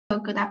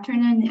Good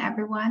afternoon,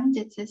 everyone.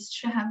 This is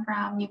Shihan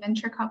from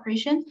Neoventure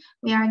Corporation.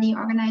 We are the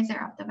organizer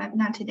of the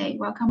webinar today.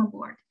 Welcome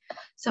aboard.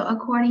 So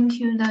according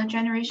to the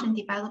Generation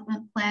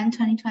Development Plan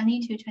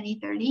 2020 to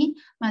 2030,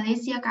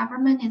 Malaysia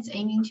government is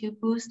aiming to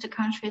boost the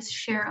country's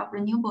share of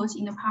renewables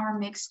in the power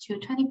mix to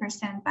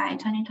 20% by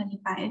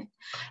 2025.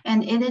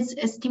 And it is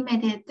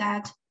estimated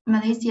that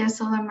Malaysia's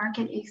solar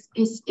market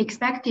is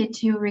expected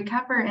to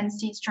recover and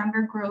see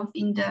stronger growth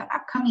in the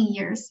upcoming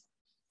years.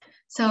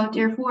 So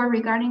therefore,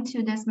 regarding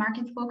to this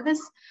market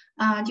focus,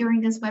 during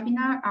this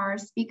webinar, our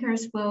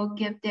speakers will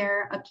give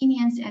their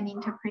opinions and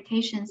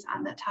interpretations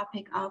on the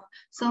topic of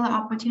solar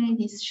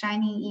opportunities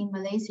shining in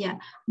Malaysia,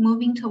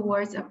 moving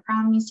towards a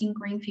promising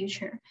green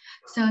future.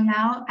 So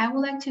now I would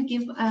like to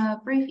give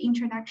a brief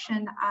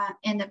introduction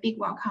and a big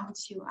welcome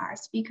to our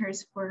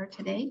speakers for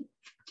today.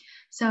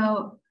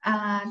 So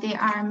they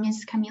are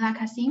Ms. Camila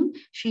Kasim.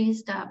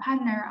 She's the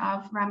partner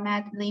of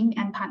Ramat Lim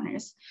and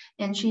Partners,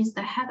 and she's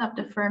the head of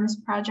the firm's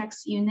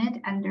projects unit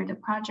under the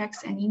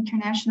Projects and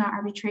International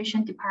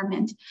Arbitration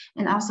Department,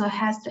 and also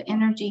has the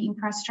energy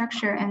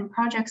infrastructure and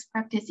projects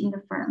practice in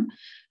the firm.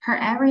 Her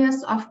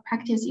areas of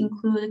practice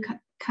include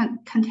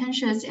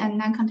contentious and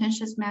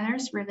non-contentious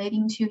matters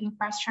relating to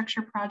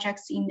infrastructure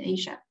projects in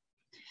Asia.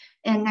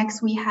 And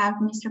next we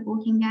have Mr.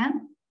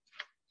 Buhingan.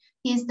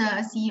 He's the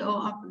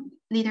CEO of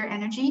Leader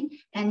Energy,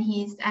 and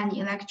he's an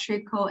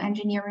electrical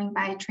engineering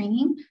by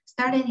training.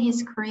 Started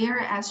his career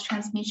as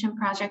transmission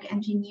project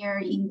engineer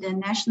in the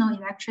National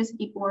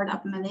Electricity Board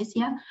of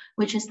Malaysia,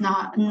 which is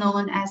now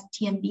known as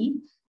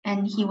TNB.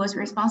 And he was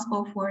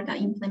responsible for the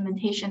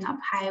implementation of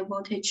high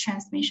voltage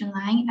transmission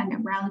line,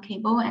 underground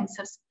cable, and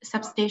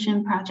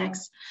substation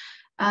projects.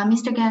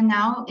 Mr. Gan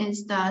now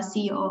is the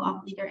CEO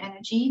of Leader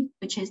Energy,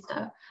 which is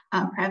the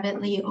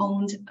privately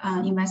owned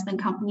investment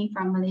company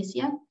from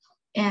Malaysia.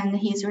 And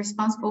he's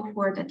responsible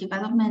for the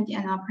development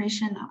and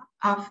operation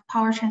of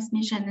power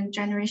transmission and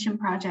generation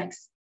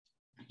projects,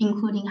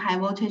 including high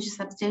voltage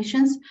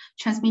substations,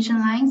 transmission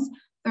lines,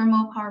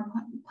 thermal power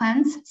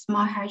plants,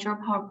 small hydro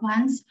power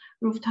plants,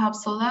 rooftop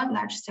solar,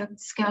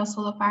 large-scale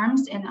solar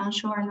farms, and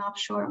onshore and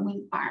offshore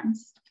wind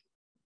farms.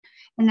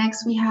 And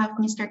next we have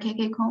Mr.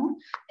 KK Kong,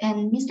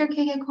 and Mr.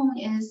 KK Kong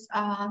is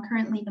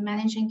currently the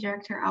managing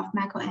director of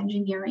Macro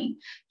Engineering.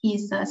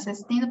 He's the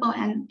Sustainable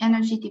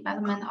Energy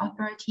Development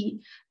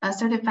Authority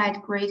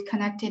certified grid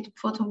connected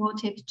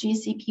photovoltaic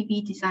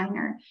GCPV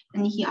designer,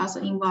 and he also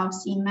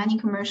involves in many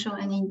commercial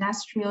and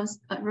industrial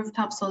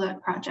rooftop solar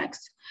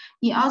projects.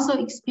 He's also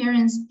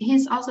experienced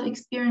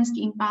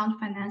in bond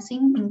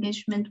financing,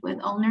 engagement with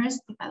owners,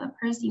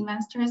 developers,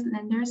 investors,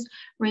 lenders,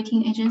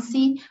 rating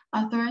agency,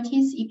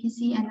 authorities,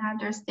 EPC, and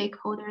other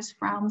stakeholders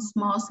from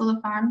small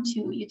solar farm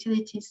to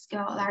utility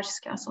scale, large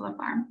scale solar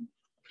farm.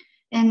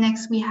 And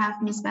next we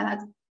have Ms.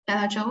 Bella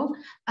Zhou.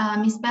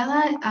 Ms.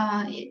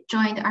 Bella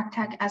joined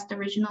Arctech as the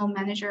regional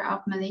manager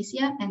of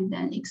Malaysia and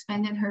then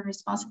expanded her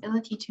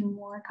responsibility to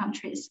more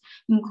countries,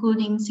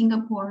 including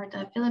Singapore,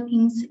 the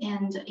Philippines,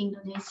 and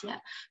Indonesia.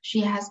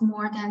 She has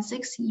more than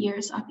 6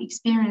 years of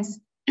experience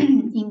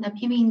in the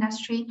PV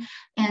industry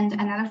and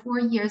another 4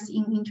 years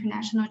in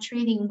international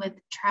trading with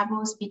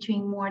travels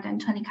between more than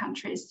 20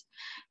 countries.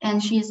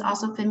 And she is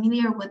also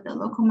familiar with the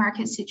local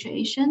market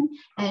situation,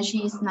 and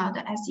she is now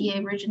the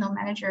SEA Regional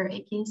Manager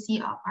APAC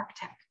of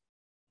Arctech.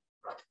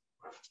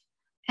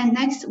 And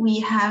next we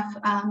have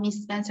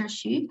Ms. Spencer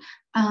Xu.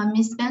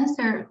 Ms.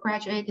 Spencer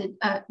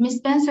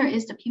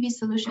is the PV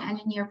solution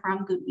engineer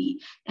from GoodWe,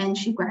 and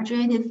she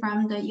graduated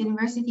from the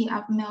University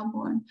of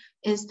Melbourne.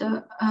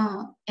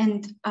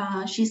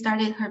 She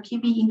started her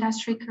PV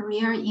industry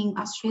career in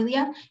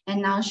Australia,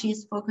 and now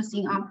she's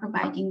focusing on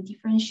providing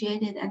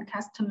differentiated and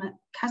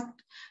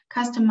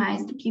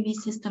customized PV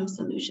system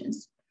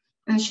solutions.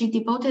 And she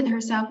devoted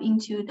herself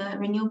into the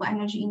renewable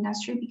energy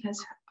industry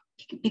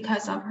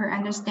because of her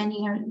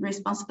understanding and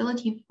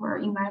responsibility for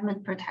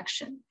environment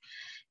protection.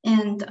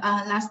 And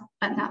last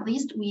but not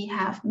least, we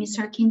have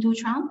Mr. Kim Du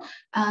Chuang.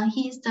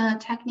 He's the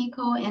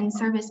technical and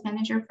service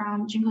manager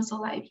from Jinko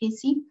Solar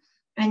APAC,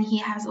 and he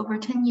has over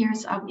 10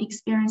 years of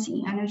experience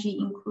in energy,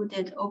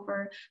 included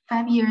over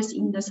 5 years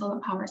in the solar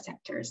power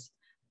sectors.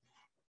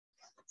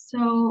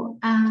 So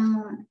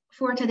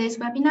for today's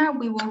webinar,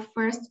 we will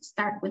first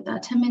start with a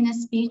 10-minute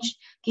speech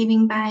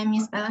given by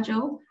Ms. Bella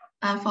Zhou,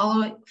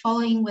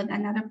 following with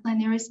another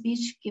plenary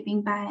speech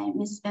given by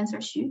Ms. Spencer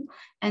Xu,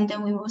 and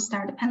then we will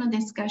start a panel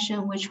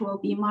discussion which will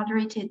be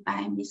moderated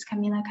by Ms.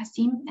 Camila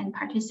Kasim and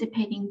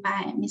participating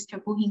by Mr.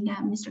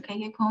 Buhingan, Mr.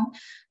 KK Kong,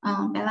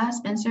 Bella,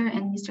 Spencer,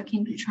 and Mr.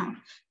 Kim Du Chuang.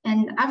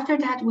 And after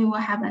that, we will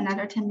have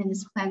another 10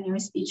 minutes plenary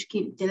speech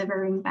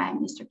delivering by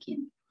Mr.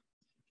 Kim.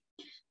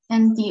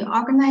 And the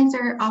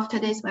organizer of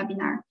today's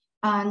webinar,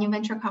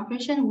 Neoventure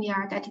Corporation, we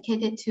are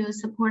dedicated to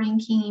supporting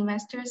key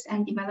investors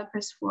and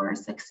developers for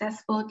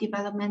successful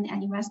development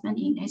and investment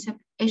in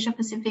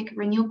Asia-Pacific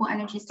renewable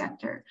energy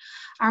sector.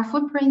 Our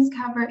footprints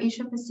cover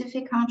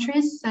Asia-Pacific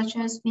countries such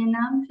as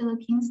Vietnam,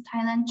 Philippines,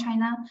 Thailand,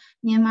 China,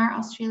 Myanmar,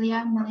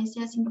 Australia,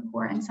 Malaysia,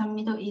 Singapore, and some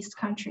Middle East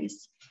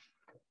countries.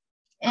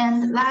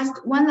 And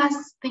one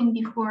last thing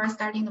before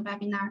starting the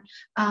webinar,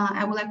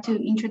 I would like to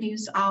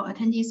introduce our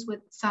attendees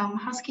with some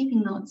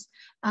housekeeping notes.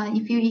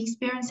 If you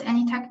experience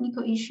any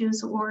technical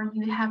issues or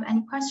you have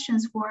any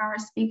questions for our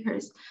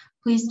speakers,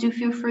 please do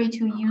feel free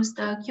to use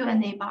the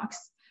Q&A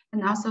box.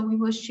 And also we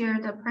will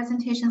share the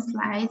presentation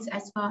slides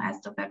as well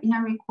as the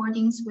webinar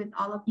recordings with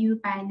all of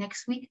you by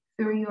next week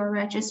through your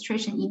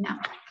registration email.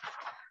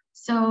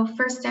 So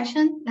first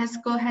session, let's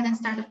go ahead and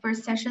start the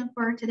first session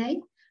for today.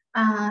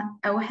 I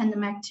will hand the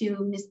mic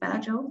to Ms. Bella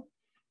Zhou.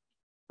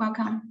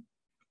 Welcome.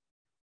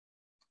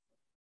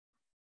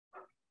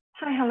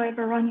 Hi, hello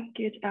everyone.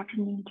 Good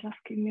afternoon. Just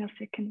give me a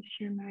second to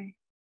share my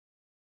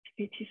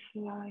PPT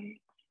slide.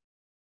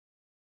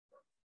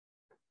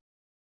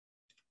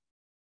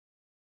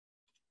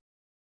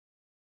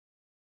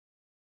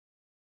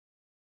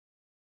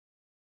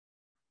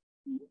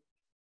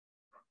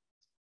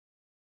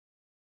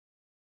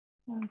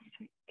 One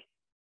sec.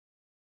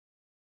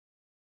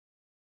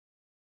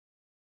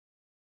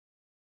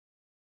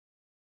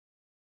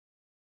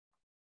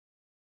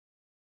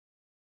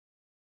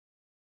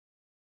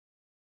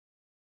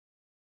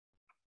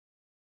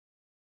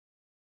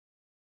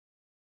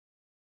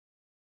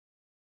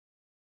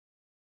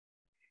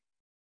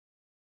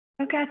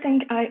 Okay, I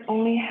think I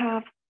only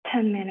have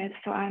 10 minutes,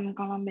 so I'm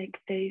gonna make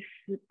this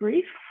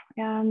brief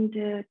and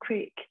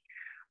quick.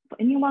 For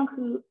anyone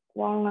who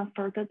wanna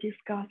further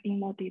discuss in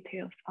more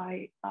details,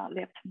 I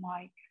left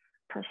my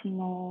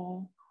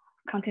personal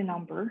contact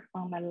number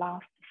on my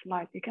last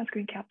slide. You can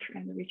screen capture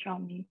and reach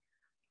out me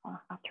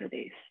after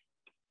this.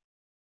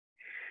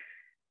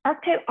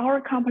 Arctech,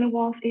 our company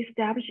was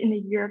established in the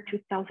year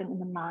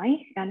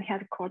 2009 and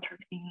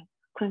headquartered in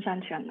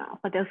Kunshan, China.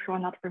 For those who are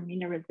not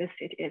familiar with this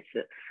city,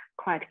 it's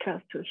quite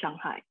close to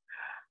Shanghai.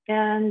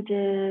 And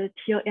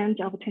till end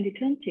of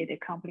 2020, the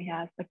company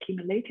has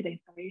accumulated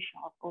installation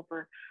of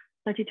over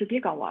 32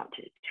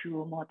 gigawatts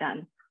to more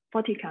than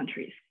 40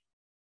 countries.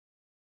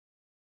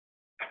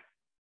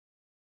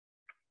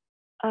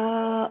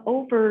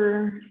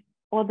 Over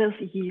all those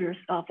years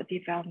of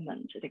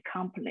development, the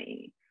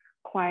company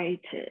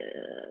quite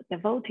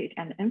devoted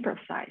and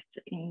emphasized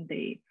in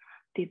the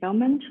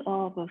development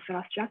of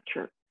solar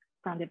structure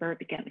from the very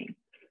beginning.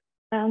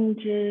 And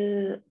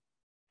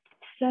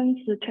since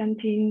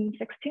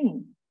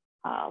 2016,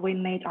 we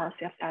made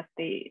ourselves as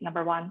the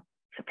 #1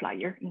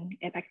 supplier in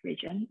APAC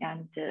region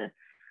and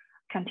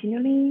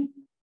continually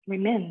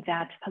remain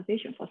that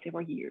position for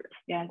several years.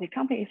 And the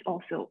company is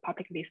also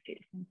publicly listed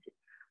since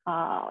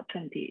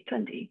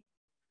 2020.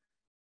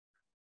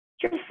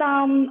 Here's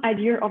some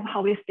idea of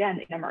how we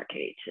stand in the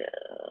market.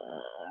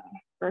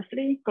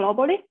 Firstly,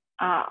 globally,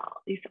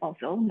 is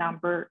also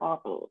number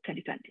of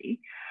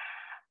 2020.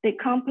 The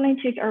company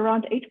took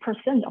around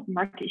 8% of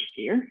market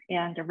share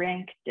and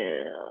ranked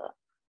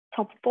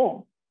top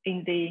 4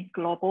 in the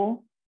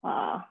global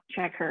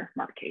tracker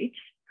market.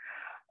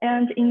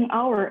 And in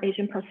our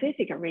Asian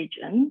Pacific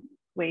region,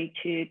 we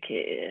took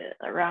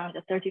around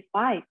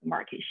 35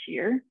 market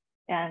share.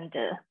 And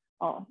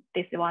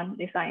this one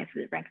is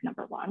ranked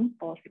 #1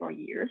 for several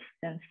years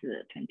since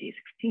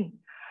 2016.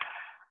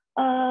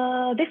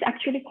 This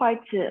actually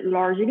quite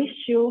largely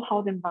show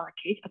how the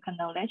market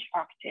acknowledge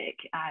Arctech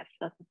as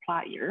a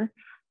supplier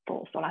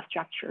for solar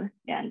structure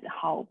and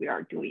how we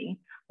are doing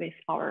with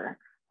our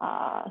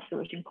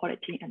solution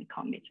quality and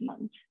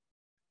commitment.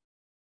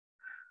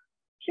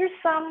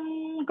 Here's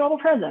some global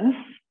presence.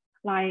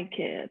 Like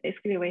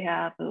basically we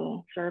have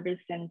a service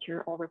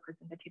center or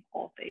representative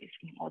office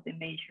in all the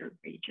major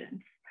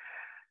regions.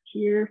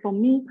 Here for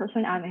me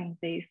personally, I'm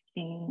based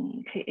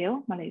in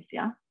KL,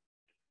 Malaysia.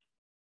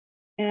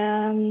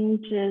 And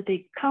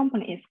the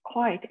company is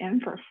quite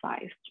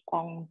emphasized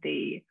on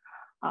the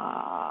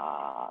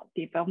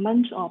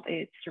development of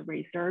its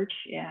research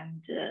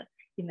and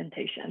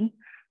inventation.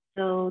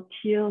 So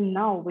till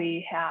now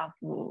we have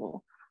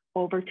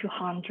over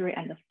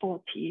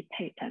 240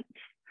 patents.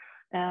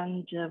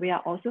 And we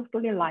are also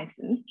fully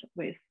licensed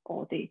with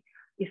all the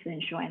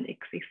essential and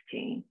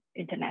existing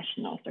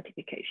international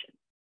certification.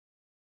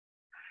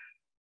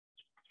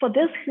 For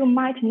those who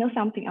might know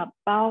something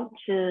about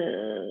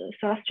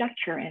solar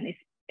structure and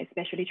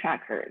especially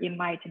tracker, you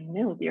might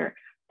know there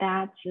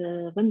that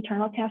wind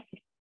tunnel test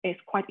is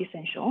quite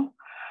essential.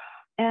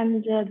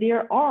 And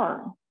there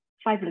are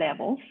 5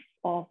 levels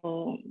of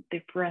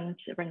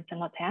different wind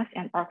tunnel tests,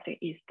 and Arctech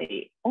is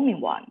the only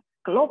one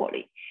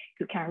globally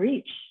who can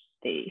reach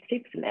the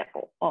 6th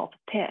level of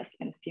test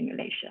and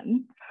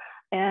simulation.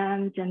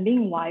 And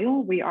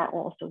meanwhile, we are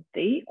also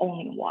the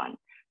only one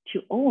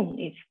to own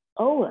its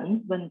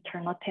own wind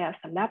tunnel test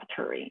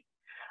laboratory,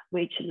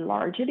 which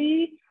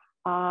largely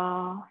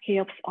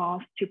helps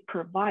us to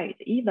provide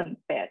even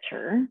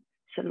better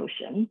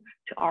solution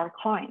to our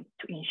clients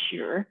to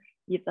ensure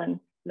even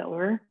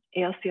lower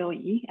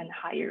LCOE and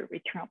higher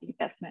return of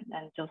investment,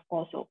 and just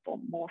also for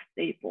more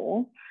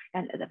stable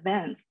and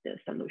advanced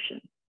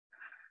solutions.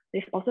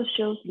 This also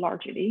shows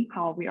largely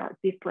how we are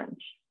different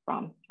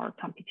from our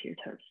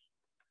competitors.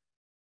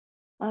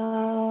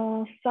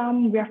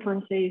 Some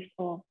references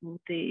of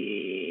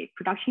the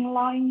production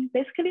line.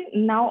 Basically,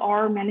 now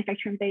our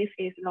manufacturing base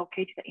is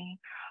located in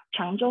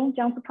Changzhou,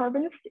 Jiangsu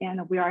province,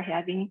 and we are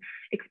having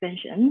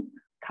expansion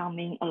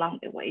coming along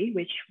the way,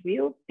 which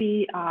will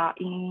be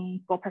in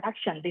full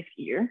production this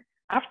year.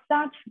 After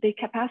that, the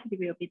capacity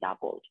will be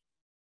doubled.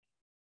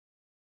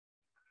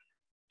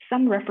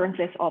 Some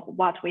references of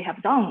what we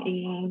have done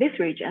in this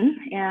region,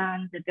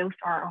 and those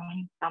are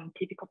only some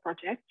typical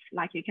projects.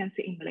 Like you can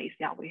see in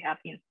Malaysia, we have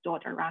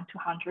installed around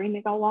 200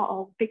 megawatt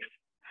of fixed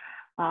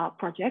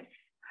projects.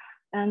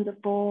 And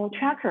for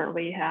tracker,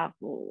 we have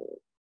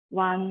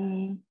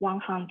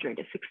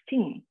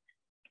 116.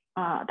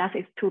 That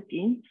is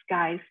 2P,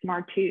 Sky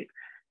Smart 2.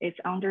 It's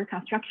under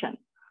construction.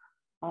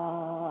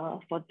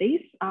 For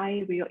this,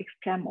 I will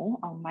explain more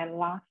on my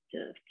last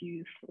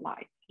few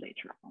slides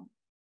later on.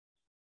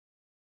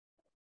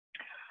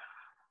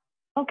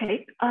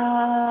 Okay,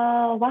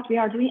 what we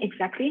are doing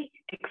exactly,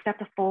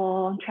 except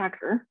for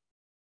tracker,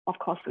 of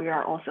course, we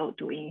are also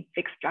doing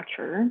fixed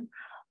structure.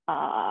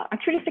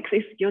 Actually, fixed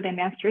is still the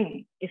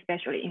mainstream,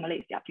 especially in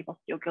Malaysia. People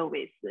still go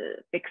with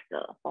fixed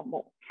for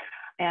more.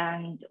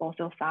 And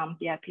also some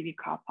BIPV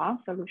CAPA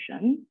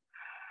solution.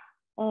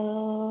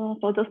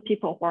 For those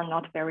people who are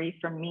not very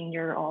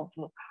familiar of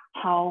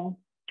how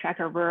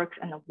tracker works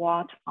and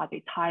what are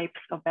the types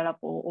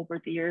available over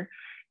there.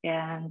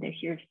 And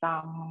here's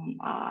some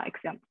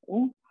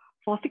example.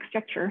 For fixed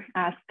structure,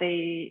 as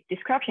the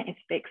description is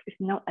fixed, it's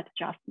no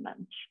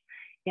adjustment.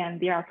 And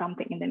there are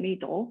something in the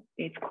middle.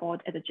 It's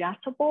called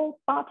adjustable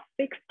but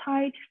fixed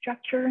type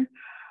structure.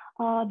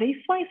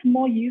 This one is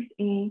more used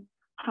in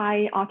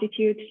high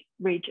altitude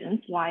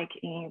regions, like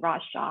in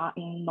Russia,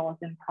 in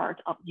northern part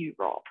of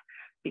Europe,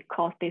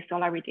 because the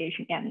solar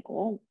radiation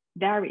angle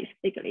varies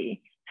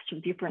bigly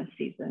through different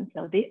seasons.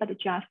 So they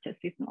adjust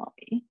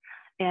seasonally.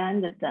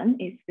 And then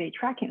it's the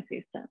tracking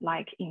system,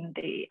 like in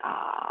the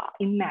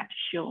image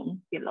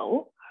shown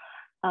below.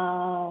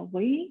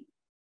 We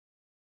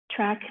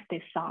track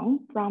the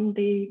sun from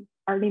the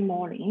early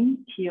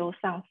morning till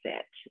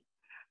sunset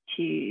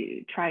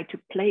to try to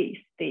place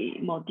the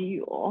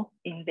module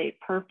in the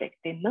perfect,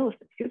 the most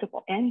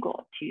suitable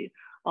angle to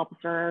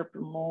observe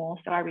more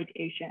solar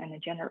radiation and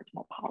generate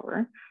more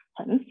power.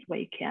 Hence,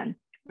 we can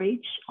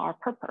reach our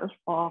purpose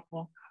of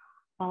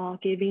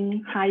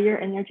giving higher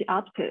energy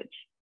output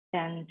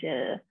and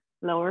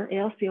lower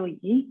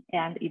LCOE,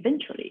 and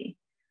eventually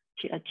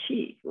to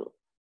achieve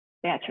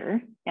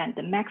better and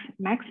the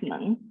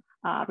maximum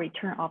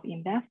return of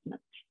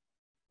investment.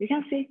 You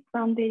can see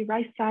from the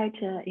right side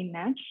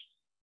image,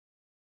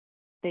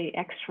 the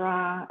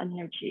extra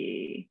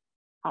energy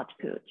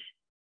output.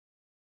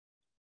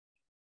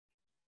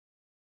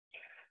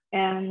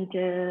 And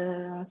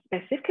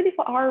specifically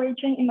for our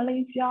region in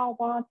Malaysia,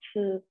 what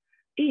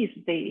is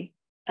the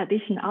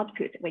additional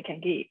output we can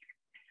give?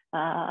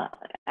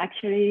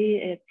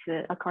 Actually,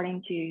 it's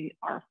according to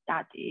our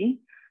study,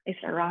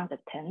 it's around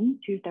 10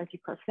 to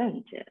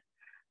 30%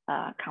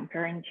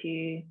 comparing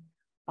to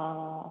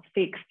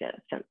fixed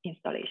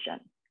installation.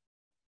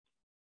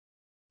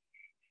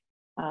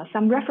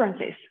 Some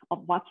references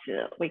of what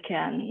we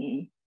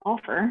can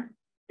offer.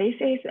 This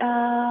is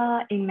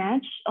an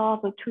image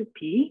of a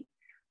 2P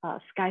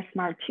Sky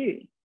Smart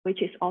 2,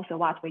 which is also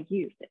what we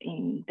used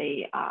in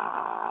the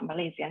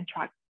Malaysian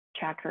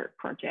tracker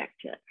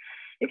project.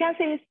 You can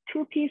see it's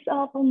 2 pieces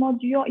of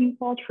module in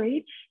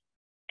portrait,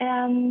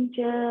 and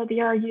they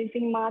are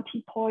using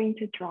multi-point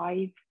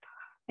drive.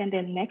 And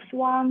the next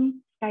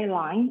one,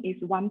 Skyline, is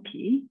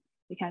 1P.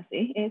 You can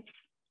see it's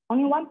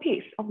only 1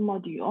 piece of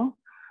module,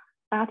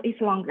 but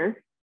it's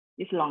longer,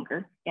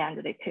 and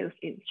the pose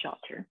is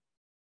shorter.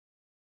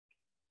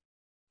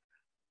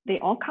 They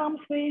all come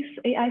with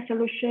AI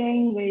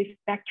solution, with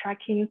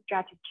backtracking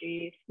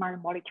strategies,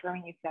 smart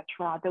monitoring,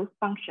 etc. Those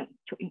functions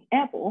to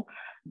enable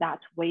that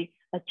we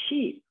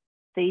achieve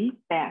the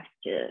best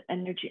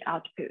energy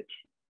output.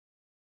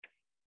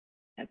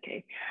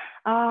 Okay.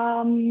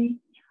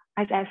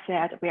 As I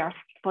said, we are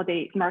for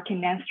the market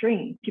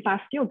mainstream. People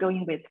are still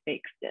going with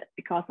fixed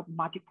because of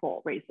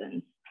multiple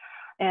reasons.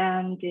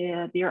 And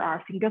there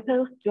are single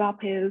post, dual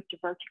post,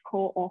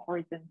 vertical or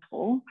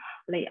horizontal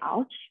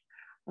layout.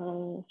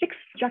 Fixed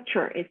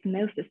structure is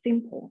most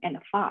simple and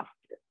fast,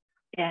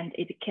 and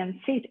it can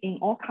fit in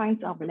all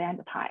kinds of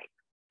land type.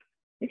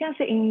 You can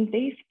see in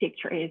this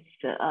picture,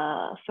 it's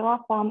a solar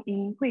farm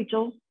in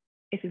Guizhou.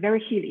 It's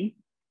very hilly,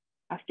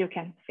 but still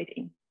can fit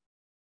in.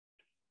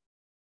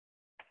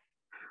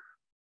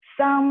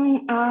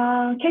 Some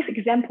case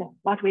example,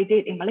 what we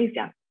did in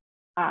Malaysia.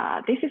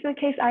 This is the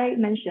case I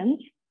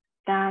mentioned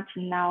that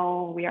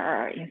now we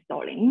are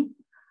installing.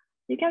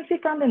 You can see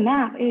from the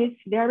map, it's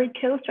very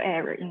close to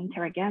area in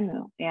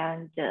Terengganu,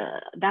 and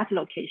that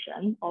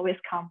location always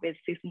comes with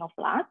seasonal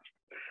flood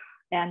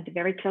and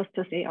very close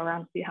to say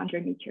around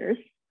 300 meters.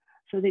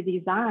 So the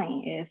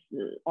design is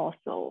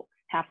also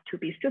have to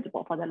be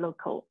suitable for the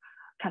local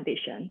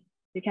condition.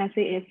 You can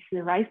see it's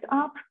raised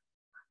up,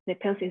 the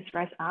post is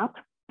raised up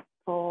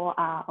for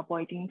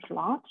avoiding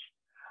flood.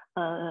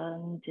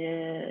 And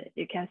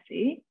you can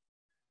see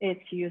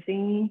It's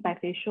using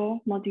bifacial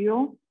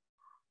module.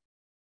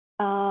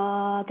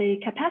 The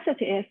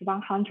capacity is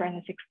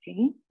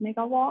 116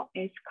 megawatt.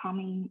 It's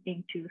coming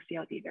into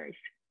COD very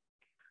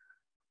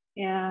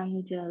soon.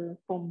 And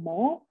for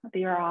more,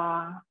 there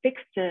are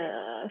fixed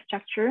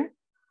structure.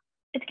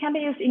 It can be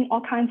used in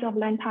all kinds of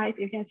land types.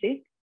 You can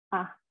see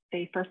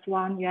the first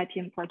one,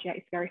 UITM project,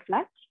 is very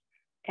flat.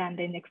 And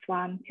the next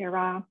one,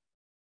 Terra,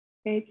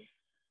 it's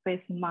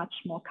with much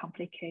more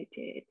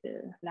complicated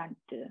land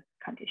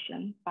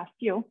condition, but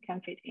still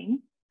can fit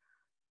in.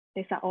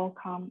 These are all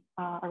come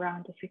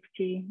around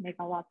 60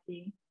 megawatt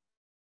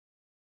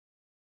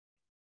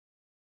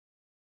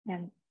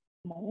and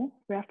more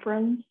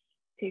reference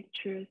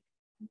pictures.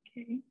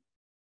 Okay.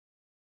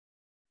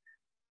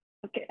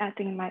 Okay, I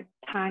think my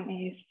time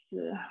is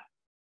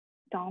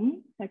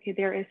done. Okay,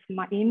 there is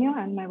my email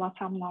and my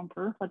WhatsApp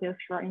number. For those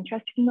who are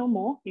interested to know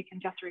more, you can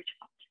just reach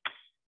out.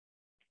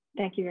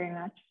 Thank you very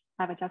much.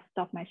 I will just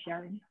stop my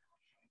sharing.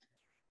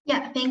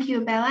 Yeah, thank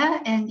you,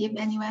 Bella. And if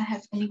anyone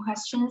has any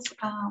questions,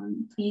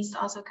 please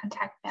also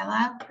contact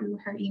Bella through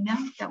her email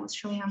that was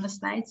showing on the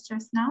slides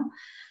just now.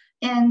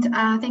 And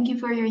thank you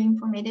for your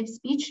informative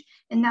speech.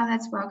 And now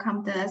let's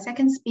welcome the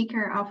second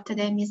speaker of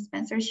today, Ms.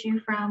 Spencer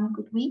Xu from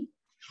GoodWe.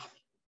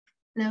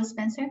 Hello,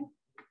 Spencer.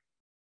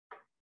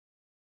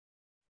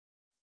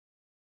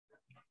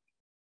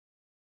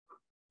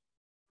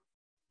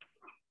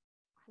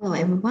 Hello,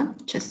 everyone.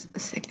 Just a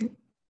second.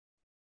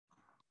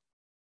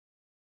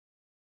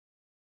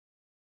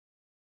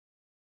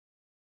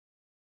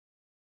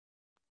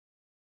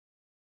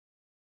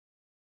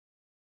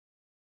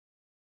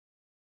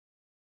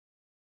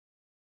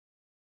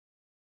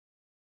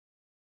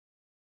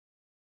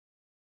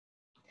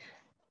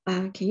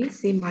 Can you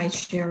see my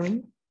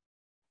sharing?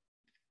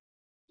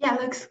 Yeah,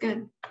 looks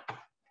good.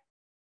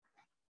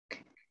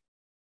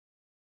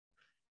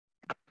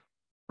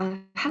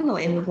 Hello,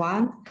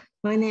 everyone.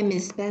 My name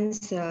is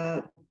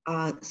Spencer,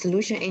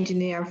 solution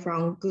engineer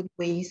from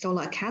GoodWe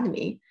Solar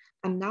Academy.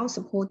 I'm now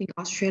supporting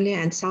Australia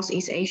and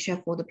Southeast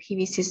Asia for the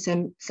PV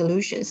system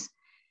solutions.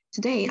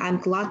 Today, I'm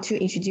glad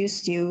to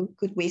introduce you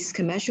GoodWe's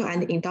commercial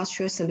and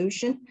industrial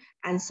solution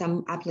and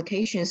some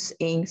applications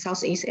in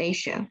Southeast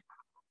Asia.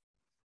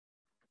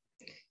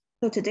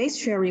 So today's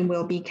sharing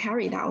will be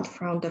carried out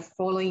from the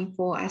following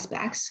 4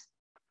 aspects.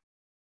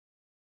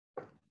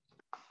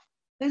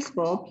 First of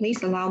all,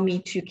 please allow me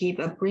to give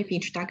a brief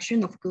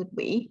introduction of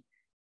GoodWe.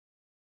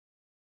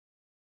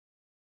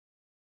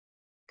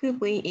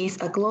 GoodWe is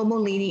a global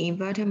leading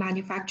inverter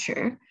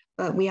manufacturer,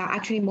 but we are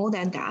actually more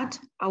than that.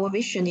 Our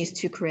vision is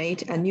to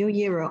create a new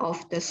era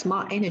of the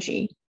smart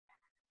energy.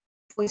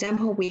 For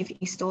example, we've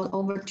installed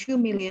over 2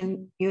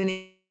 million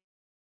units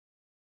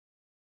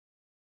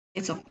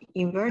of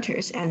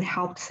inverters and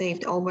helped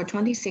save over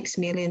 26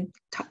 million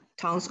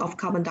tons of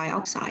carbon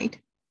dioxide.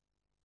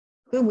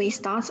 GoodWe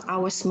starts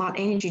our smart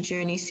energy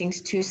journey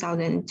since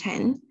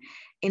 2010.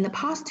 In the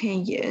past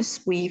 10 years,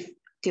 we've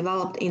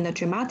developed in a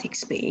dramatic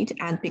speed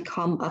and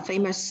become a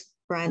famous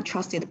brand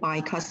trusted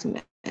by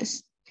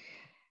customers.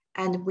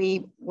 And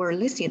we were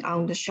listed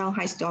on the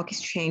Shanghai Stock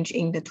Exchange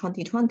in the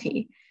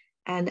 2020,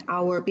 and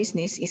our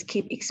business is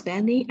keep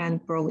expanding and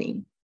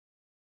growing.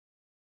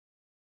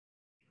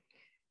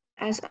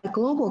 As a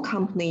global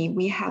company,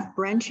 we have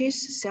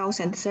branches, sales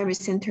and service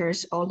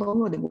centers all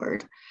over the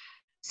world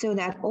so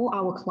that all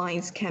our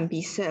clients can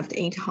be served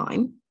in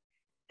time.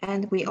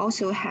 And we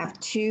also have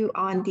 2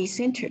 R&D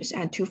centers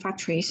and 2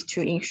 factories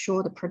to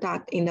ensure the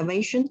product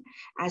innovation,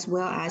 as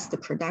well as the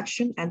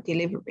production and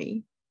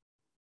delivery.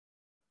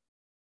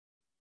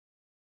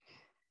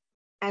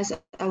 As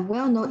a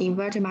well-known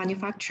inverter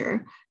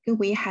manufacturer,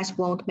 GoodWe has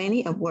won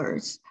many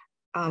awards.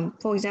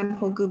 For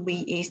example,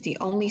 GoodWe is the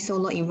only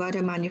solar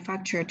inverter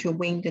manufacturer to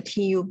win the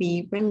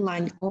TUV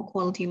Greenland All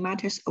Quality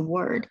Matters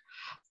Award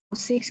for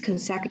 6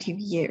 consecutive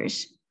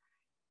years.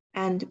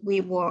 And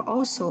we were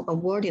also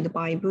awarded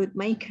by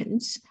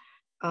Bootmakers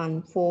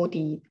for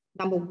the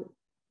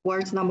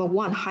world's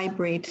 #1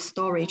 hybrid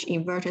storage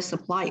inverter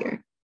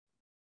supplier.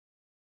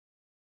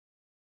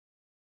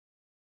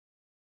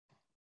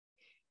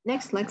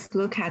 Next, let's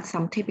look at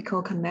some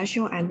typical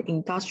commercial and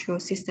industrial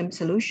system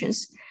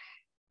solutions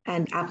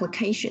and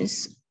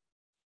applications.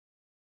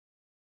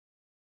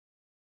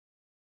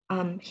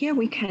 Here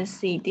we can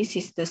see this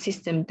is the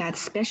system that's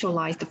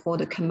specialized for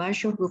the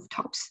commercial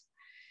rooftops.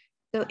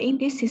 So in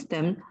this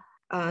system,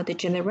 the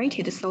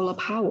generated solar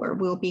power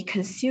will be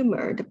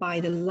consumed by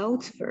the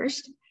loads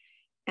first,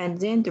 and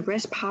then the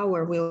rest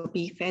power will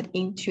be fed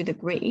into the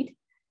grid.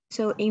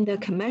 So in the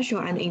commercial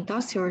and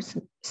industrial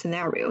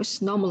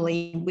scenarios,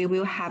 normally we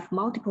will have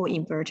multiple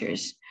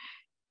inverters.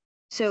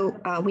 So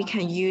we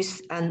can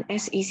use an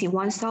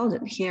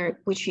SEC1000 here,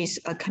 which is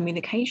a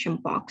communication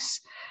box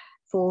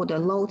for the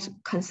load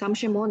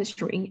consumption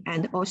monitoring,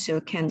 and also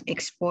can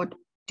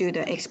do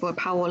the export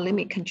power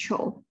limit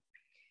control.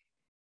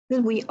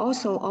 GoodWe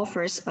also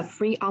offers a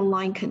free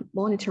online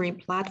monitoring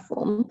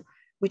platform,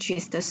 which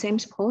is the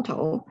SAMS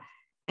portal,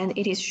 and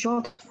it is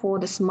short for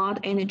the Smart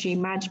Energy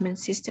Management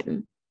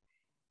System.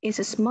 It's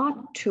a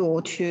smart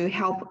tool to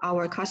help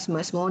our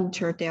customers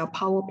monitor their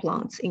power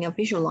plants in a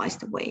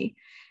visualized way,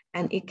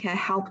 and it can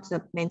help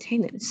the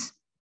maintenance.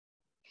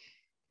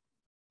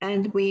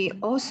 And we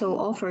also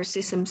offer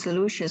system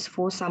solutions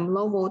for some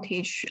low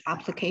voltage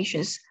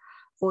applications,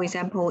 for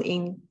example,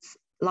 in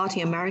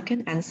Latin America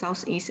and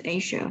Southeast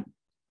Asia.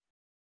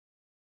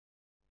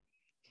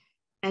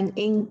 And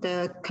in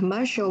the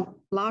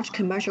large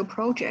commercial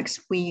projects,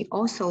 we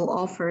also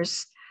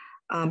offers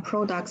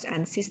products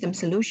and system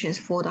solutions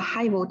for the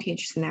high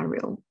voltage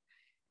scenario.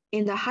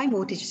 In the high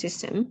voltage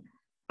system,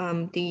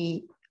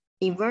 the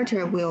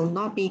inverter will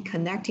not be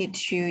connected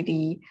to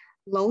the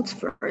loads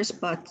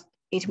first, but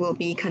it will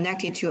be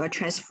connected to a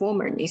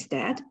transformer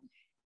instead.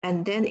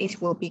 And then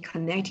it will be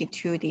connected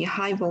to the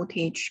high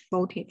voltage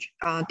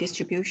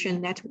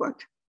distribution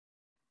network.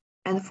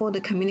 And for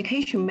the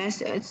communication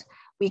methods,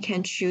 we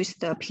can choose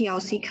the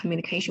PLC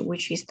communication,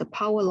 which is the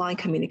power line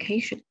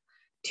communication,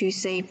 to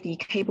save the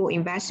cable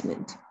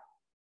investment.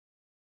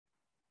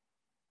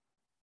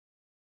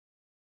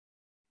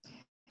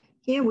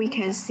 Here we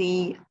can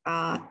see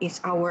it's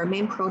our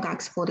main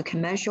products for the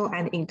commercial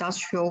and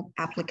industrial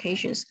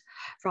applications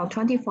from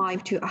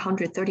 25 to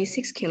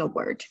 136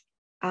 kilowatt.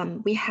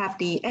 We have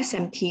the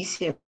SMT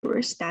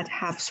series that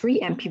have 3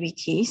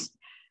 MPPTs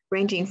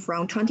ranging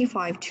from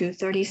 25 to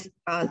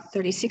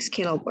 36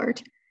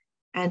 kilowatt,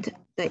 and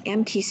the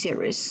MT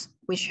series,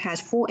 which has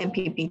 4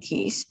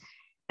 MPPTs,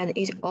 and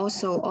it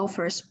also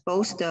offers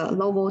both the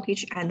low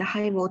voltage and the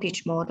high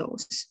voltage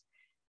models.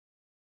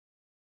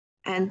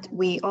 And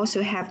we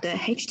also have the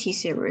HT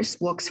series,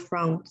 works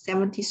from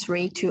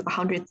 73 to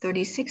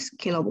 136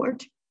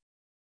 kilowatt.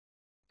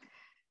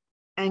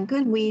 And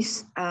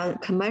GoodWe's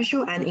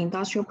commercial and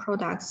industrial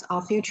products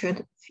are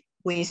featured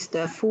with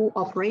the full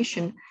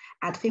operation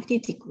at 50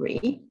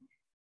 degrees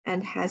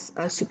and has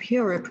a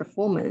superior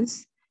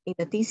performance in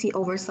the DC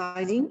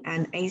oversizing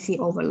and AC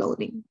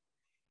overloading.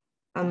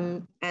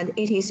 And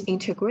it is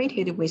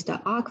integrated with the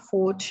Arc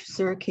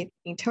circuit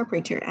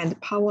interpreter and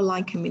power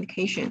line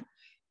communication,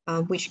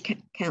 which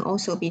can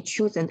also be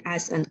chosen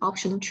as an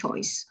optional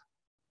choice.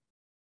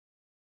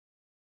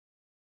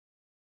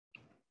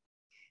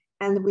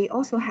 And we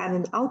also have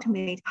an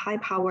ultimate high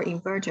power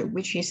inverter,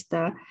 which is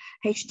the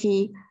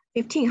HT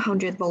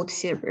 1500 volt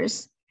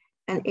series.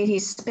 And it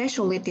is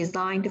specially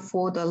designed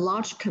for the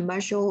large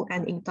commercial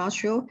and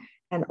industrial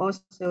and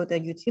also the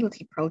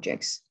utility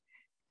projects.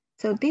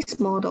 So this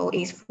model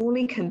is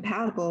fully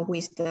compatible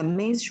with the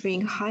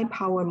mainstream high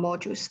power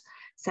modules,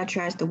 such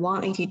as the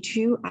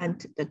 182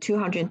 and the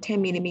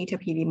 210 millimeter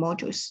PV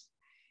modules.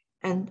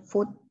 And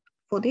for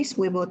this,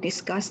 we will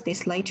discuss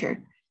this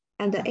later.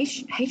 And the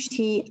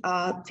HT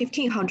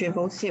 1500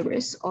 volt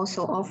series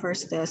also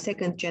offers the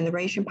second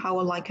generation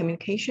power line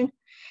communication,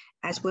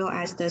 as well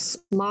as the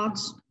smart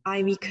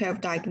IV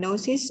curve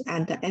diagnosis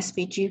and the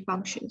SVG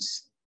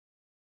functions.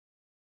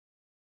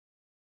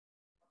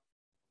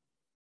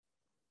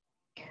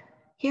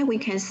 Here we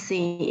can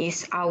see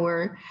is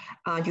our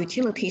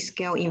utility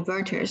scale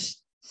inverters.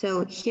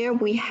 So here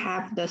we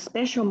have the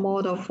special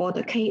model for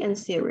the KN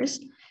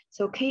series.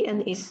 So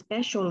KN is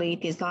specially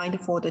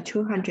designed for the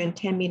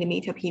 210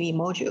 millimeter PV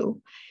module.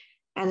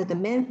 And the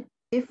main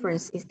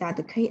difference is that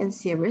the KN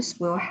series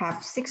will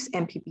have 6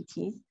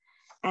 MPPT,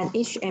 and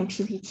each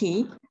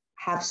MPPT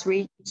have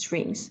 3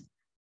 strings.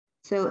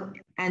 So,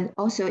 and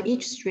also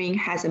each string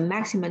has a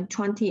maximum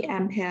 20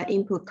 ampere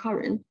input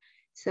current,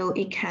 so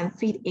it can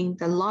fit in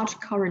the large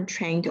current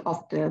train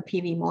of the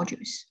PV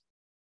modules.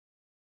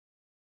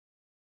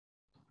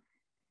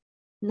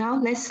 Now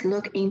let's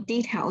look in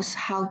details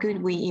how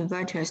GoodWe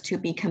inverters to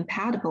be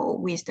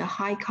compatible with the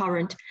high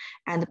current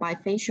and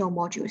bifacial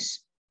modules.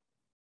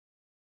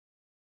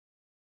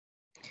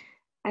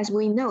 As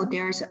we know,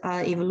 there's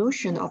an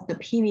evolution of the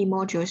PV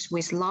modules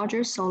with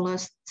larger solar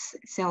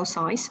cell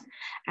size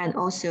and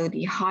also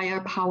the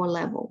higher power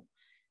level,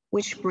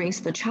 which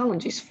brings the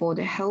challenges for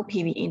the whole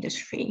PV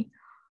industry.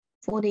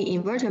 For the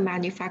inverter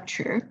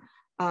manufacturer,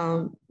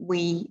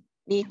 we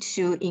need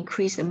to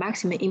increase the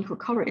maximum input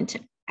current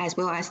as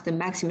well as the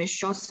maximum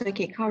short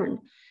circuit current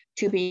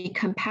to be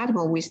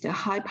compatible with the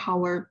high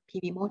power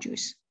PV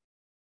modules.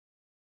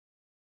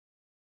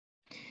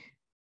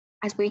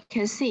 As we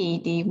can see,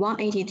 the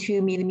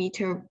 182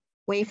 millimeter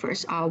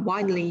wafers are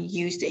widely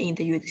used in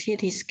the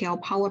utility scale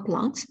power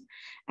plants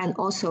and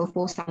also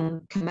for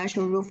some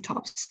commercial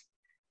rooftops.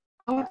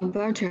 Our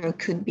inverter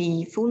could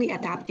be fully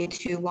adapted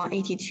to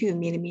 182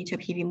 millimeter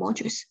PV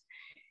modules.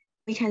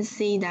 We can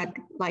see that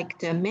like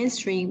the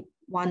mainstream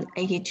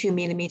 182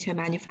 millimeter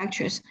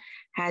manufacturers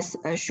has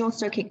a short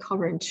circuit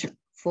current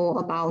for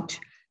about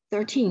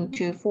 13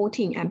 to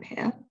 14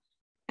 ampere.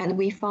 And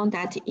we found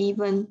that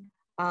even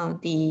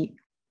the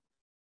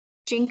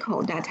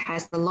Jinko that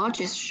has the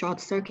largest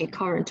short circuit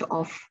current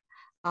of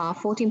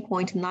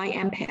 14.9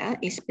 ampere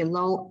is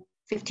below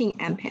 15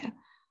 ampere,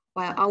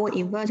 while our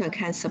inverter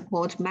can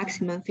support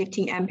maximum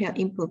 15 ampere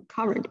input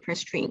current per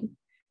string.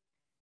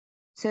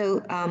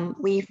 So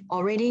we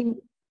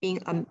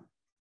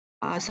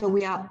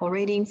are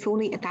already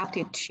fully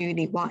adapted to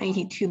the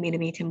 182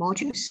 millimeter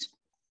modules.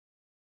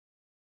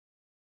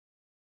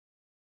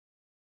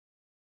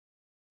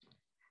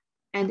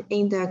 And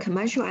in the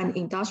commercial and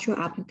industrial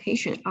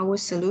application, our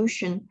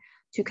solution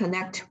to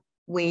connect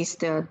with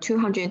the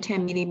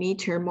 210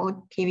 millimeter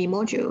PV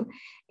module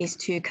is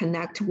to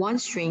connect one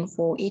string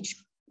for each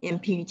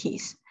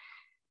MPPTs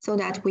so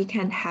that we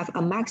can have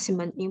a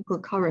maximum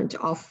input current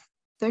of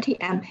 30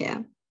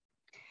 ampere.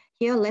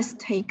 Here, let's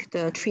take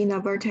the Trina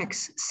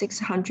Vertex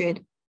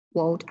 600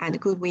 volt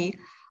and GoodWe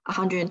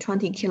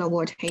 120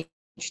 kilowatt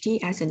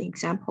HT as an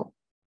example.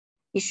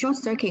 The short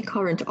circuit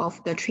current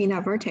of the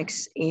Trina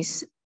Vertex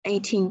is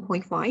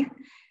 18.5,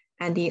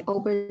 and the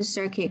open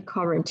circuit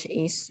current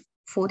is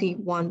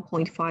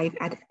 41.5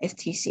 at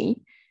STC.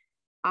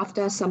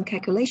 After some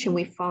calculation,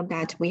 we found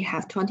that we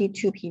have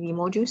 22 PV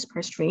modules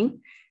per string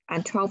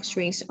and 12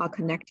 strings are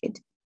connected.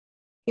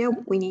 Here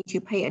we need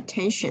to pay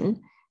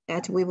attention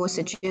that we will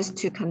suggest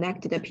to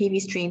connect the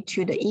PV string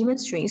to the even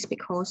strings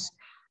because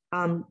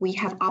we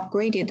have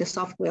upgraded the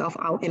software of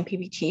our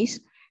MPPTs,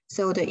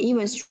 so the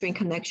even string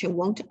connection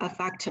won't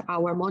affect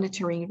our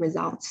monitoring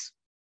results.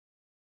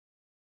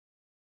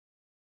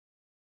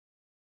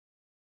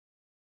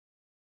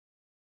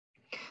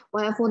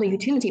 Well, for the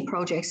utility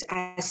projects,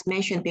 as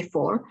mentioned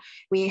before,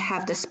 we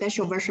have the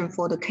special version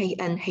for the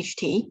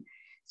KNHT.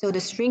 So the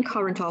string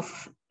current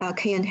of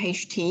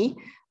KNHT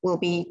will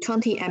be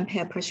 20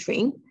 ampere per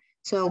string.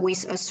 So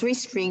with a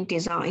 3-string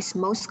design,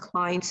 most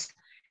clients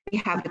we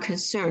have the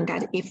concern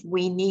that if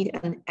we need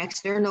an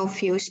external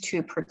fuse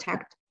to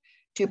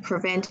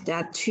prevent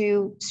that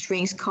 2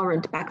 strings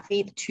current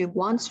backfeed to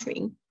 1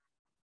 string,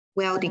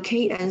 well, the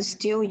KN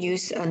still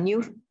use a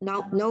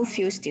no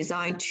fuse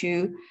design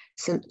to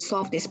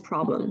solve this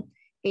problem.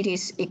 It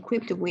is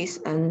equipped with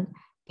an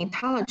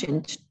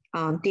intelligent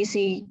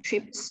DC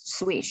trip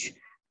switch,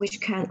 which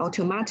can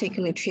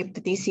automatically trip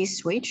the DC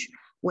switch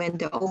when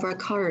the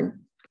overcurrent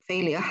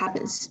failure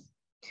happens.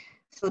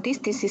 So this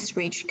DC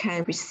switch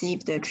can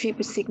receive the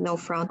trip signal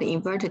from the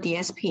inverter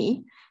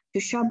DSP to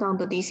shut down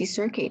the DC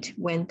circuit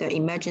when the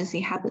emergency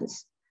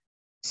happens.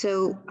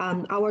 So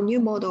our new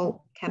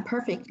model can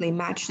perfectly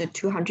match the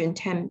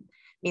 210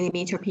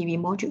 millimeter PV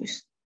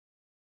modules.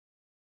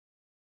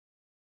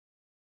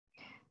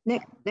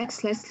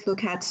 Next, let's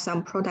look at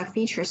some product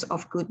features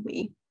of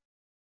GoodWe.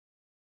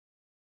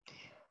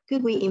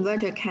 GoodWe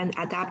inverter can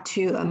adapt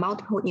to a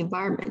multiple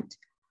environment.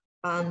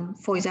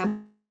 For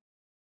example,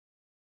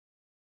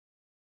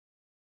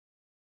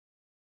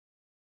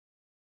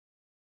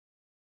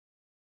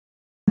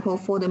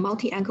 for the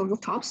multi-angle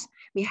rooftops,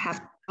 we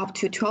have up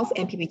to 12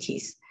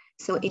 MPPTs.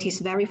 So it is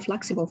very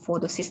flexible for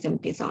the system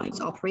design,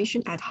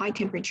 operation at high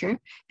temperature,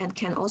 and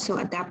can also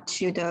adapt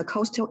to the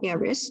coastal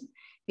areas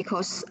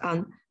because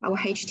our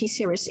HT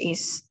series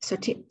is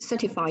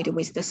certified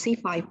with the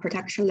C5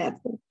 protection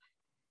level.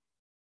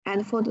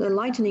 And for the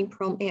lightning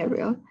prone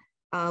area,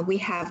 we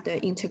have the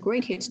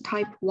integrated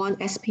type 1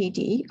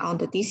 SPD on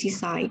the DC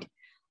side,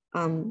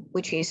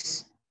 which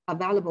is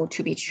available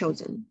to be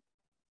chosen.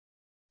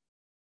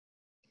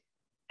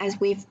 As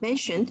we've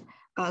mentioned,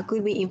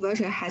 GoodWe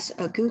inverter has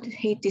a good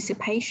heat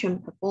dissipation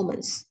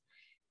performance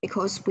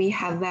because we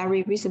have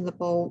very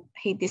reasonable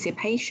heat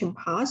dissipation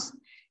paths,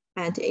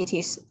 and it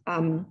is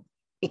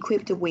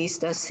equipped with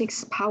the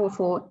 6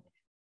 powerful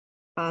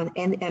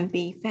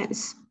NMB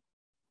fans.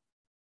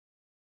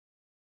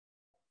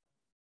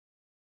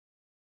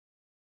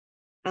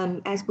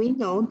 As we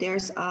know,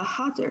 there's a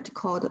hazard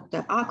called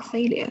the arc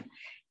failure.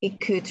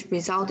 It could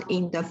result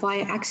in the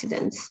fire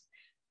accidents.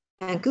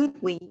 And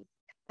GoodWe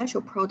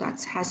commercial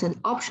products has an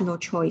optional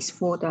choice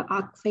for the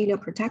arc failure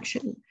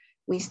protection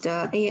with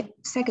the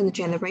second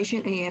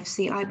generation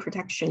AFCI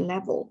protection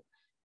level.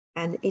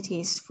 And it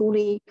is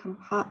fully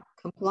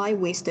comply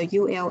with the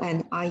UL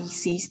and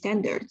IEC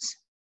standards.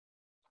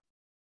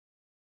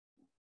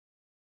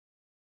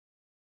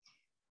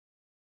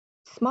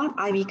 Smart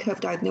IV curve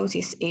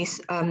diagnosis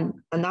is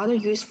another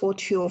useful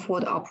tool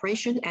for the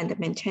operation and the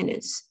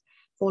maintenance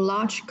for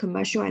large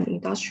commercial and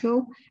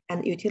industrial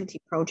and utility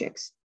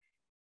projects.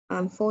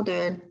 For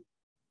the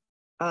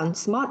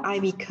smart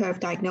IV curve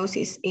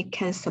diagnosis, it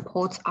can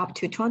support up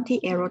to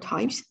 20 error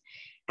types,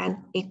 and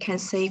it can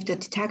save the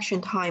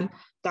detection time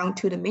down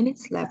to the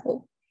minutes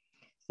level.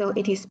 So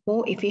it is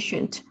more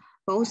efficient,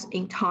 both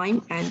in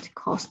time and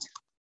cost.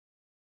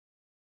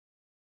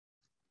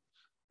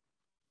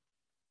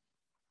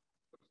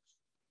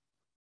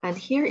 And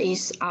here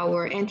is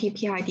our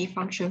anti-PID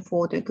function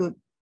for the GoodWe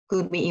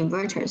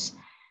inverters.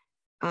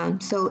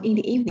 So in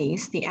the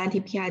evenings, the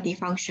anti-PID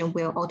function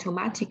will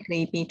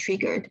automatically be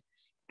triggered,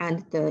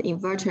 and the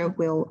inverter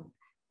will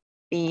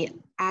be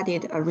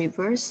added a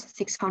reverse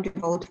 600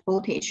 volt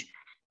voltage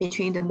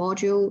between the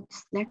module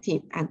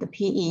selective and the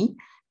PE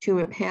to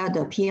repair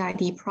the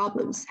PID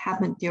problems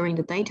happened during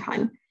the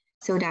daytime,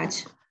 so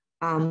that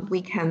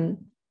we can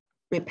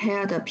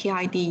repair the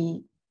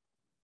PID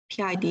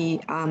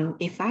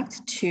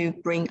effect to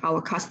bring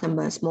our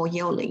customers more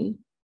yielding.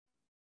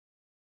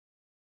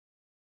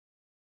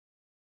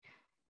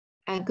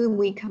 And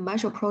GoodWe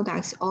commercial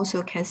products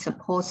also can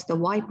support the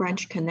wide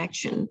branch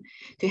connection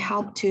to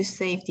help to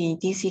save the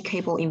DC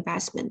cable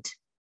investment.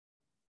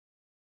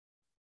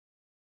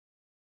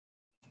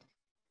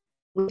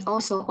 We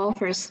also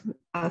offers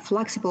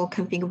flexible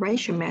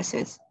configuration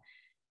methods.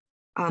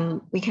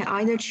 We can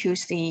either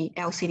choose the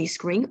LCD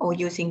screen or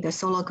using the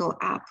SolarGo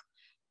app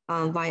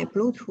via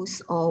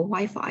Bluetooth or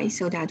Wi-Fi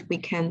so that we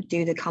can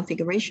do the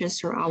configurations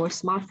through our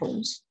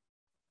smartphones.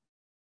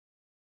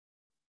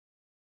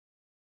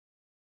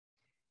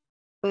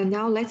 But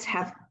now let's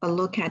have a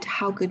look at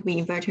how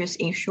GoodWe inverters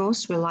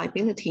ensures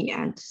reliability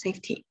and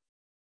safety.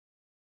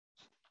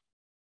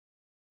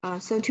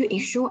 So to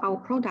ensure our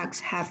products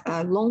have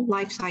a long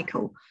life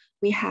cycle,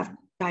 we have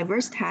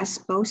diverse tests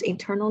both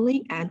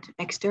internally and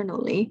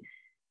externally.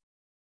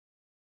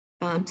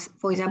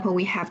 For example,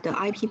 we have the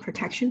IP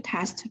protection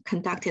test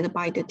conducted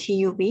by the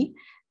TUV,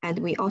 and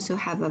we also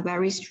have a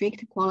very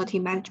strict quality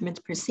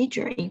management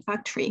procedure in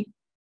factory.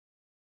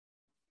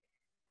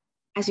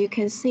 As you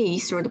can see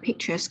through the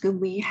pictures,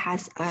 GoodWe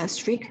has a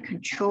strict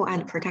control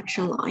and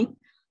protection line.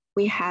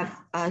 We have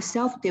a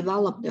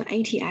self-developed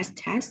ATS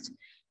test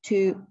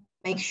to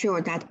make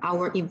sure that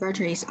our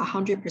inverter is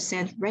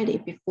 100% ready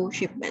before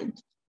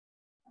shipment.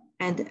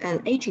 And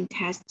an aging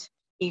test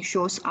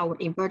ensures our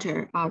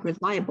inverter are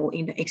reliable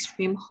in the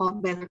extreme hot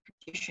weather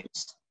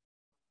conditions.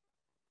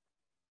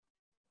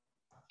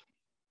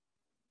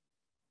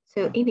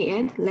 So in the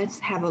end, let's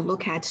have a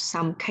look at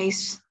some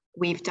case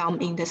we've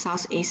done in the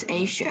Southeast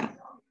Asia.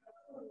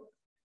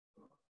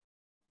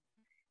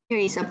 Here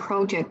is a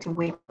project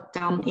we've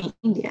done in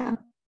India.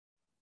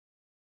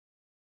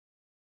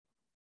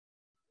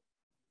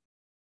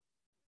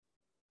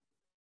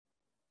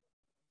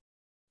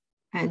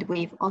 And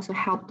we've also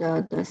helped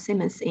the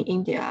Siemens in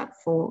India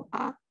for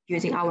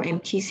using our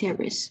MT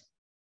series.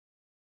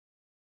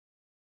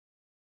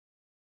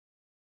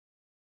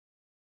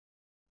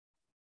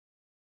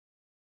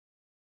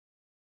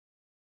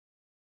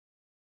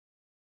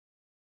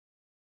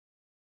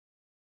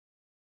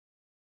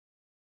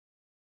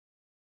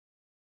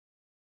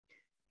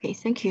 Okay,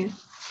 thank you.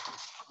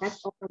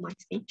 That's all for my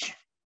speech.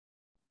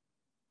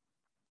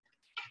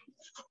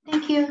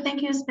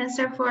 Thank you,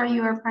 Spencer, for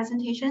your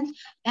presentation.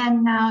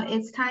 And now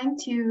it's time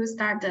to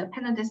start the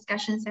panel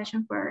discussion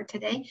session for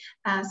today.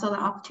 Solar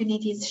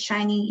opportunities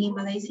shining in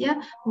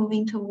Malaysia,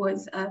 moving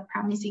towards a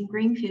promising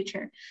green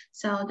future.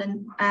 So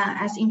then,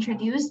 as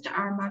introduced,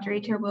 our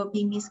moderator will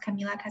be Ms.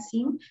 Camila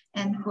Kasim.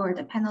 And for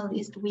the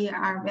panelists, we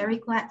are very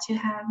glad to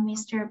have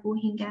Mr. Bu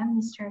Hingan,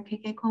 Mr.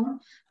 KK Kong,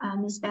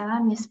 Ms.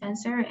 Bella, Ms.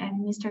 Spencer,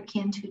 and Mr.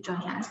 Ken to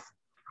join us.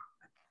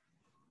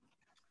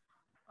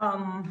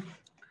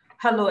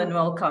 Hello and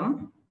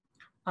welcome.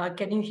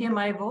 Can you hear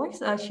my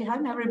voice,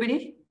 Shihan,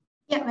 everybody?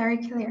 Yeah, very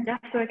clear. Yeah,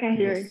 so I can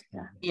hear you.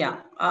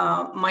 Yeah,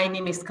 my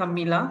name is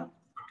Camila,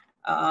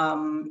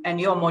 and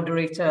your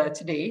moderator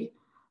today.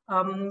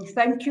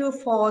 Thank you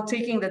for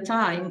taking the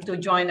time to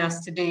join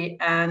us today.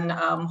 And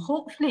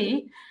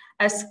hopefully,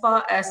 as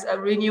far as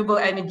renewable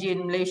energy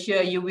in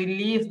Malaysia, you will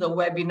leave the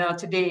webinar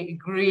today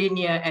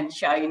greenier and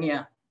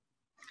shinier.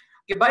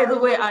 Okay, by the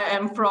way, I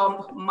am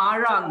from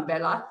Marang,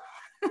 Bella.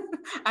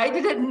 I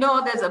didn't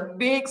know there's a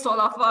big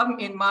solar farm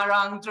in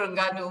Marang,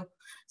 Terengganu.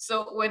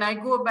 So when I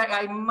go back,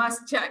 I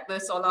must check the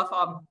solar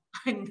farm.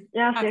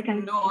 Yes, I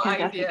have no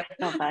idea.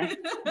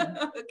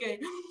 Okay.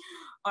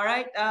 All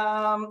right.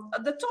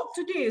 The talk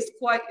today is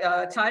quite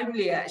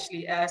timely,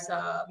 actually, as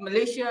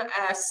Malaysia,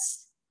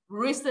 as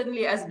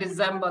recently as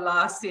December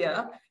last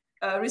year,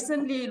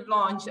 recently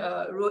launched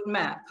a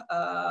roadmap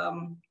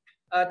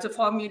to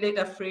formulate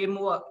a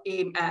framework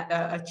aimed at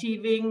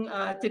achieving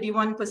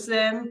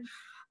 31%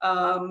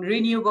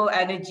 renewable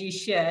energy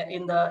share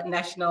in the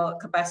national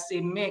capacity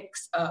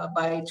mix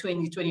by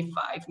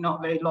 2025,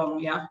 not very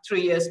long, yeah,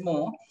 3 years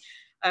more.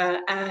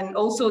 And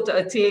also to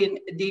attain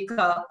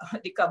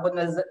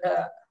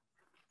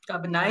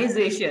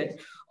decarbonization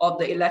of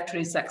the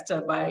electric sector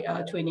by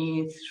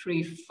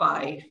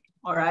 2035,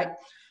 all right?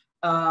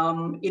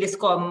 It is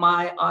called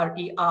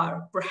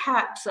MyRER.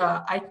 Perhaps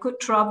I could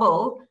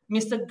trouble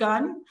Mr.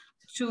 Gunn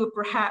to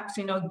perhaps,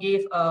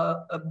 give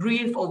a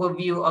brief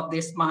overview of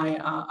this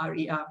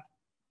MyRER.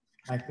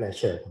 My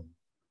pleasure.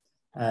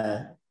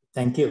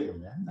 Thank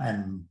you.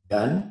 I'm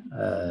Gunn.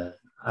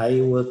 I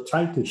will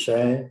try to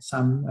share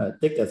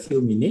take a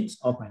few minutes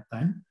of my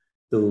time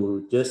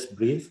to just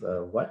brief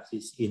what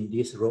is in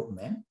this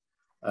roadmap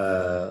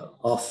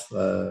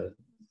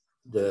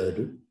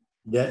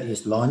that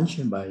is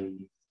launched by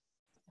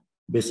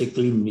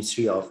basically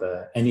Ministry of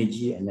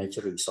Energy and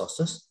Natural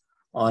Resources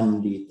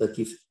on the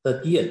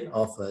 30th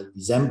of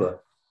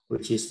December,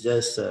 which is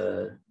just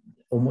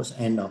almost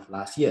end of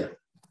last year.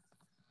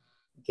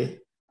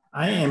 Okay,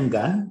 I am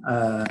Gan.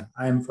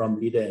 I am from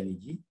Leader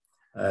Energy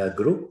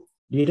Group.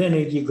 Leader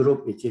Energy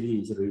Group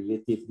actually is a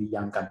relatively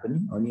young company,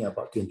 only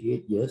about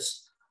 28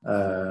 years.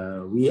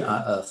 We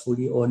are a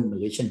fully owned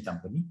Malaysian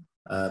company,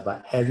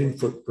 but having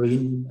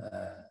footprint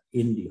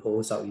in the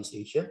whole Southeast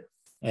Asia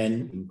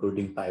and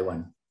including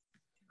Taiwan.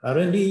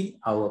 Currently,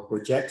 our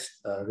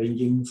projects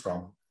ranging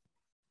from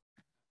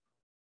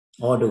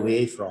all the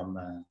way from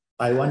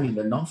Taiwan in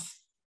the north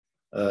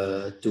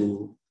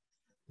to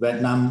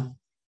Vietnam,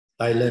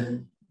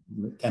 Thailand,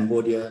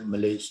 Cambodia,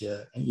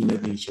 Malaysia, and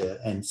Indonesia,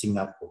 and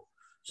Singapore.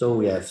 So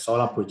we have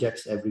solar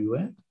projects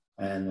everywhere.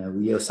 And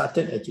we have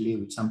started actually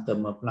with some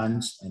thermal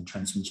plants and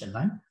transmission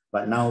line,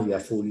 but now we are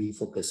fully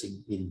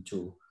focusing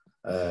into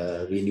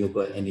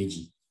renewable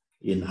energy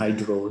in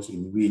hydros,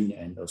 in wind,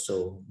 and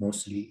also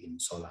mostly in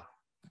solar.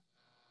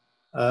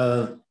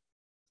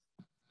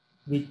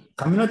 We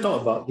come to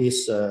talk about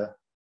this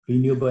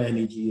renewable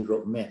energy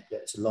roadmap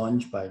that's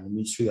launched by the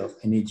Ministry of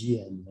Energy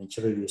and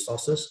Natural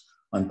Resources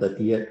on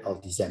 30th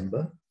of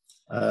December.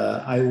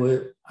 I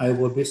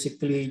will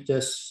basically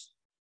just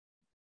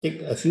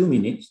take a few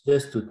minutes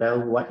just to tell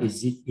what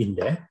is it in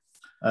there.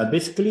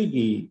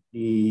 Basically,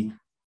 the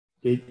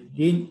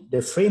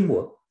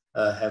framework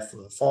have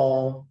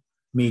 4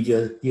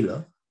 major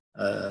pillars.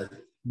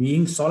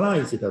 Being solar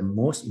is the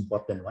most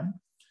important one.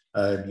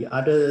 The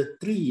other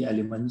 3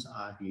 elements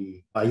are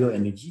the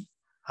bioenergy,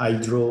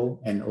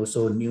 hydro, and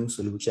also new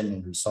solution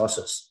and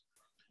resources.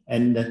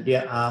 And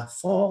there are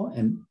 4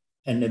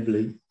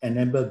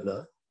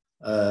 enablers.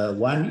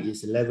 One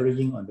is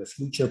leveraging on the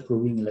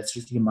future-proofing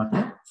electricity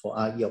market for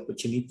RE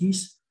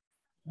opportunities.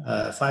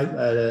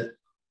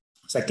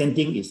 Second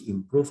thing is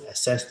improve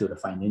access to the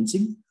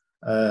financing.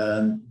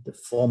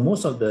 For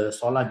most of the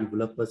solar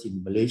developers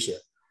in Malaysia,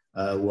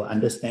 will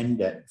understand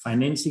that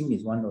financing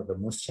is one of the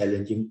most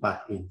challenging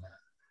part in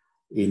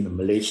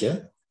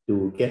Malaysia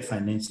to get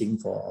financing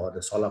for all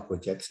the solar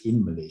projects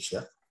in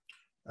Malaysia.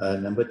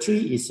 Number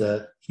 3 is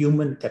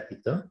human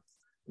capital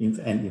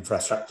and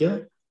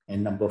infrastructure.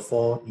 And number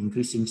 4,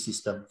 increasing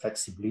system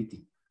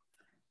flexibility.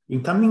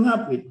 In coming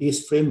up with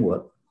this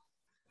framework,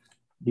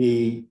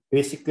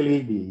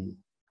 basically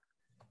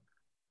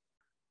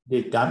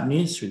the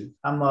ministry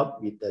come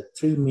up with the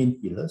 3 main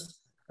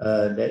pillars.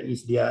 That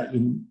is, they are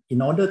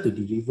in order to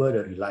deliver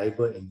the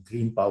reliable and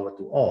green power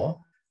to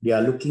all, they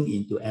are looking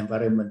into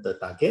environmental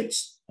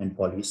targets and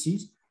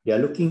policies. They are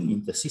looking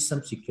into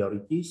system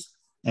securities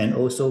and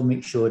also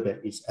make sure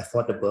that it's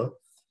affordable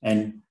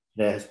and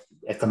there's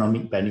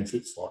economic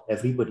benefits for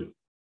everybody.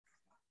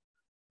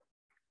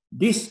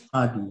 These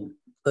are the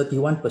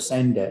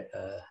 31% that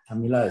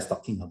Camilla is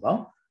talking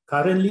about.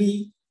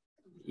 Currently,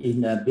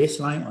 in a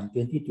baseline on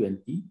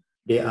 2020,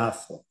 there are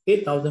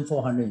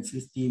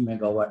 8,450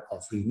 megawatt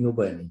of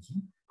renewable energy,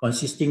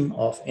 consisting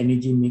of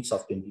energy mix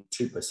of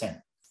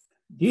 23%.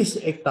 This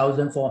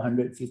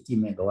 8,450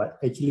 megawatt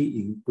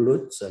actually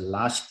includes a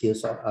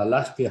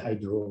large-scale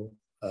hydro,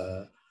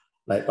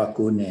 like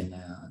Bakun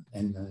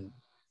and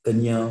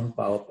Kenyang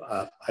power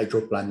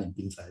hydro plant and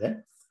things like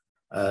that.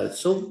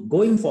 So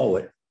going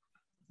forward,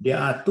 there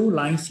are 2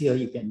 lines here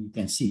you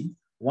can see.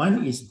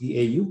 One is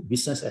BAU,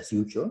 business as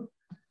usual.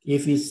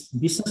 If it's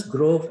business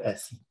growth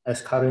as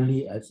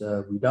currently as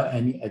without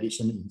any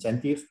additional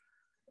incentive,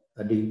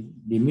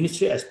 the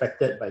ministry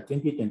expected by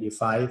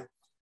 2025,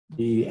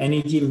 the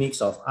energy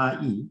mix of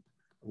RE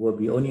will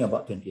be only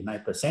about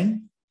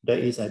 29%. There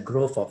is a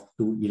growth of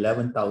to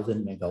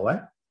 11,000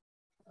 megawatt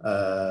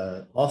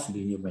of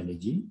renewable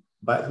energy.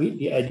 But with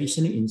the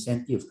additional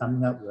incentive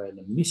coming up by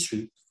the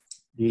ministry,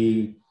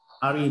 the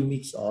RE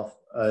mix of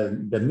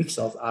the mix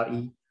of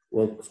RE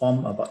will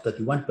form about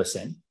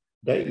 31%.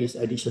 There is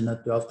additional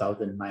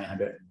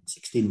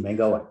 12,916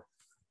 megawatt.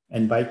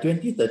 And by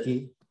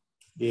 2030,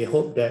 they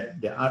hope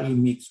that the RE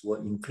mix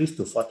will increase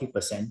to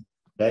 40%.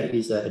 There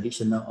is an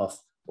additional of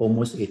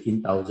almost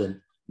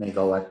 18,000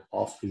 megawatt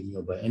of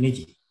renewable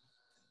energy.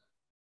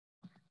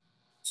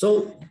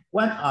 So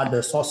what are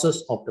the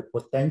sources of the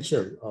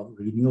potential of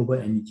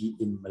renewable energy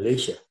in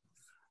Malaysia?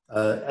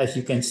 As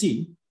you can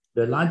see,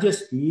 the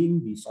largest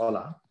being the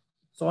solar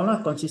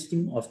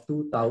consisting of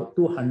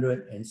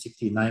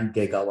 269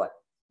 gigawatt.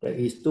 There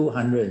is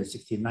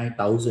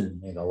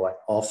 269,000 megawatt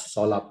of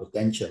solar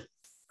potential.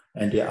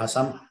 And there are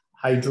some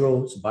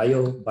hydros,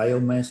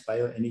 biomass,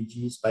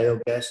 bioenergies,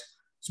 biogas,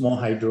 small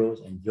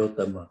hydros, and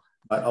geothermal.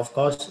 But of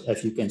course,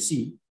 as you can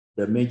see,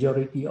 the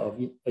majority of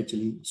it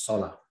actually is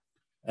solar.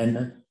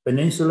 And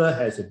Peninsula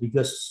has the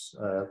biggest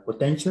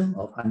potential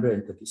of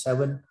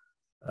 137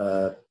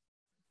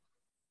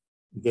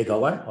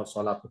 gigawatt of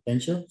solar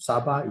potential.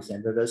 Sabah is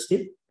another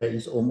state that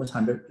is almost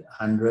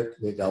 100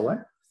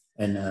 gigawatt.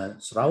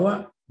 And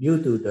Sarawak,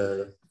 due to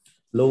the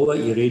lower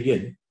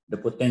irradiance, the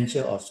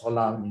potential of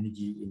solar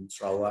energy in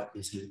Sarawak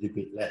is a little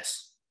bit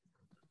less.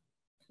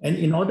 And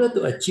in order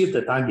to achieve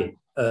the target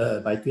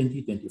by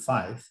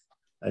 2025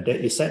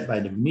 that is set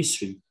by the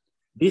ministry,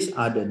 these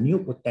are the new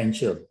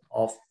potential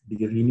of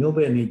the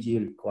renewable energy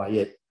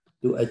required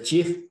to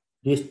achieve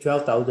this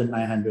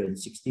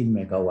 12,916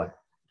 megawatt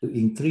to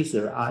increase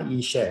the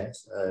RE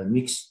shares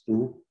mix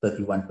to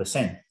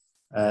 31%.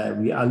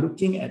 We are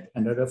looking at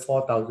another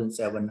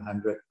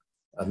 4,700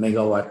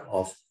 megawatt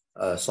of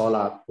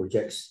solar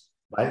projects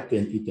by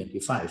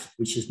 2025,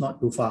 which is not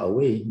too far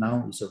away.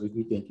 Now it's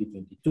already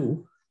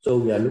 2022. So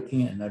we are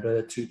looking at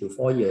another 3 to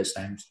 4 years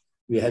times.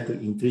 We have to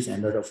increase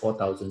another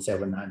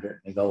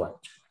 4,700 megawatt.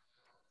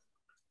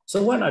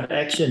 So what are the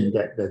actions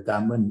that the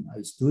government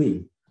is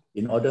doing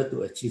in order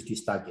to achieve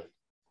this target?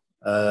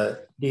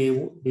 They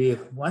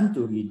want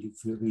to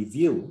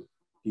review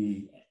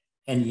the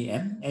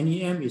NEM.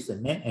 NEM is the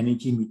net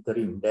energy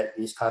metering that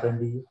is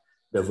currently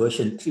the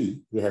version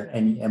 3. We have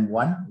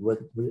NEM1 with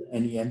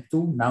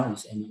NEM2, now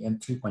it's NEM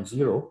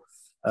 3.0.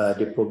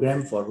 The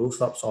program for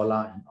rooftop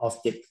solar and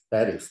off-take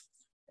tariff.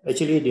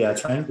 Actually, they are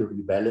trying to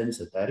rebalance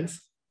the tariff.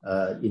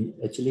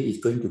 Actually, it's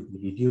going to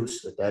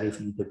reduce the tariff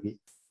a little bit.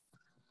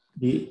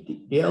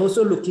 They are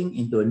also looking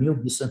into a new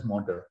business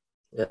model.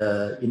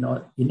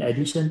 In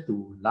addition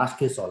to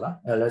large-scale solar,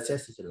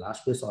 LSS is a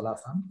large-scale solar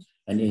farm,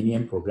 and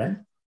NEM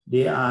program,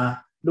 they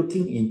are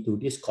looking into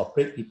this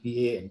corporate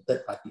PPA and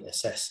third-party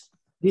access.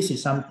 This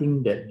is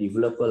something that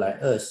developer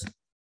like us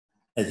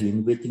has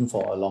been waiting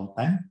for a long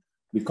time,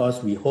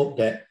 because we hope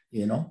that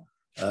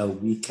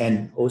we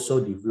can also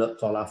develop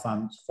solar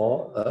farms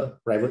for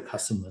private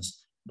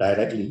customers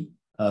directly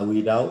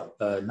without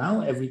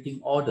now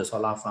all the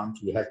solar farms,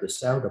 we have to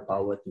sell the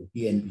power to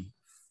PNB.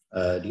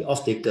 The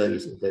off-taker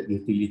is the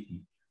utility.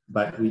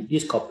 But with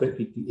this corporate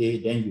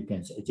PPA, then you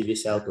can actually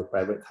sell to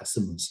private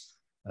customers,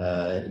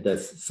 the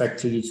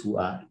factories who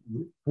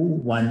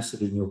wants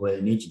renewable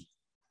energy.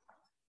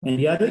 And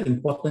the other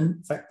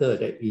important factor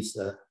that is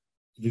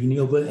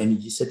renewable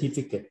energy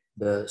certificate,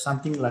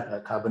 something like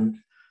a carbon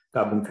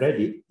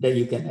credit, that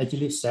you can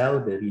actually sell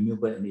the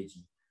renewable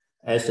energy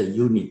as a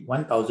unit.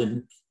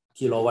 1,000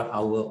 kilowatt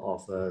hour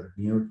of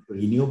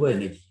renewable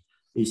energy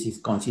is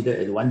considered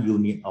as 1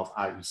 unit of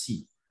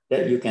REC,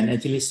 that you can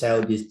actually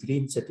sell this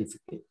green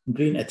certificate,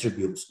 green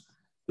attributes,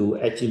 to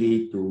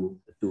actually to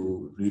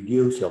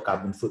reduce your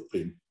carbon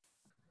footprint.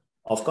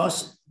 Of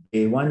course,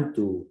 they want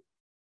to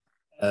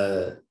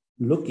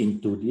look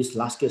into this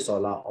large-scale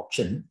solar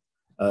auction,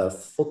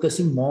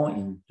 focusing more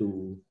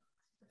into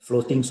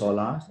floating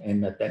solar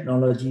and the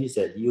technologies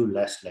that use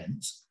less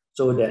lands,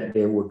 so that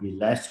there will be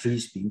less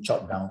trees being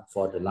chopped down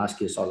for the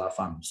large-scale solar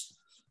farms.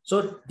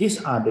 So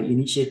these are the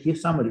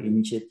initiatives, some of the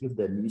initiatives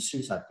the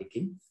ministries are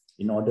taking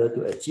in order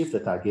to achieve the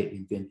target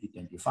in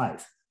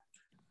 2025.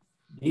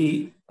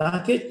 The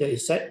target that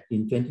is set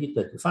in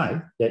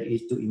 2035, that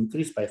is to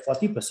increase by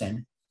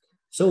 40%.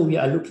 So we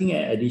are looking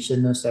at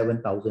additional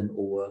 7,000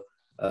 over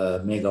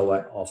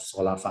megawatt of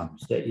solar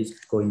farms that is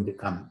going to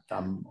come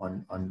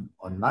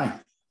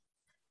online.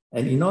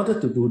 And in order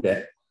to do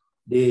that,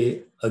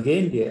 they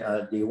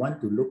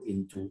want to look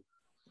into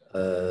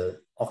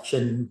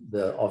auction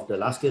of the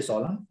large-scale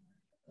solar.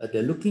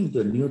 They're looking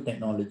to new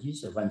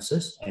technologies,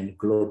 advances, and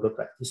global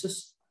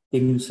practices.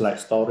 Things like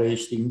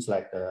storage, things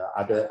like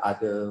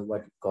other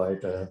what you call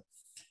it,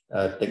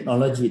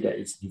 technology that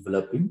is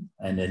developing,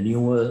 and the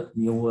newer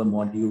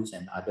modules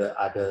and other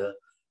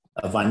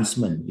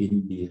advancement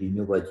in the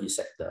renewable energy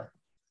sector.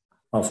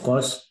 Of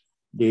course,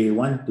 they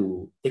want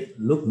to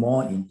look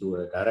more into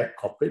a direct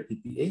corporate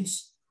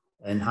PPAs,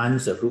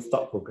 enhance the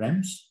rooftop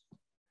programs,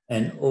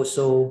 and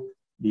also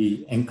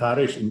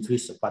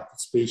increase the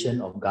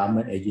participation of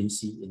government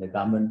agency in the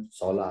government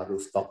solar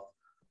rooftop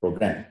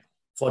program.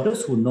 For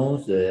those who know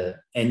the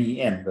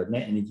NEM, the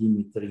Net Energy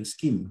Metering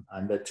Scheme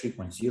under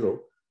 3.0,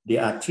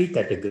 there are 3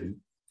 categories.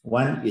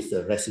 One is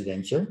the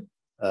residential,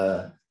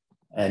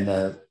 and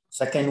the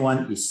second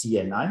one is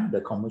CNI,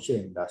 the commercial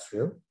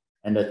industrial,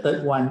 and the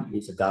third one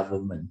is the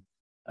government.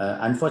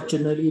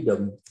 Unfortunately,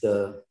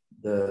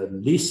 the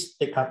least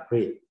take-up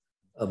rate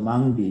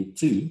among the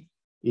 3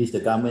 is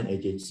the government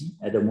agency.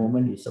 At the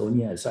moment, it's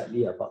only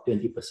slightly about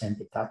 20%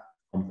 take-up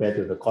compared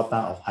to the quota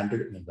of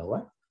 100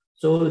 megawatt.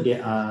 So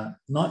there are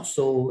not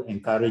so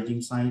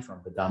encouraging signs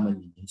from the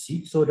government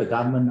agency. So the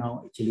government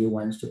now actually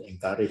wants to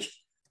encourage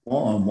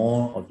more and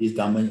more of these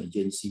government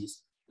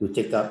agencies to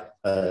take up,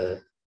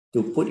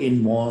 to put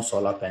in more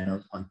solar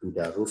panels onto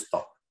their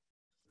rooftop.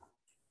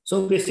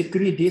 So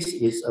basically, this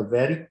is a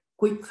very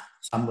quick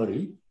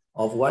summary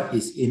of what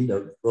is in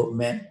the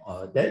roadmap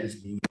that is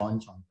being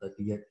launched on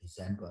 30th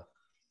December.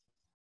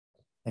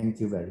 Thank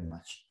you very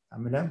much.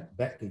 Amina,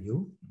 back to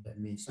you. Let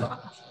me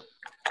stop.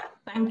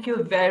 Thank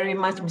you very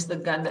much, Mr.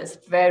 Gan. That's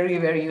very,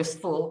 very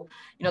useful.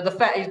 You know, the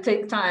fact you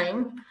take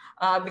time,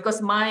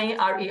 because my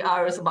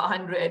RER is about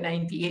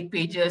 198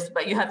 pages,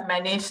 but you have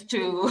managed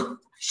to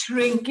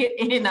shrink it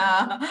in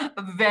a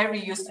very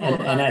useful.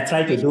 And I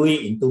try to do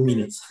it in 2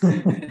 minutes.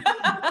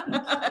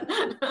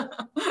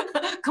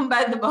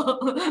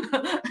 Commendable.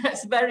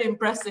 That's very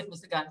impressive,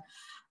 Mr. Gan.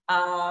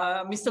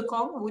 Mr.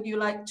 Kong, would you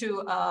like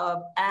to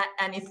add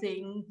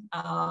anything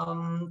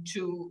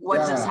to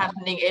what is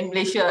happening in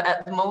Malaysia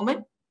at the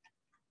moment?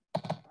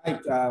 Right.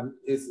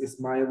 Is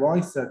my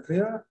voice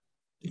clear?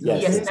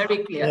 Yes,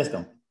 very clear. Yes,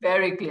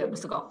 very clear,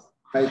 Mr. Kong.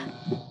 Right.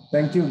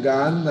 Thank you,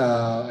 Gan,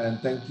 and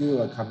thank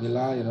you,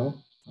 Camilla,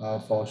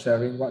 for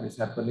sharing what is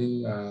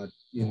happening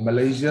in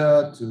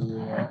Malaysia to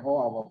all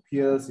our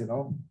peers.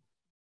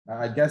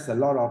 I guess a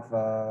lot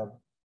of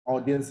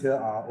audience here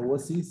are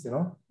overseas.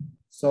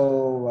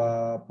 So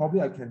probably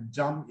I can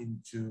jump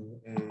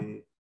into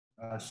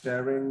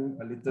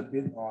sharing a little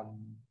bit on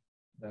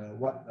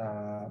what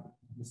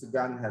Mr.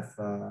 Gan have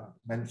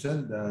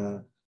mentioned,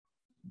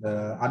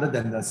 the other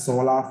than the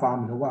solar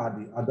farm, what are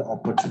the other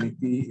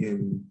opportunity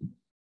in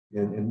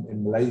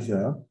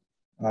Malaysia,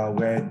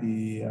 where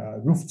the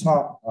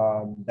rooftop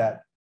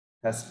that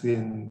has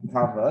been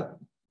covered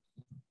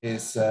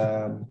is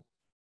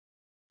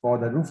for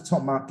the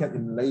rooftop market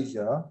in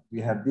Malaysia,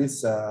 we have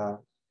this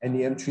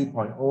NEM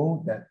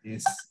 3.0 that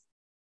is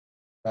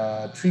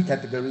 3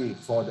 categories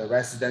for the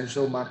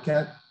residential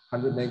market,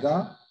 100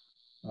 mega,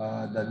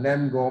 the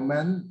NEM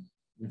government,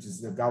 which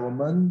is the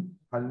government,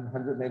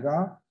 100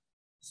 mega.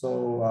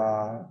 So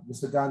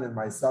Mr. Gan and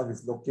myself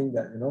is looking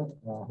that,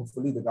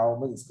 hopefully the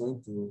government is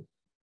going to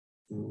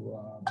be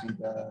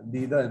the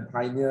leader and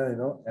pioneer,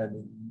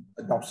 and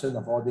adoption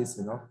of all this,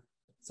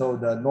 So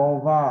the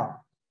Nova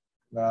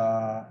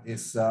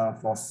is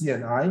for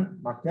C&I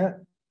market.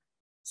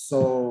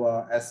 So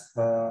as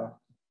per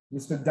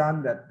Mr.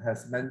 Gan that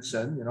has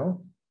mentioned,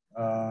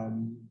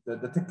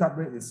 the take-up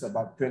rate is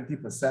about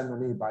 20%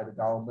 only by the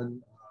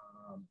government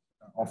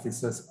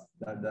offices,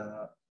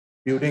 the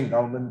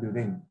government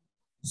building.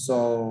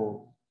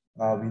 So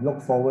we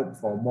look forward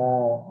for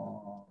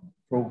more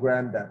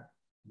program that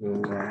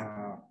will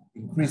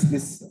increase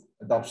this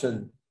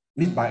adoption,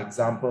 lead by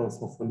examples,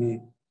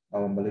 hopefully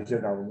our Malaysia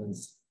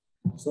governments.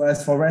 So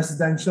as for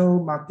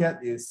residential market,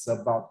 is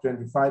about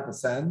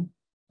 25%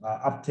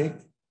 uptake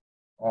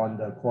on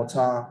the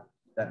quota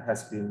that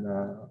has been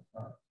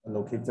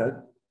allocated.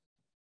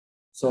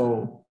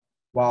 So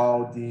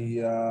while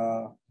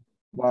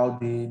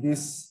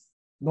this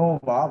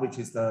Nova, which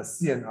is the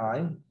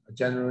C&I,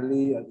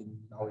 generally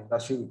in our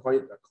industry we call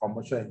it a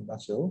commercial and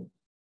industrial.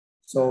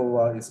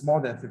 So it's more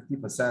than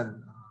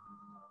 50%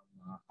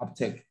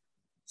 uptake.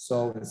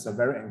 So it's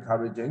very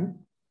encouraging.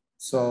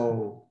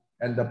 So,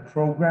 and the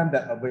program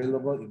that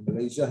available in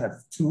Malaysia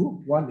have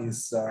 2. One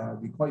is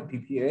we call it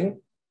PPA,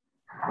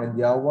 and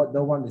the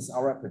other one is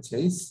outright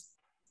purchase.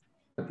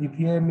 The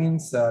PPA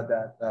means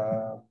that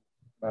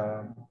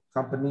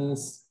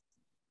companies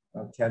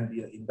can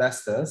be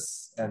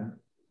investors and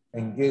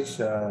engage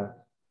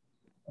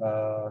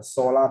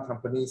solar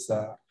companies,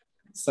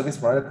 service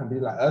provider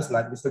companies like us,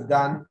 like Mr.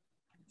 Gan,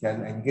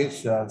 can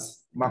engage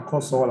Macro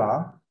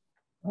Solar,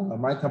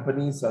 my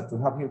companies, to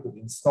help him to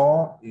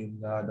install in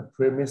the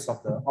premise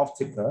of the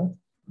off-taker,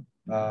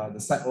 the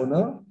site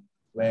owner,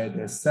 where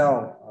they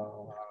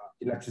sell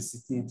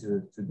electricity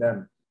to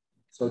them.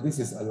 So this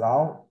is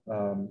allowed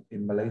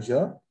in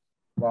Malaysia,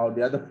 while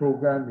the other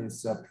program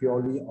is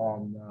purely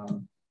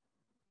on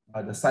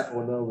the site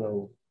owner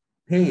will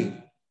pay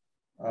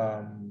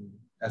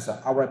as an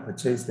outright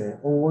purchase they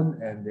own,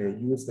 and they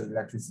use the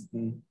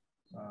electricity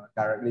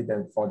directly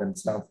for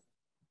themselves.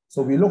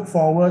 So we look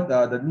forward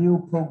the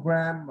new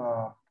program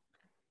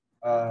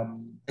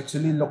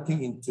actually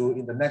looking into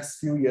in the next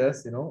few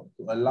years, to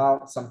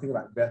allow something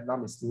like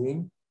Vietnam is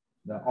doing,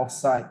 the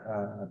offsite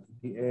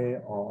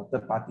PPA or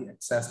third-party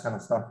access kind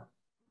of stuff.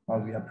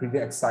 We are pretty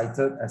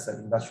excited as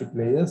an industry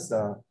players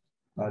to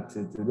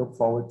look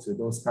forward to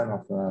those kind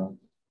of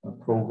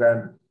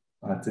program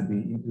to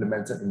be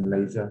implemented in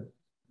Malaysia.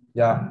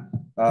 Yeah,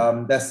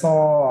 that's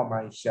all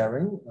my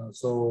sharing.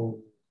 So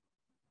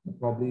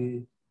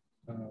probably,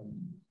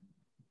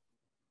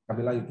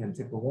 Camilla, you can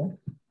take over.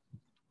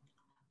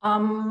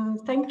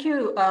 Thank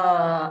you,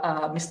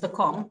 Mr.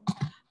 Kong.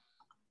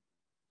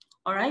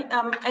 All right.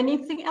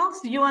 Anything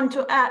else you want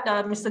to add,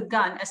 Mr.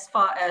 Gan, as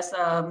far as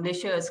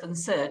Malaysia is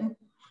concerned?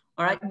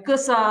 All right,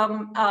 because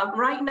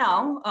right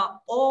now,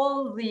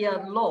 all the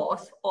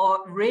laws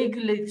or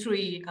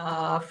regulatory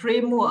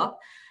framework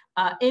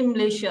in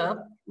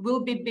Malaysia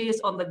will be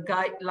based on the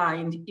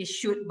guidelines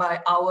issued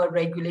by our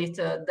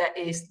regulator, that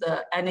is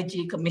the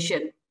Energy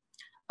Commission,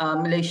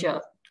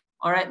 Malaysia.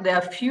 All right, there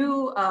are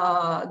few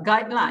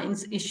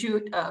guidelines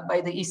issued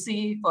by the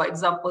EC, for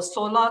example,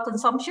 solar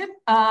consumption,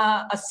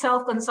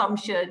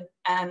 self-consumption,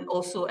 and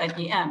also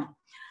NEM.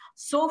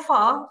 So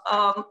far,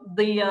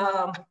 the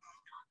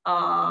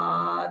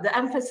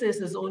emphasis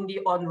is only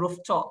on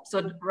rooftop.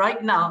 So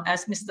right now,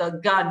 as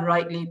Mr. Gan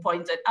rightly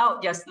pointed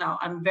out just now,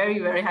 I'm very,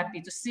 very happy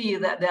to see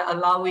that they're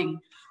allowing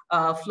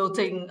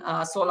floating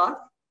solar.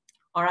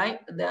 All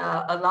right,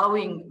 they're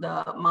allowing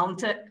the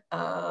mounted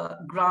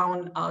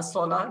ground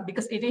solar,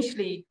 because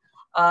initially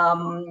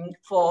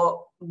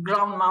for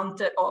ground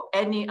mounted or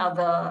any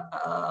other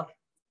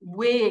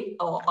way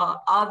or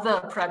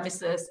other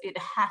premises, it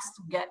has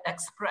to get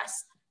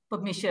express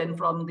permission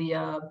from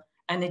the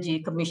Energy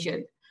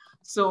Commission.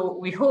 So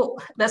we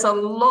hope there's a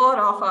lot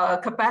of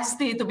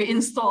capacity to be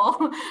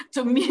installed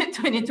to meet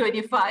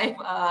 2025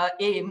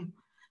 aim.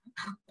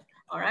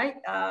 All right.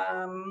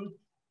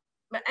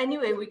 But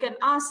anyway, we can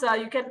ask.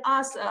 You can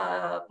ask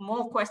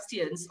more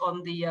questions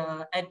on the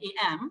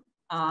NEM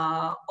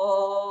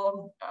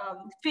or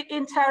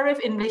fit-in tariff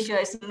in Malaysia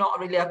is not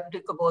really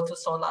applicable to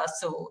solar.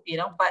 So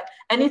but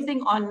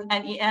anything on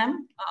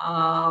NEM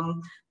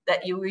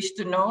that you wish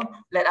to know,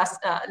 let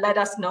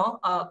us know.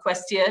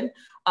 Question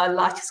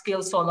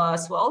large-scale solar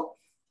as well.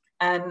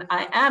 And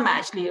I am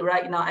actually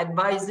right now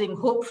advising,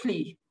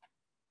 hopefully,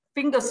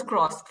 fingers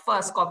crossed,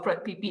 first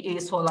corporate PPA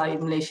solar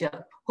in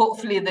Malaysia.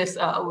 Hopefully this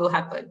will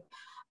happen.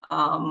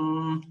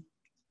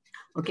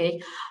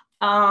 Okay.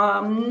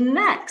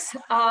 Next,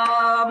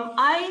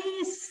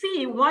 I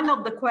see one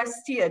of the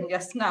questions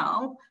just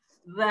now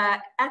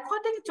that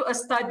according to a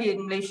study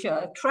in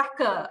Malaysia,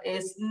 tracker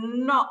is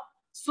not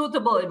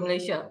suitable in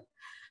Malaysia.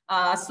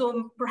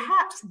 So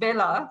perhaps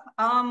Bella,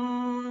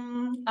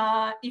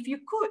 if you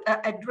could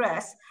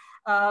address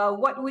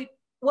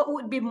what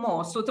would be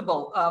more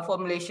suitable for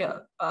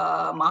Malaysia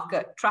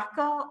market,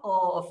 tracker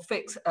or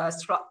fixed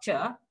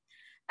structure?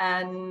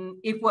 And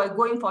if we're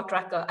going for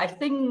tracker, I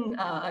think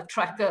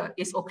tracker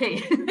is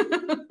okay.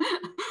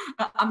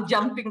 I'm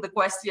jumping the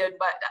question,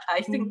 but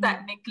I think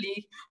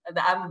technically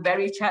I'm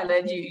very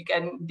challenged. You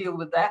can deal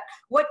with that.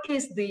 What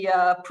is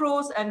the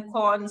pros and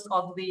cons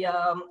of the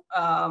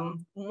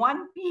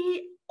 1P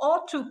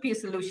or 2P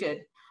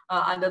solution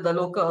under the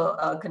local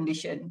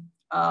condition?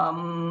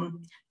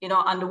 You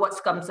know, under what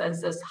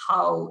circumstances,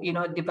 how, you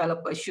know,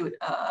 developers should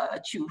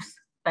choose?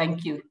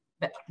 Thank you,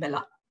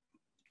 Bella.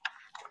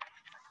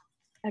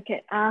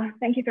 Okay,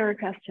 thank you for your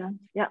question.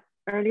 Yeah,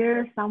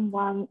 earlier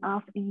someone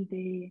asked in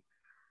the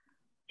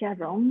chat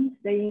room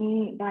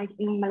saying like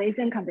in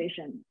Malaysian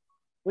conditions,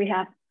 we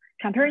have,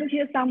 comparing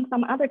to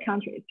some other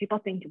countries, people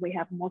think we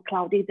have more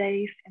cloudy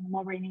days and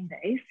more raining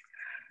days.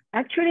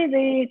 Actually,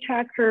 the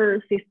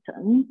tracker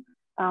system,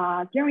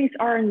 during its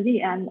R&D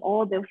and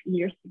all those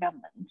years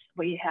development,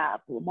 we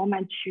have more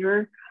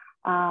mature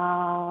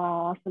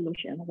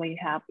solution. We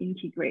have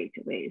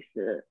integrated with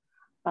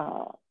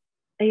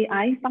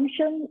AI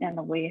function,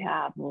 and we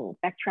have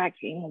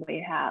backtracking,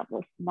 we have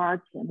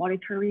smart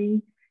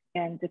monitoring,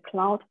 and the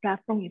cloud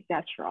platform,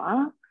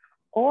 etc.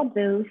 All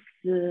those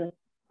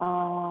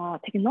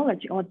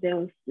technology, all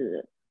those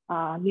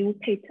new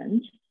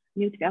patents,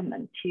 new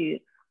development to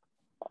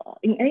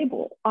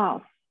enable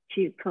us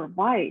to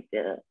provide,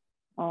 to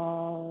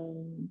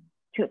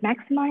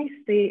maximize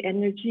the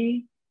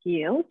energy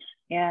yield.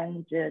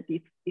 And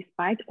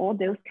despite all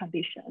those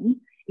conditions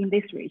in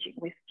this region,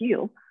 we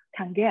still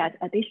can get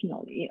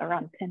additionally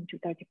around 10 to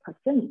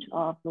 30%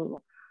 of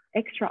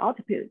extra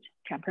output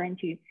compared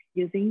to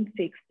using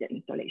fixed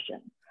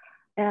installation.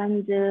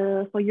 And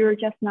for your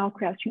just now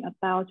question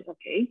about,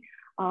 okay,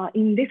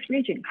 in this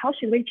region, how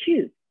should we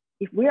choose?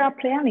 If we are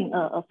planning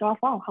a solar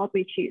farm, how do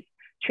we choose?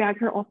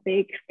 Tracker or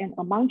fixed? And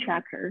among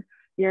tracker,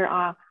 there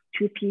are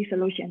 2P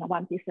solution and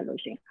 1P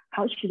solution.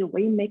 How should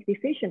we make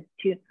decisions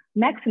to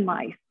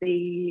maximize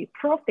the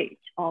profit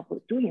of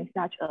doing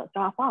such a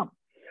solar farm?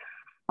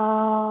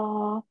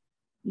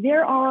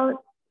 There are,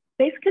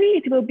 basically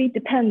it will be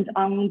depend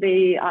on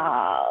the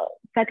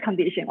set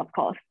condition, of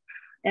course.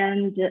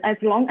 And as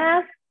long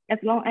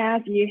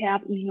as you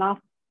have enough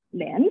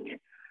land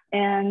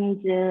and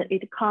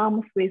it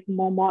comes with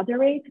more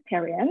moderate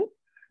terrain,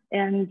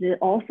 and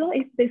also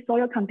if the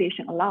soil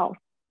condition allows,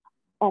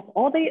 of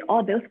all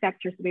those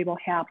factors, we will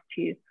have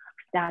to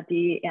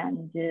study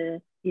and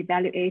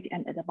evaluate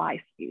and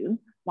advise you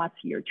what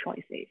your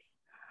choice is.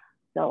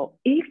 So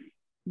if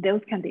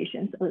those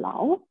conditions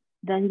allow,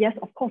 then yes,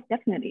 of course,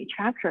 definitely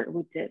tracker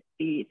would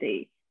be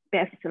the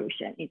best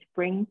solution. It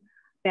brings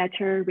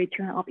better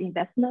return of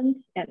investment,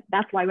 and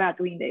that's why we are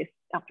doing this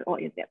after all,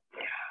 is it?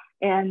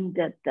 And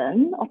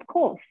then, of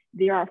course,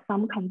 there are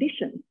some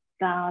conditions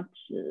that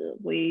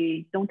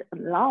we don't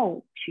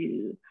allow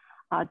to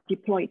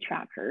deploy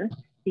tracker.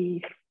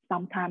 If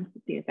sometimes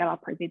the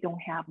developer, they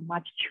don't have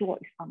much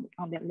choice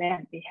on their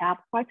land. They have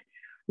quite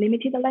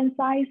limited land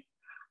size,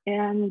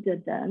 and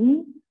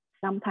then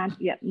sometimes,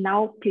 yeah,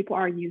 now people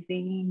are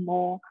using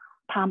more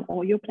palm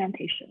oil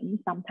plantation.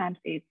 Sometimes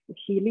it's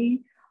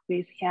hilly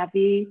with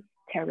heavy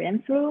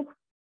terrain slope,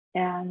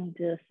 and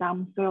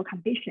some soil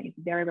condition is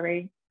very,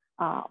 very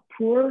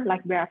poor.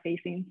 Like we are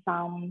facing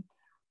some,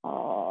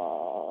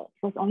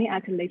 first only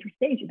at a later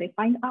stage, they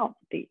find out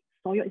the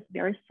soil is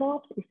very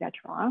soft,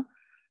 etc.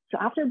 So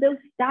after those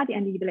study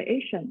and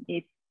evaluation,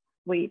 if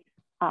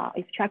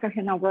tracker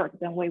cannot work,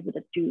 then we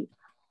would do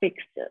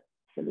fixed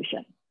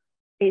solution.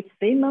 It's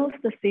the most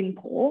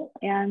simple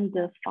and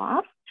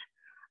fast,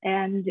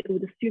 and it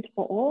would suit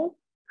for all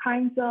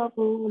kinds of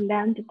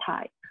land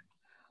type.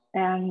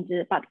 And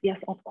but yes,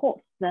 of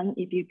course, then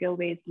if you go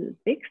with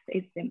fixed,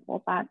 it's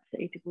simple, but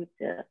it would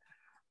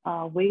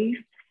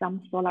waste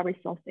some solar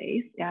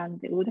resources, and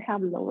it would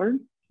have lower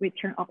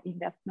return of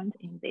investment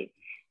in the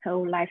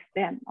whole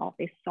lifespan of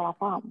this solar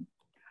farm.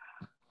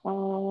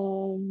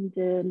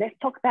 Let's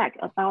talk back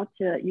about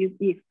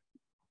if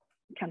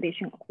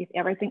condition, if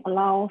everything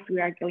allows,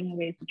 we are going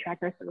with the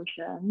tracker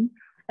solution.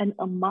 And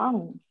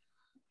among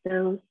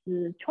those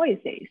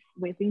choices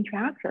within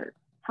tracker,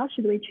 how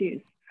should we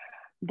choose?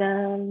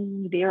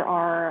 Then there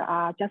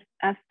are, just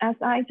as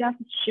I just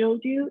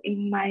showed you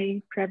in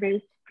my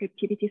previous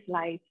activity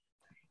slides,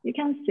 you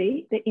can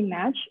see the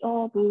image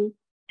of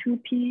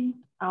 2P,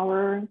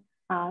 our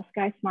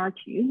Sky Smart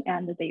 2,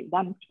 and the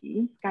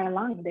 1P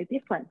Skyline, the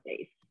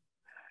differences.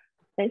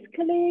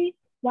 Basically,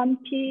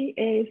 1P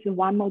is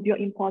one module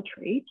in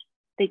portrait.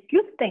 The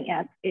good thing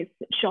is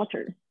it's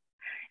shorter.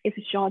 It's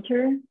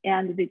shorter,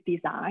 and the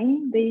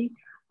design, the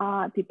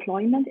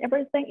deployment,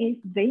 everything is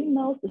the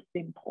most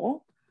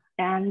simple,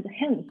 and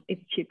hence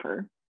it's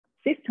cheaper.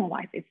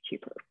 System-wise, it's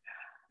cheaper.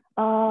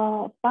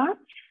 But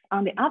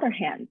on the other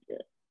hand,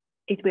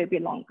 it will be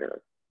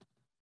longer.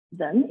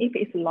 Then if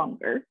it's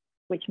longer,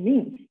 which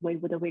means we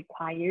would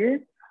require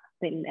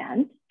the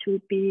land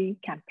to be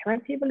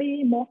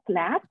comparatively more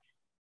flat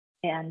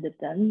and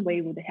then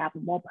we would have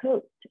more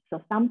posts.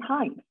 So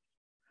sometimes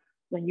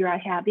when you are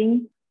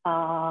having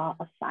a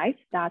site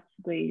that's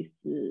with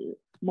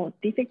more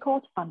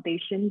difficult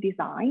foundation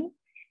design,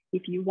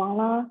 if you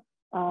wanna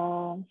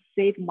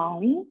save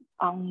money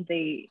on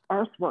the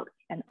earthwork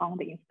and on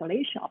the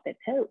installation of the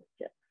post,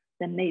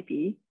 then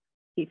maybe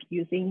if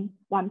using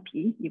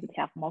 1P, you would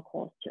have more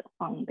cost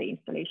on the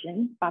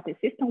installation, but the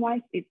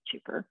system-wise is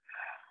cheaper.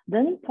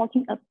 Then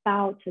talking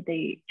about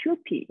the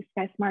 2P,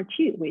 SkySmart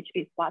 2, which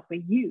is what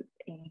we use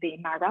in the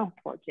Maran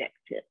project.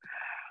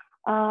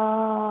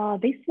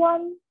 This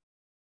one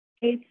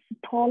is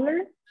taller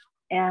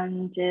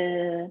and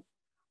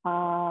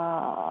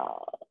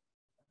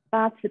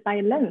but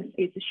by length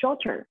it's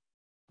shorter.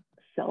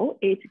 So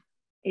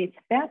it's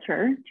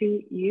better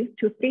to use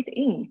to fit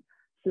in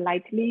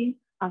slightly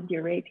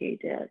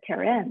undulated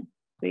terrain,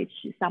 which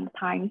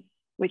sometimes,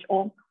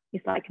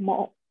 is like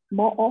more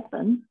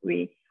often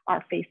we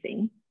are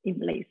facing in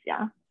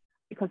Malaysia,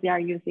 because they are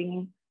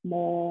using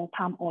more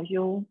palm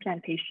oil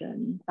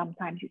plantation.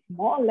 Sometimes it's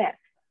more or less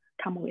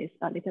come with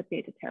a little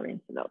bit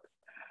terrain slope.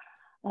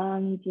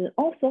 And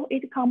also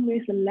it comes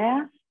with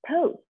less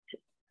post.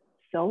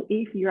 So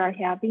if you are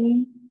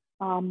having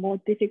more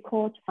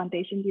difficult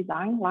foundation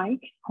design,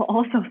 like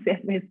also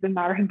said with the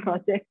Maran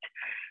project,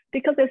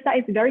 because the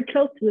site is very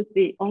close to the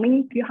sea, only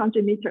a few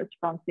hundred meters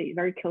from sea,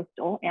 very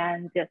coastal,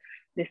 and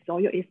the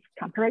soil is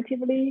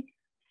comparatively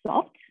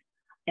soft,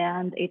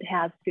 and it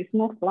has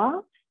seasonal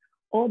floods.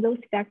 All those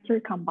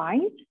factors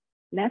combined,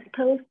 less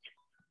post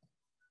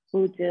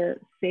would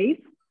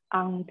save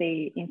on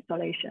the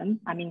installation,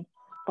 I mean,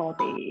 for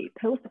the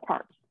post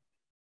part.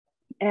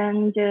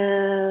 And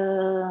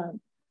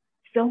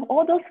so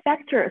all those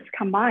factors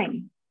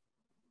combined,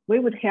 we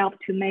would help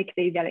to make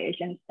the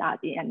evaluation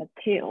study and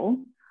tell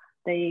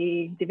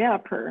the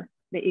developer,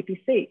 the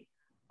EPC,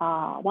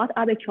 what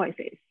are the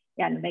choices,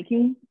 and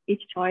making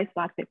each choice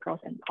what's the pros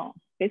and cons.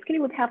 Basically,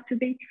 would have to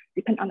be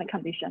depend on the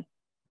condition.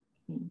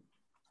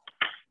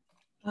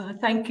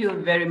 Thank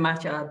you very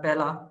much,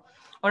 Bella.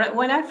 All right,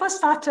 when I first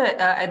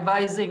started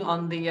advising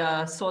on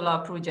the solar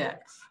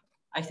projects,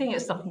 I think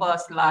it's the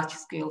first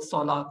large-scale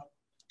solar.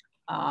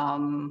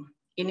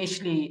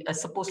 Initially,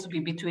 supposed to be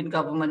between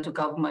government to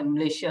government,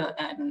 Malaysia,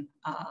 and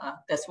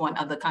there's one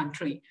other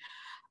country.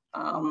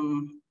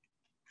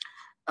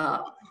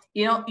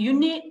 You know, you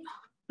need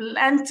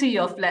plenty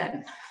of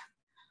land.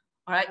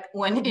 All right,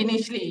 when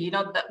initially, you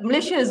know,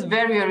 Malaysia is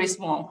very, very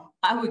small,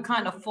 and we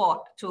can't afford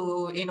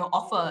to, you know,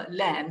 offer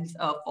land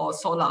for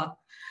solar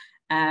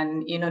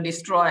and, you know,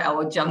 destroy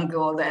our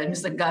jungle that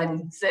Mr.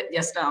 Gunn said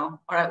just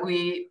now. All right,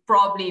 we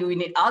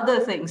need other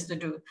things to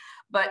do.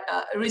 But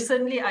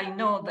recently, I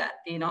know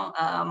that, you know,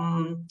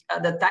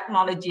 the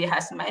technology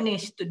has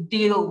managed to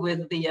deal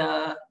with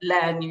the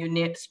land. You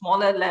need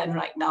smaller land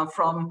right now,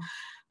 from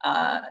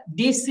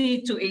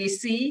DC to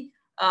AC.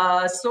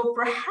 So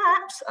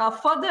perhaps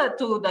further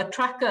to the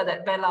tracker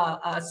that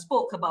Bella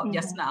spoke about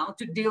just now,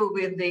 to deal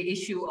with the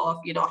issue of,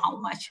 you know, how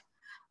much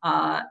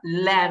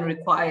land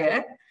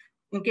required.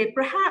 Okay,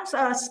 perhaps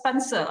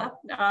Spencer,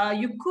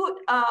 you could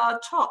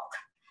talk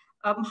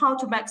how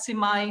to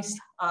maximize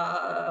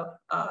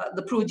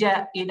the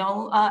project, you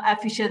know,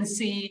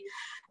 efficiency,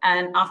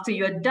 and after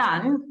you're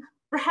done,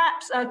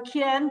 perhaps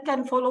Kian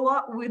can follow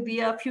up with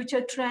the future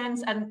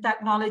trends and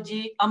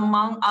technology,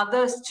 among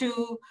others,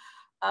 to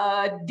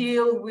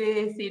deal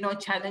with, you know,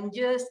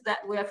 challenges that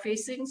we are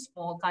facing,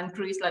 small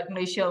countries like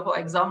Malaysia, for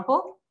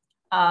example.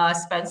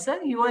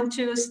 Spencer, you want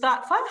to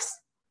start first?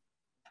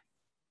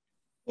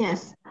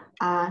 Yes,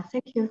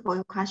 thank you for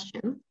your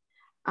question.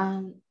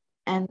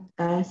 And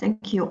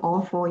thank you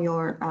all for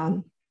your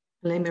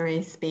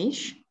preliminary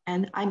speech.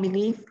 And I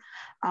believe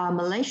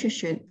Malaysia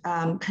should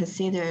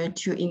consider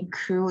to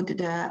include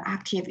the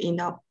active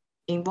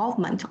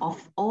involvement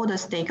of all the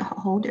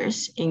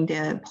stakeholders in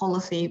the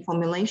policy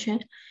formulation,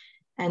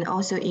 and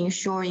also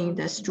ensuring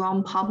the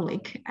strong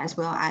public as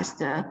well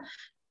as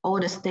all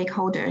the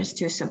stakeholders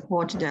to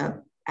support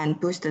and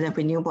boost the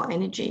renewable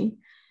energy.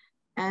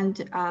 And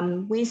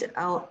with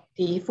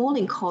the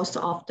falling cost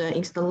of the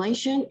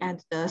installation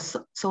and the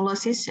solar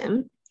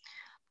system,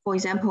 for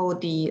example,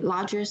 the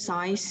larger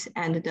size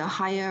and the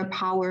higher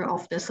power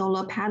of the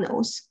solar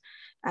panels,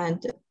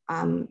 and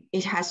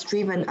it has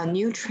driven a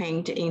new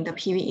trend in the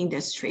PV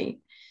industry.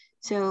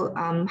 So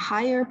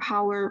higher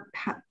power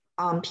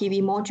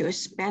PV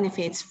modules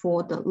benefits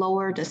for the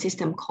lower the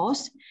system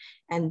cost,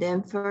 and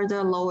then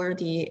further lower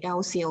the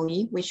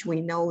LCOE, which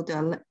we know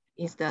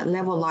is the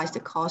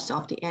levelized cost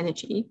of the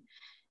energy.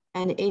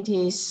 And it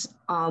is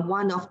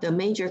one of the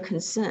major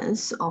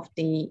concerns of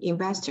the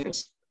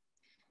investors.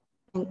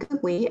 And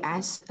GoodWe,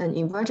 as an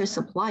inverter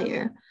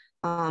supplier,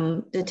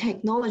 the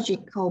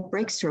technological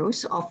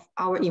breakthroughs of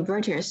our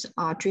inverters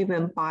are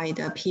driven by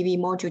the PV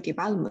module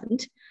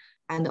development,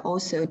 and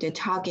also the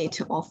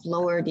target of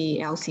lower the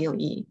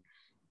LCOE.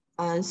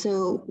 And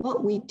so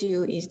what we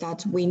do is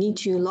that we need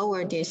to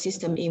lower the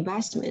system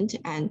investment,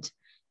 and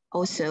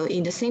also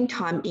in the same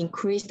time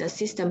increase the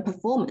system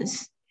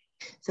performance.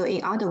 So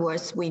in other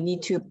words, we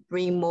need to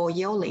bring more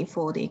yielding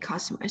for the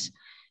customers.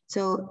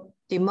 So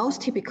the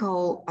most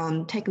typical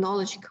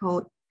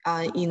technological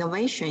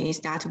innovation is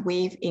that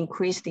we've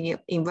increased the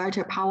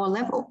inverter power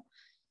level.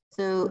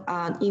 So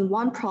in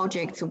one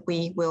project,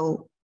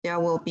 there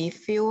will be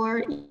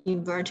fewer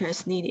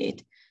inverters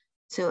needed.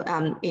 So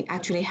it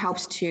actually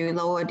helps to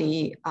lower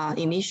the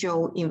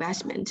initial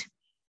investment.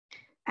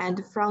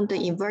 And from the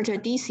inverter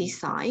DC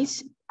side,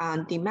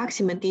 the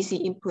maximum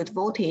DC input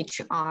voltage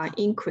are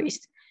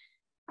increased.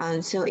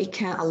 So it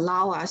can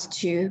allow us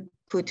to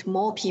put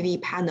more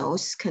PV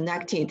panels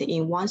connected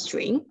in one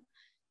string,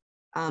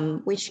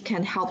 which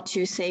can help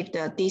to save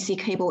the DC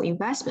cable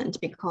investment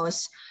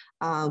because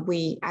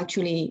we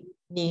actually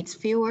need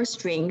fewer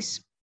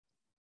strings.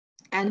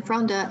 And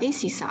from the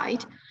AC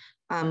side,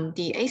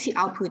 the AC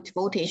output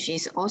voltage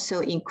is also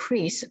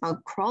increased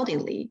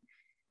accordingly.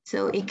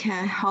 So it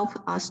can help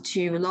us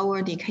to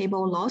lower the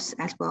cable loss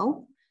as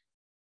well.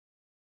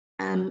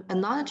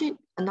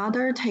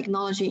 Another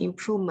technology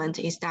improvement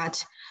is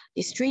that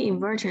the string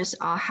inverters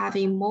are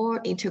having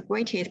more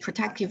integrated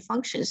protective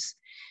functions,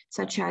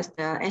 such as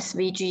the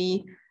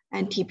SVG,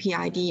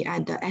 NT-PID,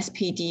 and the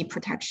SPD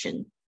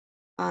protection.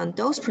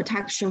 Those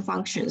protection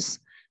functions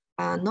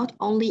not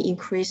only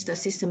increase the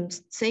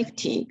system's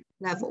safety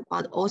level,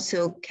 but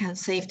also can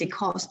save the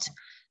cost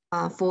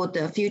for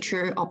the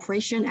future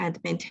operation and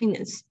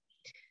maintenance.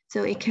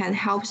 So it can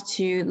help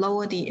to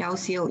lower the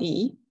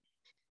LCOE.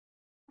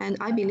 And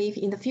I believe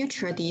in the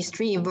future, the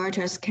string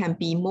inverters can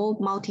be more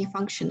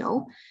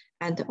multifunctional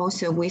and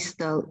also with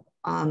the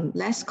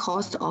less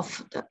cost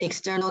of the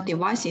external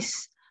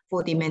devices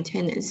for the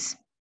maintenance.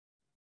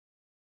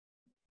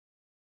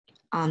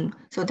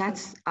 So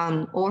that's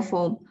all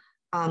for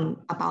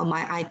about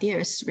my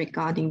ideas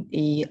regarding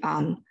the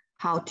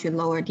how to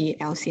lower the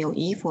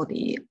LCOE for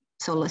the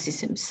solar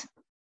systems.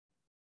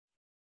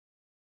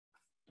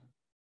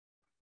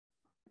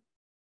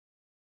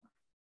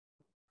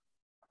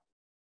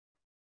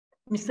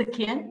 Mr.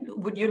 Kian,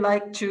 would you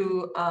like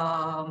to,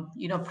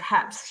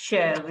 perhaps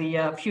share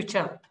the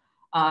future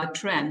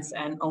trends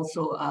and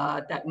also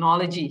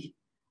technology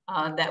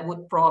that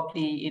would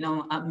probably,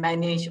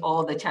 manage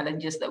all the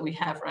challenges that we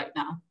have right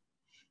now?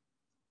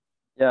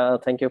 Yeah,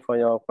 thank you for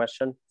your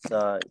question.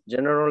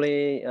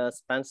 Generally,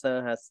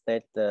 Spencer has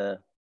stated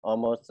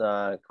almost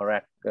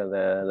correct.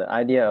 The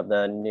idea of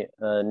the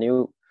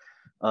new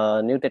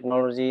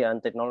technology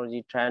and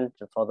technology trend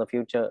for the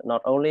future,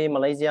 not only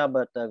Malaysia,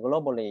 but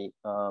globally.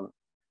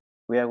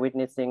 We are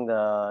witnessing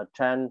the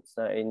trends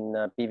in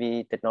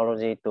PV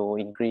technology to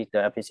increase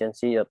the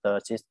efficiency of the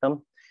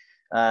system.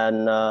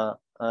 And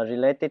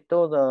related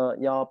to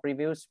your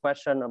previous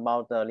question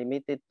about the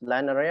limited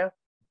land area,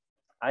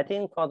 I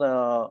think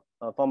for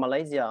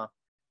Malaysia,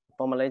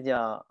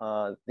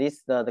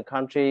 this the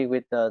country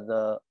with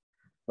the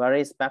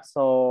very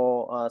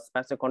special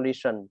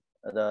condition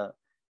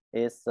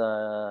is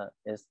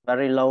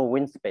very low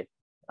wind speed.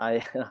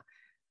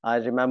 I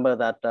remember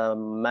that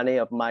many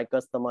of my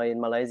customers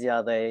in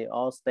Malaysia, they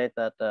all state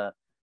that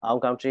our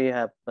country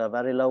have a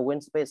very low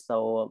wind speed,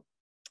 so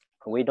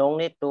we don't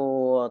need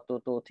to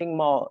think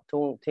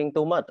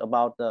too much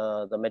about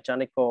the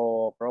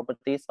mechanical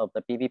properties of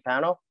the PV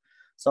panel.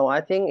 So I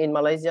think in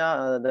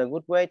Malaysia, the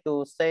good way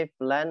to save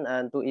land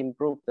and to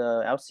improve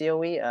the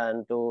LCOE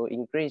and to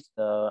increase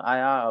the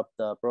IR of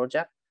the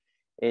project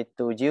is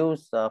to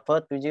use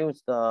first to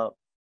use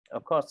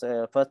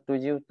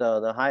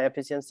the high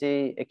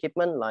efficiency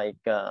equipment like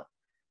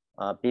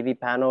PV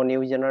panel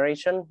new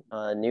generation,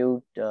 and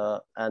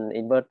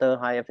inverter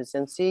high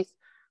efficiencies.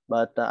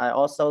 But I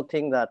also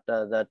think that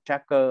the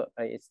tracker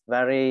is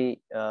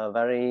very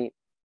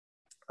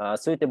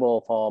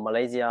suitable for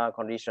Malaysia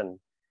condition,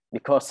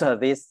 because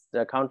this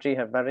country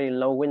have very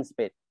low wind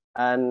speed.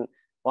 And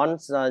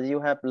once you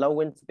have low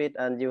wind speed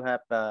and you have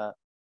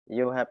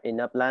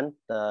enough land,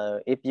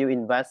 if you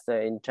invest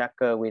in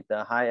tracker with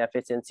a high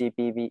efficiency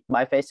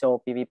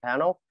bifacial PV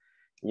panel,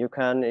 you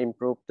can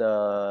improve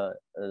the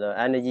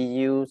energy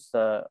use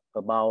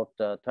about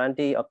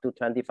 20 up to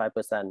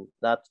 25%.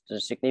 That's a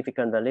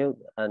significant value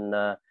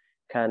and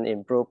can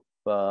improve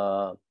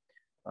IRR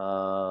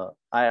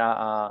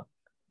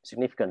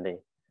significantly.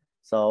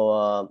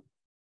 So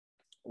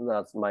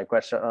that's my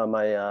question.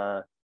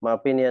 My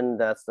opinion.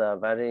 That's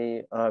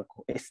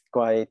it's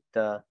quite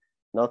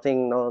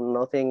nothing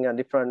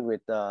different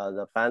with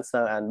the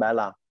Panzer and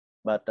Bella.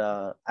 But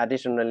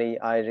additionally,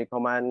 I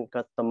recommend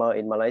customer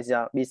in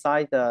Malaysia,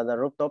 besides the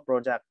rooftop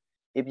project,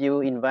 if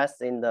you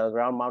invest in the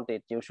ground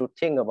mounted, you should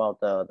think about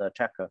the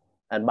tracker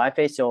and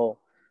bifacial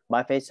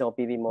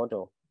PV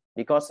module.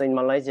 Because in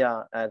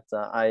Malaysia, as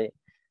I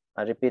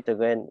repeat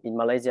again, in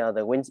Malaysia,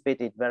 the wind speed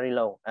is very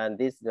low, and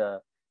this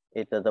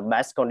is the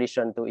best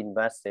condition to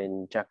invest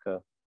in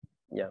tracker.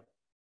 Yeah.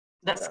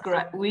 That's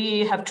correct.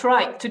 We have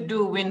tried to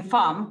do wind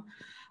farm.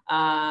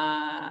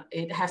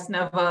 It has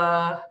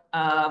never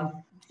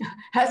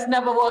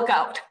worked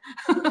out.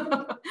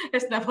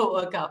 Has never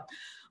worked out.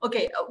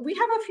 Okay, we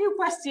have a few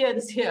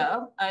questions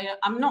here.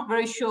 I'm not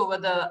very sure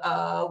whether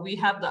we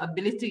have the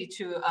ability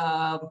to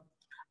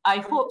I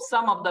hope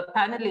some of the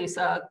panelists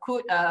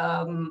could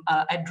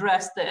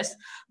address this.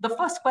 The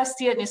first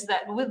question is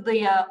that with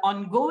the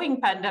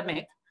ongoing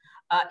pandemic,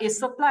 is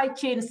supply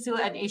chain still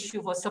an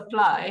issue for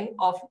supply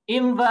of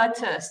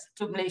inverters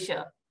to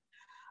Malaysia?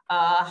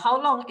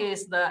 How long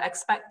is the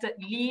expected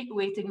lead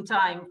waiting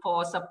time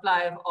for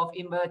supply of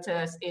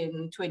inverters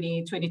in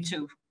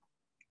 2022?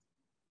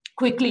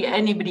 Quickly,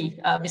 anybody,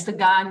 Mr.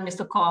 Gan,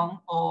 Mr. Kong,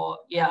 or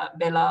yeah,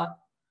 Bella.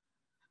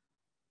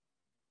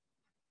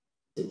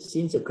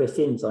 Since the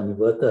question is on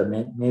inverter,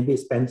 maybe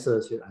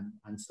Spencer should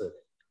answer.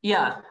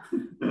 Yeah.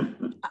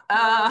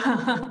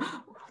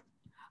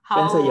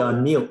 Spencer, you're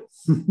on mute.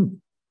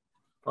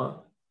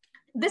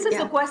 This is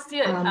a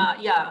question,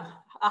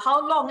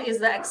 how long is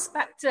the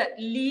expected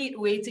lead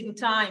waiting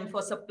time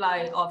for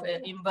supply of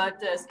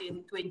inverters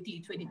in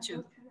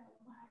 2022?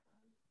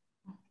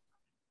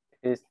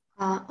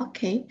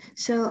 Okay,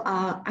 so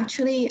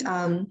actually,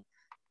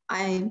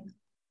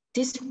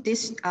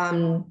 this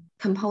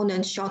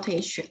component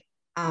shortage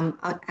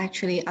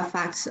actually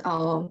affects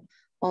all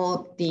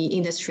the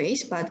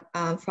industries, but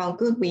from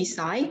GoodWe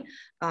side,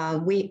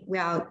 we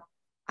are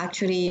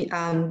actually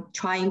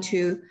trying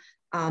to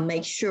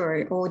make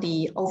sure all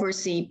the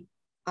overseas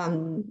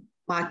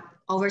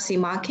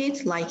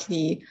markets, like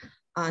the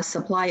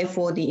supply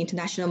for the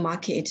international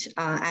market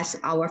as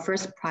our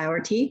first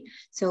priority.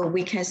 So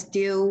we can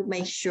still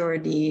make sure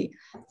the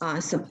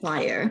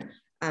supplier,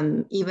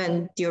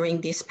 even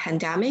during this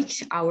pandemic,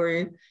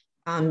 our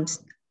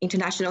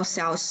international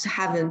sales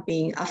haven't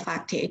been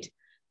affected.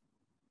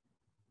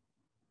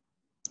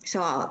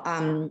 So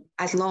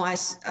as long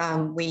as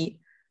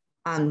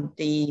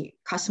the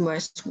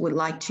customers would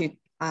like to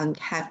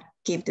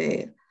give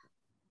the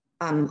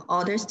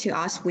orders to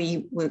us,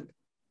 we would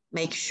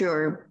make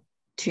sure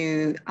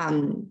to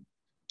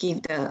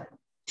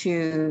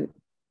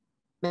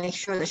make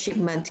sure the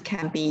shipment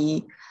can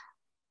be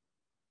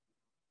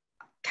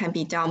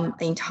done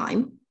in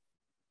time.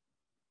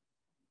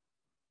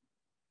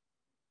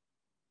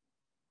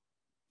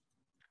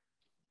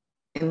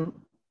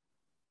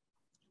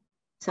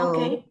 So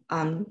okay.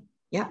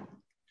 Yeah.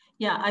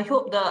 Yeah, I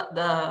hope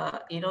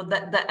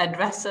that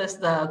addresses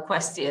the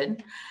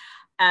question.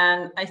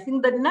 And I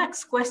think the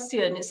next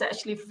question is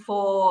actually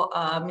for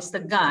Mr.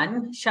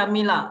 Gan,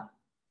 Shamila.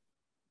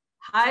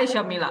 Hi,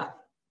 Shamila.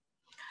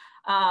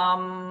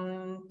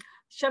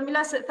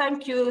 Shamila said,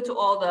 thank you to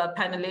all the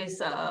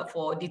panelists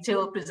for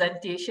detailed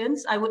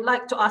presentations. I would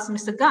like to ask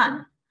Mr.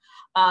 Gan,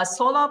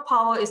 solar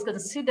power is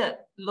considered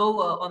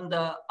lower on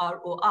the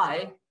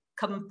ROI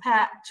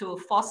compared to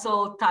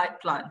fossil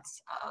type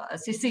plants,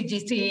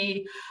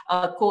 CCGT,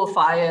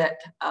 coal-fired,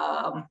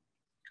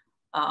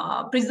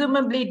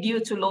 presumably due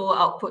to lower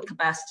output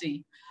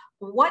capacity.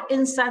 What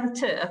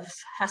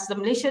incentives has the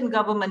Malaysian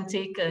government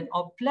taken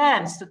or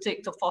plans to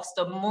take to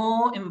foster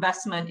more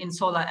investment in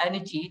solar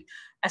energy,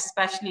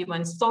 especially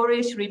when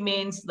storage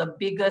remains the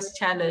biggest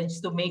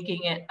challenge to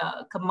making it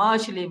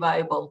commercially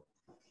viable?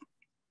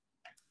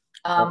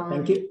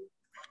 Thank you.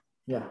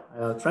 Yeah,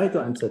 I'll try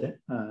to answer that.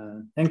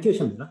 Thank you,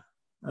 Shamila.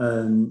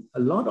 A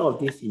lot of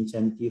this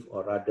incentive,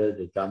 or rather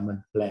the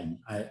government plan,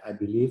 I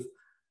believe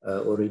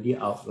already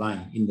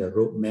outlined in the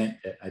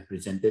roadmap that I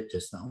presented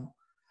just now.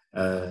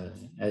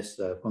 As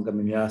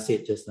Kamila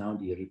said just now,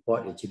 the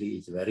report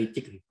actually is a very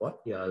thick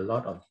report. There are a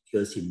lot of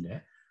details in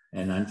there.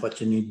 And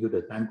unfortunately, due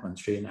to time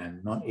constraint,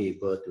 I'm not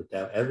able to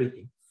tell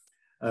everything.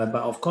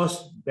 But of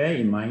course, bear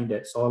in mind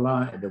that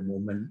solar at the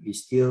moment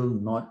is still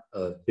not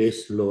a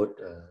base load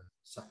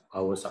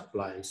power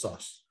supply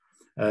source.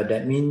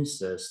 That means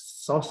the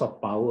source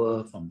of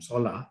power from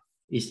solar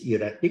is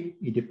erratic.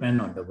 It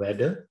depends on the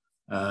weather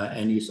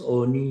and is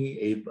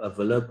only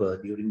available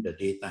during the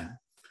daytime.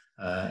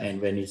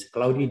 And when it's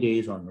cloudy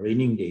days, on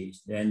raining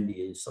days, then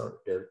the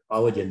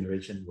power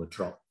generation will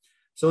drop.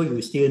 So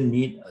you still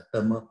need a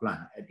thermal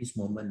plant. At this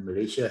moment,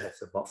 Malaysia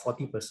has about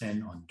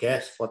 40% on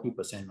gas,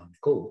 40% on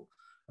coal.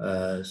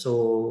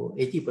 So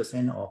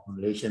 80% of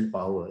Malaysian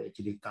power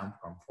actually comes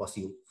from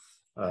fossil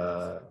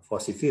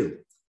fuel.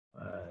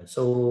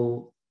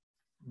 So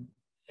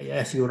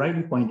as you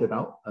rightly pointed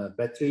out,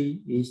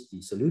 battery is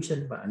the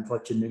solution, but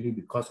unfortunately,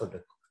 because of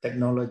the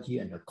technology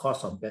and the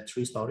cost of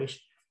battery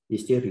storage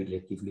is still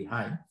relatively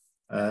high.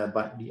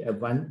 But the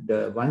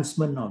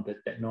advancement of the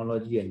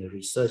technology and the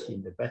research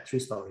in the battery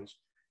storage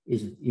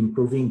is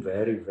improving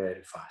very,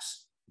 very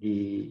fast.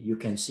 You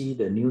can see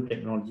the new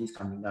technologies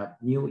coming up,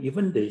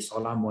 even the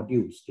solar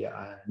modules, there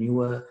are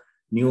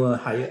newer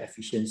higher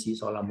efficiency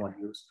solar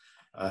modules,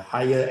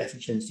 higher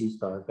efficiency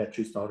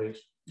battery storage,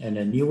 and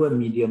a newer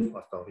medium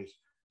for storage.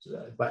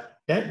 But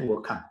that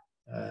will come.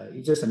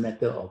 It's just a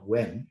matter of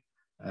when.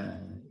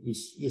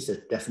 It's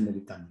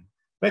definitely coming.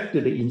 Back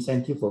to the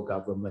incentive for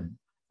government.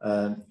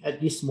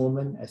 At this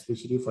moment,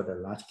 especially for the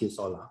large-scale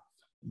solar,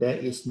 there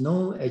is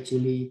no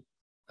actually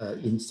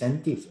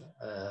incentive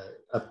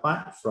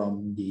apart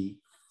from the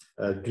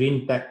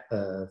Green Tech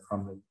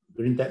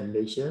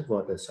Malaysia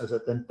for the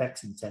certain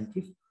tax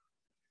incentive.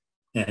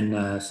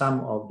 And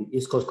some of the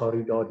East Coast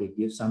Corridor, they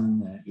give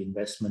some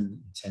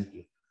investment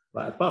incentive.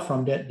 But apart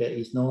from that, there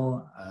is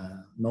no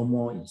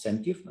more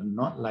incentive,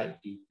 not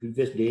like the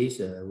previous days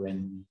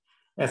when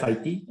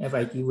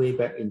FIT way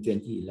back in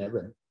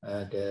 2011,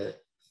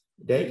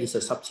 there is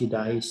a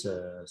subsidized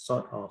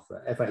sort of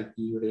FIT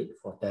rate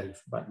for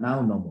tariff, but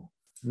now no more.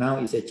 Now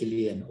it's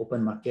actually an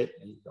open market,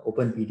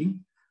 open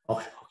bidding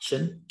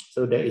auction.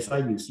 So that is why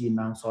you see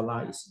now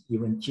solar is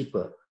even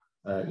cheaper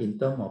in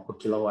terms of per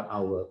kilowatt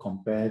hour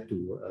compared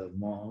to a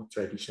more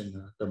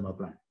traditional thermal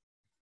plant.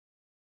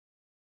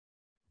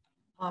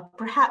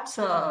 Perhaps,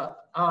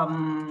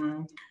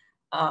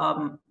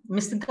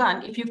 Mr.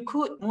 Gan, if you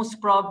could most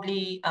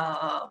probably,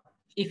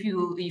 if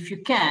you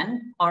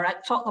can, all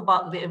right, talk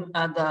about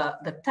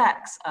the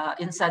tax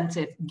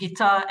incentive,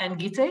 GITA and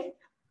GITE.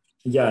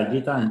 Yeah,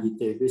 GITA and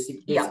GITE.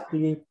 Basically,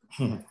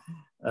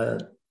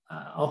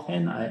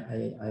 offhand,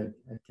 I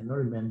cannot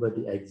remember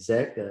the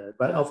exact,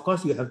 but of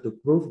course you have to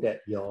prove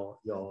that your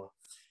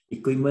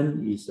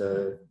equipment is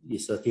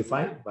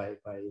certified by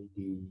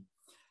the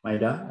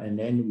MIDA, and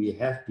then we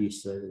have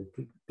this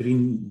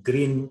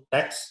green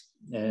tax.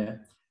 There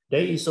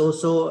is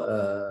also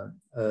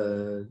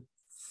a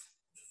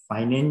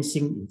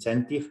financing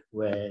incentive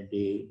where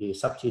they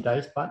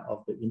subsidize part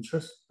of the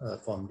interest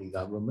from the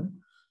government.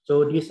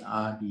 So these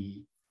are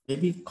the,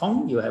 maybe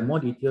Kong, you have more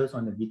details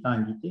on the GITA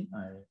and GITE.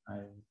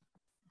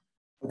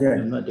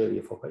 I'm not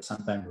there for quite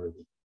some time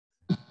already.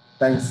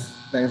 Thanks,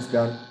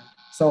 Gan.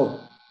 So,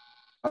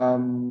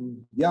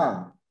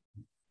 yeah,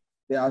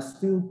 there are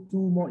still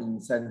two more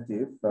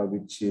incentives,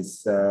 which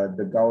is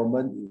the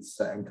government is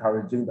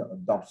encouraging the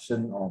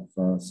adoption of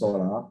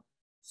solar.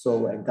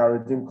 So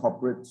encouraging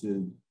corporate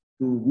to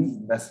do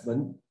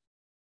reinvestment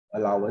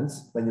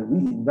allowance. When you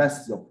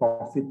reinvest your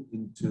profit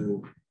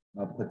into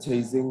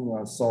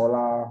purchasing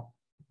solar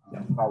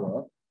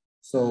power,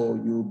 so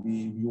you'll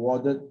be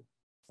rewarded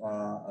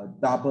a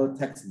double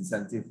tax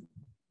incentive.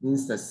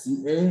 Means the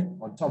CA,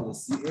 on top of the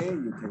CA,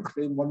 you can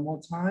claim one more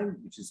time,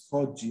 which is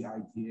called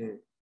GITA.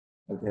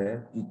 Okay,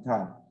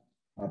 GITA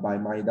by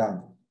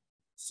MIDA.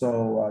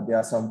 So there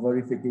are some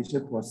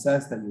verification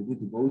process that you need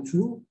to go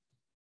through.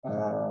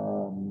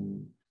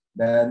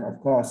 Then of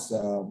course,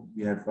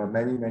 we have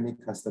many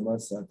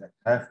customers that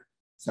have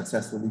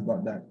successfully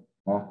got that.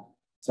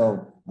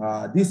 So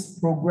this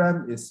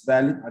program is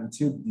valid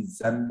until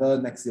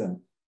December next year,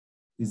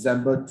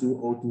 December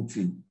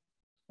 2023.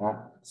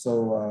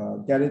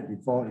 So get it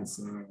before it's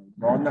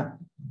gone.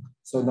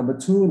 So number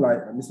two,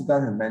 like Mr.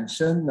 Tan had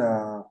mentioned,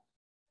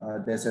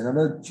 there's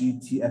another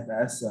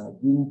GTFS,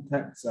 green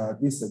tax.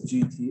 This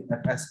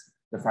GTFS,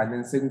 the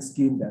financing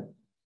scheme that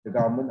the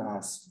government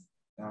are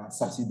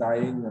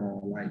subsidizing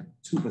like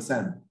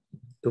 2%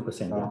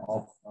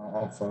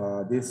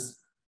 of this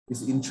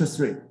interest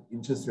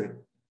rate.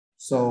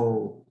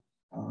 So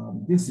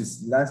this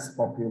is less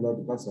popular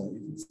because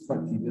it's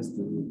quite tedious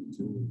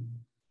to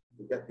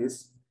get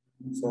this.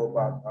 So,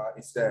 but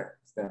it's there.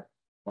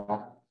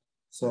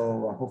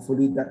 So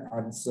hopefully that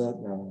answered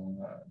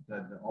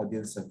the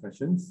audience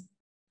questions.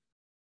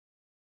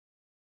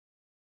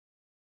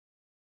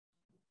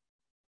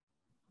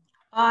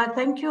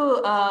 Thank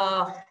you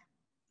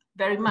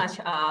very much,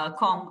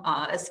 Kong.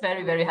 It's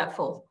very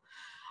helpful.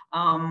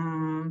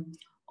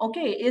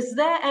 Okay, is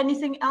there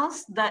anything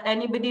else that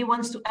anybody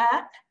wants to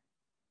add?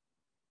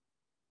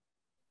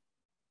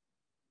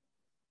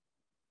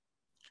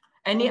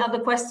 Any other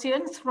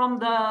questions from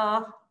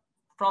the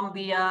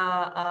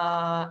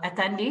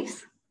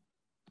attendees?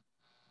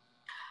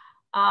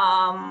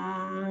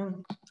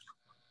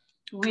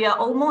 We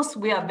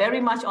are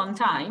very much on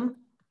time.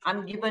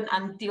 I'm given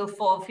until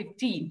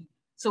 4:15.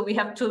 So we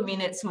have 2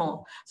 minutes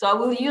more. So I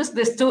will use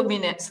this 2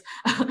 minutes.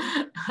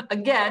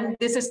 Again,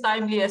 this is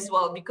timely as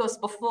well, because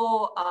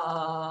before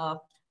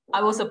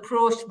I was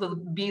approached to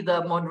be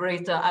the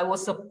moderator, I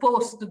was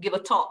supposed to give a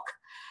talk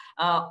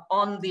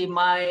on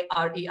my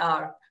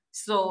RER.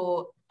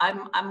 So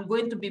I'm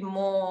going to be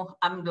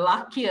I'm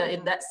luckier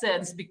in that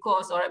sense,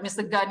 because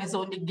Mr. Gan is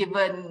only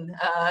given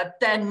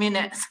 10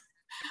 minutes.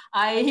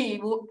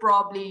 I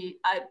probably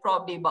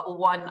about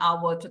 1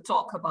 hour to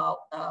talk about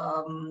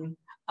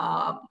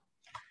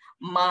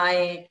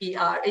my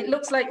ER. It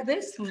looks like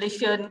this: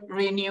 Malaysian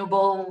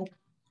renewable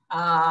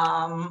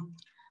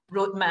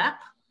roadmap.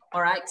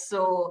 All right,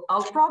 so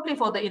I'll probably,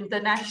 for the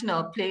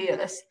international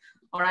players,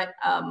 all right,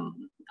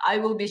 I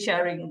will be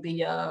sharing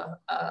the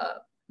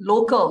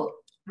local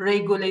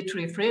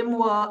regulatory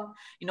framework,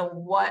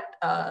 what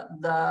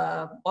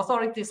the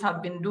authorities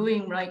have been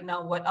doing right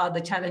now, what are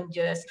the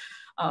challenges,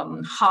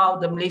 how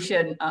the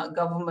Malaysian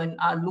government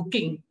are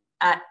looking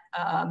at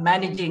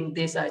managing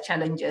these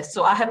challenges.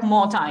 So I have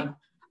more time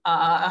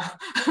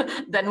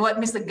than what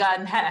Mr.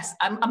 Gan has.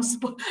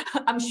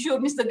 I'm sure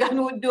Mr.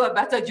 Gan would do a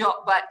better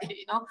job, but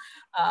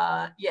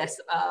yes,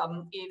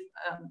 if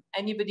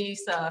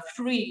anybody's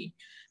free,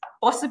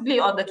 possibly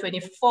on the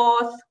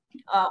 24th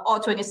or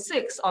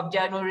 26th of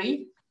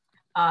January,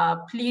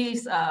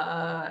 please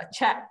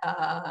check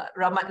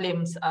Rahmat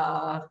Lim's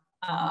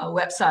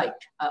website.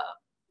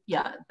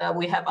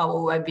 We have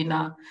our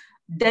webinar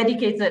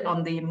dedicated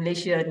on the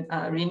Malaysian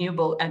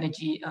renewable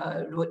energy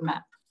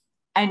roadmap.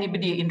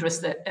 anybody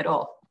interested at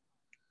all.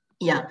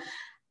 Yeah.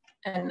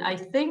 And I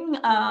think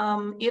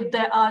if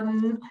there are,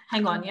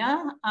 hang on,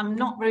 yeah, I'm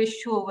not very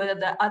sure whether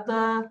the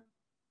other,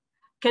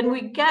 can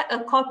we get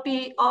a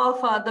copy of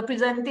the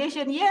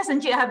presentation? Yes,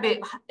 Encik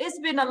Habib, it's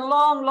been a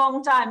long,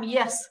 long time.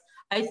 Yes,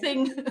 I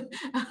think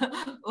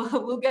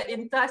we'll get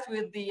in touch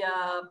with the,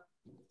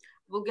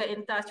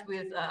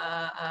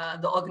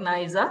 the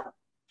organizer.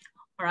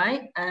 All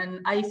right, and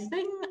I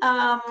think,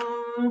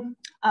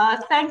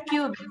 thank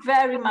you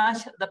very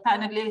much, the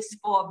panelists,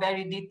 for a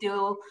very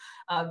detailed,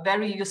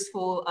 very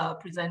useful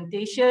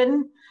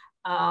presentation.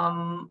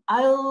 Shihan?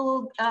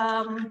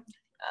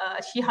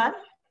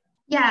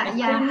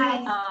 Yeah,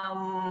 hi.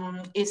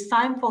 It's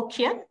time for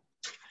Kian.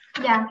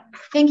 Yeah,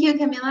 thank you,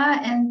 Camilla,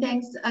 and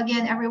thanks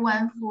again,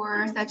 everyone,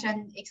 for such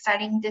an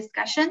exciting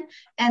discussion.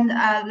 And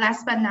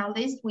last but not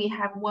least, we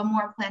have one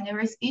more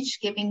plenary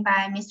speech given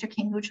by Mr.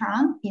 King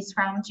Chang. He's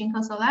from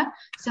Jinko Solar.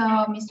 So,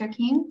 Mr.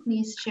 King,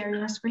 please share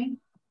your screen.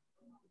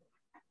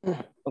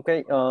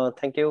 Okay,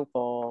 thank you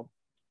for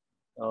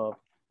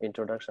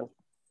introduction.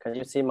 Can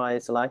you see my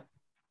slide?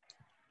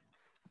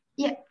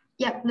 Yeah,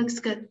 looks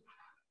good.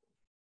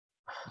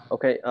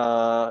 Okay,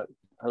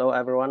 hello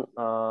everyone.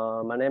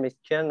 My name is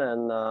Ken,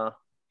 and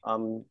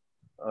I'm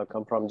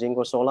come from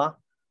Jinko Solar,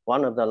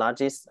 one of the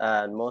largest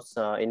and most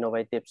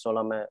innovative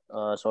solar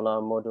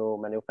module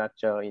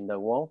manufacturer in the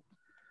world.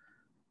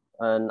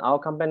 And our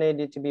company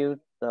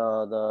distributes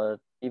the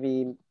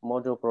PV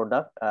module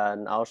product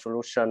and our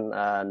solution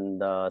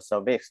and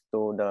service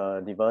to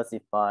the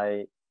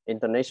diversified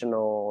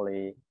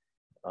internationally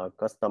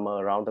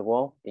customer around the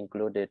world,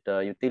 included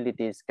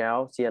utility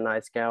scale,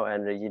 CNI scale,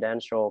 and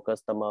residential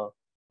customer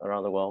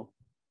around the world.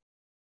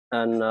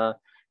 And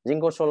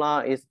Jinko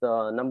Solar is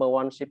the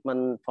 #1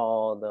 shipment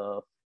for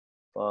the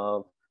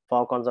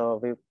for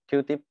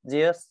consecutive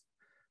years.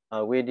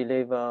 We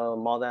deliver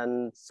more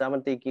than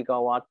 70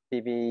 gigawatt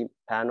PV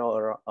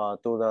panel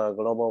to the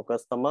global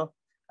customer,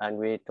 and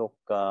we took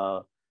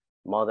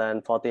more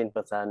than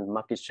 14%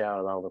 market share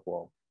around the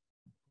world.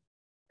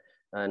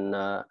 And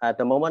at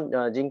the moment,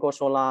 Jinko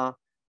Solar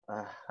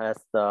has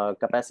the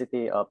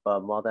capacity of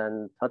more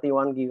than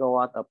 31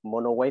 gigawatt of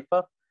mono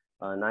wafer,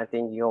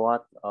 19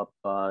 gigawatt of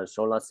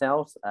solar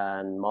cells,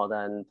 and more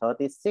than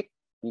 36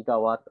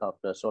 gigawatt of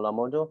the solar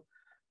module.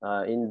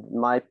 In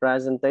my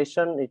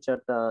presentation, it's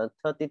at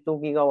 32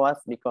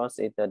 gigawatts because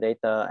it's the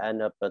data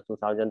end of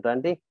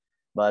 2020.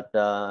 But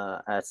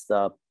as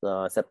of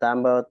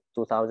September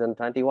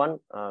 2021,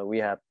 we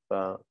have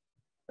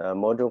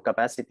module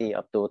capacity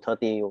up to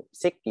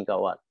 36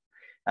 gigawatt,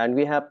 and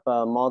we have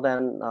more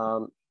than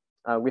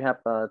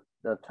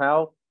the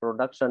 12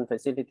 production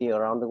facility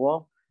around the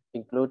world,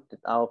 include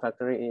our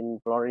factory in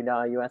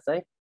Florida,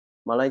 USA,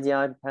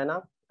 Malaysia,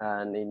 Penang,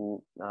 and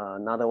in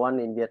another one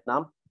in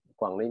Vietnam,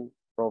 Quảng Ninh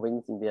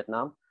province in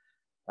Vietnam,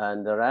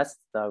 and the rest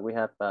we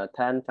have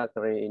 10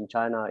 factory in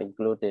China,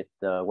 included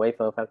the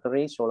wafer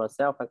factory, solar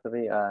cell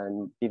factory,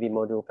 and PV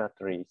module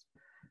factories.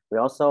 We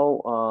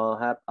also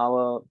have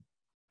our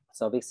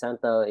service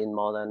center in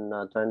more than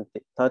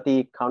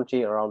 30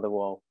 countries around the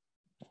world.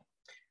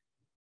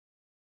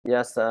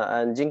 Yes,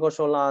 and Jinko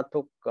Solar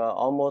took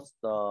almost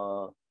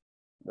the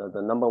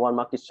 #1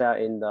 market share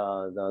in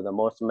the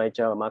most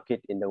major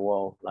market in the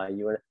world, like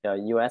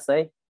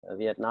USA,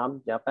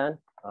 Vietnam, Japan,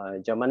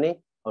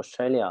 Germany,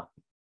 Australia,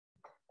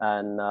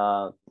 and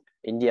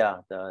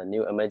India, the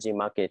new emerging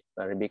market,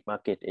 very big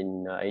market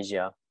in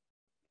Asia.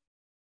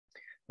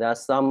 There are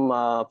some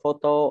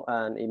photo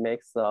and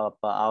images of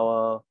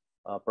our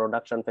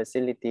production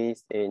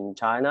facilities in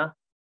China,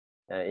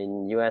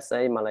 in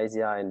USA,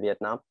 Malaysia, and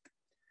Vietnam.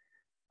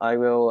 I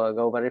will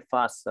go very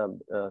fast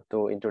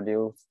to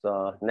introduce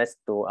next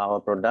to our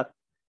product.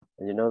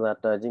 You know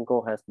that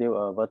Jinko has built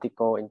a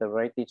vertical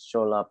integrated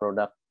solar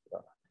product,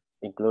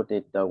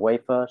 included the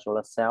wafer,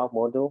 solar cell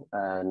module,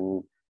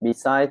 and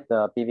besides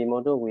the PV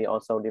module, we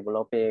also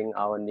developing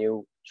our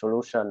new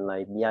solution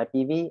like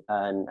BIPV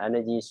and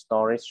energy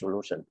storage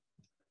solution.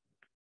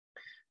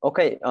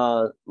 Okay,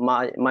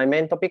 my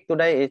main topic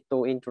today is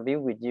to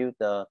introduce with you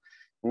the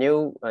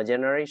new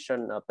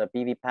generation of the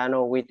PV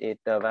panel with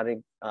its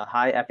very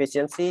high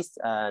efficiencies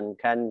and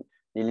can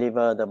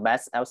deliver the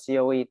best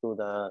LCOE to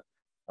the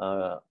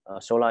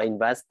solar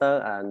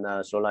investor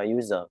and solar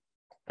user.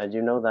 As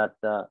you know that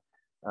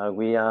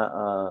we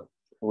are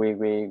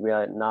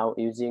now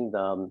using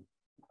the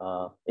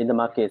in the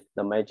market,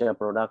 the major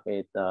product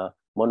is the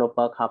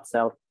mono-PERC half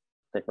cell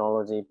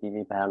technology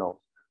PV panels.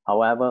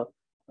 However,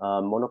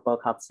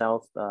 mono-PERC half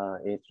cells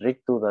is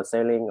rigged to the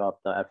ceiling of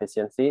the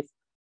efficiencies.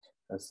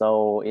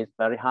 So it's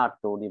very hard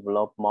to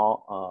develop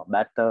more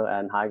better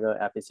and higher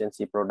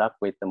efficiency product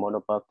with the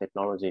mono-PERC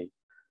technology.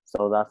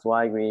 So that's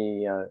why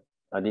we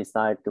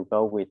decide to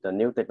go with the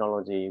new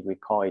technology. We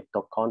call it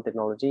TOPCon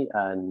technology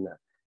and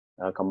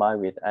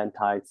combined with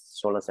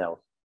anti-solar cells.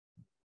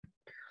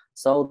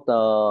 So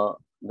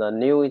the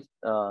new is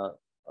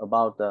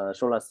about the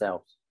solar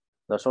cells.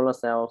 The solar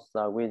cells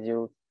we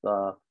use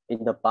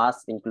in the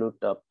past include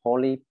the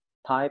poly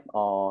type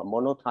or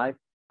monotype,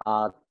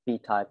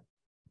 P-type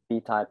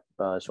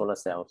solar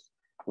cells.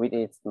 which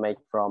is made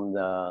from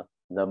the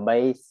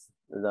base,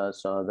 the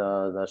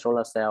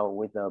solar cell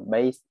with the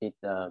base is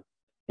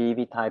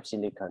PV type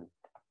silicon,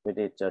 with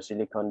its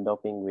silicon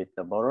doping with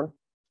the boron.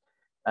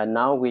 And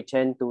now we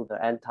change to the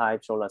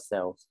N-type solar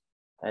cells.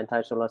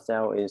 N-type solar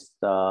cell is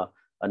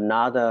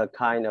another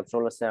kind of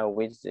solar cell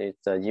which is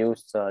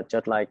used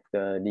just like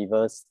the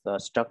reverse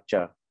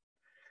structure.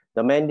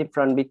 The main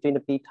difference between the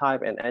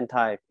P-type and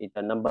N-type is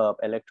the number of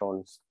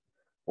electrons,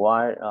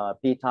 while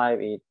P-type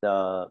is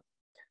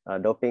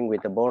doping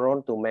with the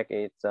boron to make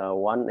it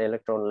 1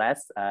 electron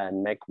less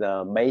and make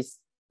the base,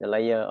 the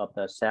layer of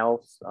the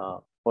cells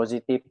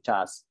positive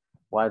charge,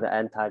 while the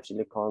N-type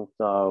silicon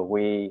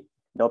we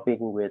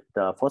doping with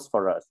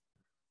phosphorus,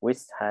 which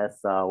has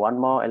 1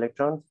 more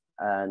electron,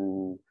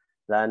 and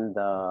then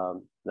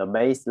the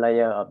base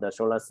layer of the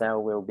solar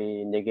cell will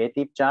be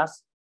negative charge.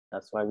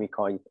 That's why we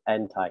call it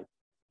N-type.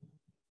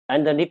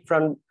 And the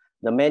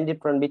main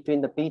difference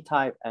between the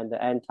P-type and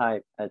the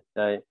N-type,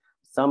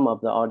 some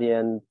of the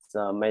audience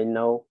may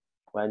know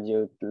when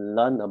you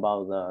learn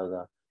about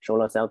the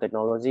solar cell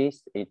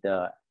technologies, is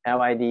the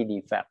LID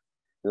defect,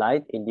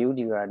 light-induced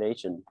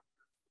degradation.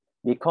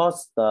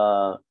 Because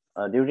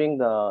during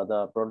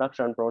the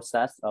production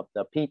process of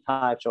the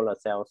P-type solar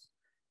cells,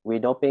 we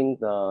doping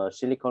the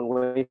silicon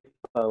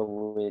wafer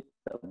with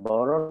the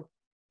boron,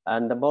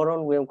 and the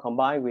boron will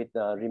combine with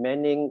the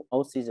remaining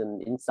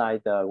oxygen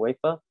inside the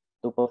wafer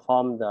to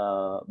perform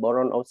the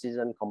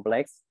boron-oxygen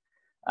complex.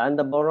 And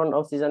the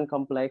boron-oxygen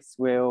complex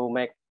will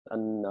make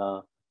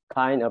a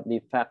kind of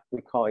defect,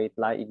 we call it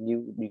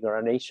light-induced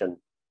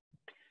degradation.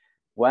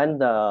 When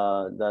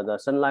the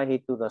sunlight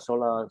hit to the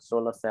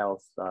solar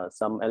cells,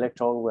 some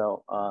electron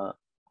will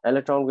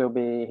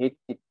be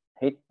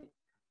hit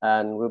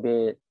and will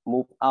be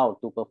moved out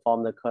to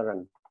perform the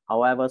current.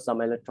 However,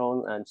 some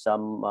electron and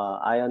some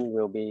ion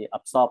will be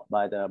absorbed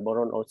by the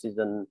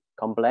boron-oxygen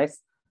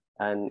complex,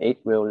 and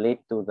it will lead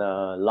to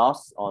the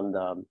loss on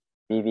the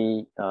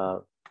PV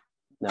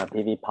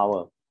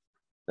power,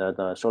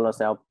 the solar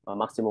cell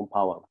maximum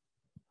power.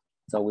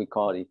 So we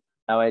call it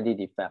LID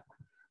defect.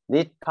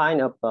 This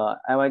kind of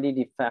LID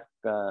defect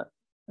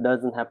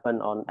doesn't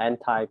happen on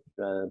N-type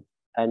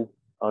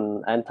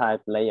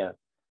N-type layer,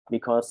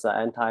 because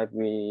N-type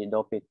we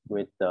dope it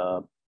with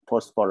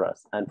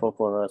phosphorus, and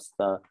phosphorus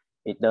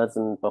it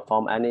doesn't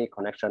perform any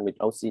connection with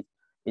oxide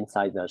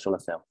inside the solar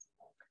cell.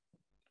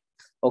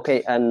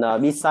 Okay, and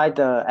beside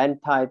the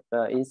N-type,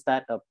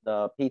 instead of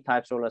the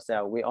P-type solar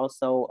cell, we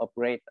also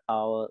upgrade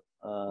our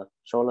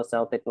solar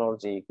cell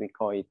technology. We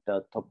call it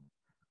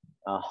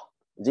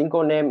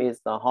Jinko name is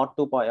Hot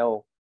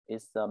 2.0.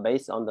 It's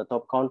based on the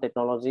TOPCon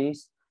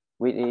technologies,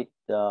 with it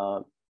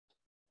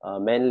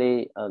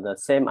mainly the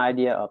same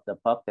idea of the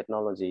PUF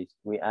technologies.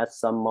 We add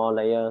some more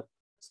layer,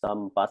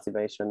 some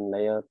passivation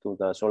layer to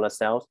the solar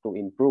cells to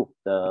improve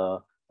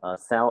the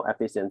cell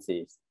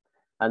efficiencies.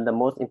 And the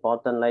most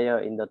important layer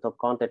in the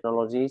TOPCon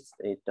technologies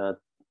is the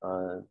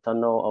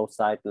tunnel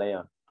oxide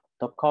layer.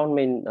 TOPCon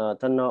means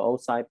tunnel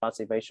oxide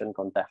passivation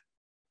contact.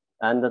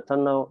 And the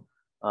tunnel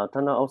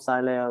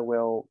oxide layer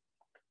will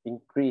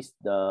increase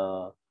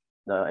the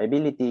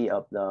ability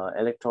of the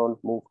electron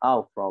move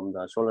out from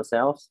the solar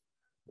cells.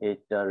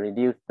 It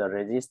reduces the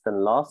resistance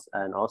loss,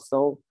 and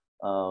also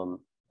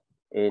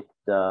it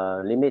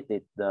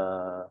limited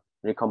the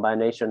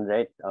recombination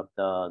rate of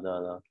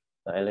the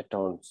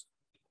electrons.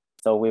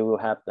 So we will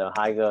have the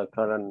higher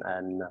current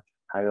and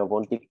higher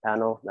voltage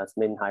panel. That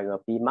means higher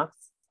P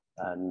max,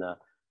 and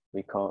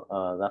we call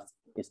that's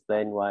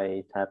explain why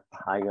it have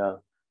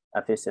higher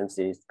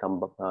efficiencies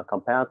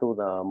compared to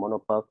the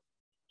mono-PUF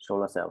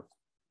solar cells.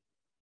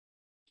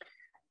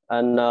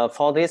 And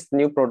for this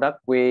new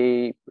product,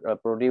 we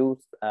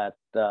produce at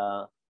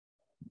 4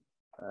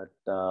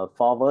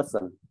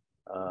 versions.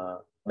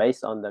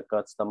 Based on the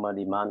customer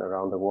demand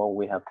around the world,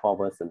 we have 4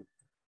 versions.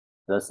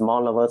 The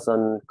smaller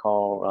version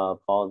called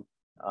for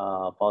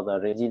the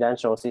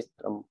residential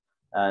system,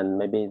 and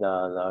maybe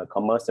the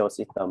commercial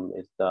system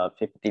is the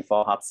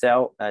 54 half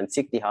cell and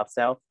 60 half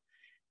cell,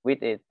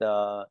 which has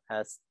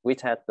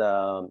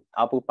the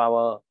output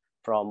power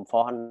from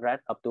 400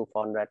 up to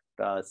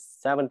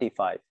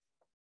 475.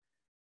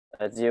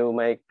 As you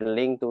make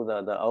link to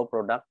the old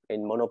product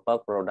in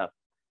mono-PUF product,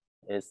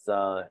 is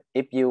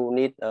if you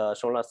need a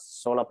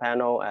solar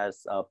panel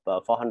as of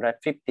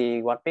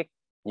 450 watt peak,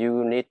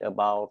 you need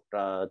about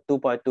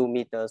 2.2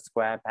 meter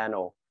square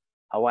panel.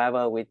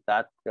 However, with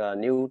that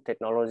new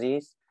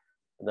technologies,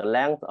 the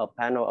length of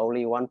panel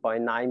only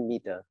 1.9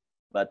 meter,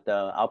 but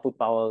the output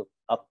power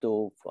up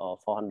to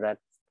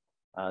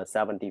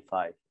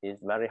 475 is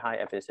very high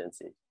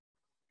efficiency.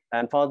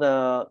 And for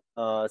the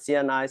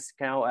CNI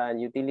scale and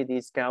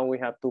utility scale, we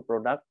have 2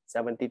 products,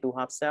 72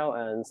 half cell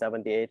and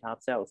 78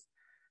 half cells.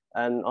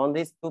 And on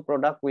these 2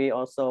 products, we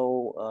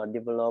also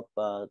develop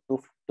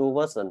two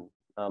versions,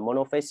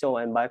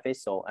 monofacial and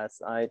bifacial.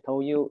 As I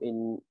told you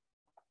in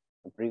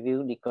the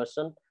previous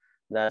discussion,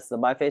 that the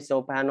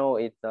bifacial panel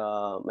is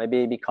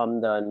maybe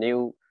become the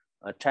new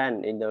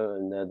trend in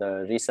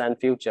the recent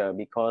future,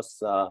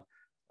 because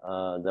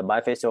The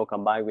bifacial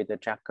combined with the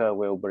tracker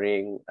will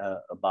bring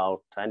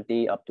about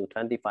 20 up to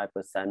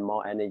 25%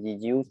 more energy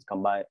use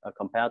compared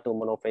to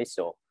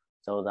monofacial.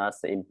 So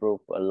that's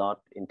improved a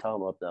lot in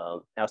terms of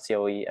the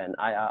LCOE and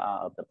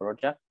IRR of the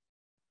project.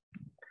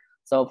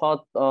 So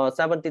for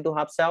 72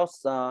 half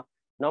cells,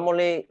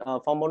 normally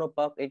for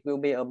monopulp, it will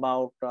be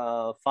about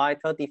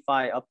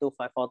 535 up to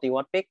 540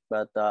 watt peak,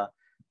 but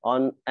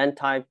on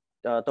N-type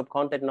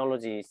TOPCon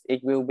technologies,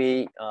 it will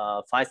be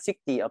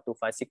 560 up to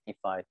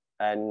 565.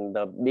 And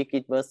the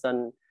biggest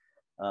version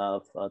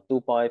of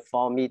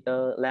 2.4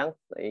 meter length,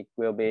 it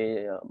will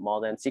be more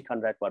than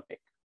 600 watt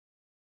peak.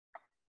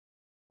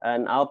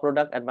 And our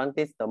product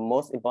advantage, the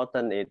most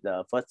important is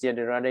the first year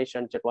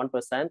degradation, just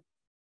 1%.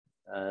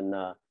 And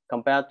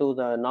compared to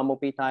the normal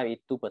P-type,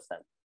 it's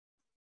 2%.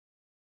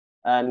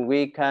 And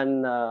we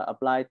can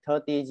apply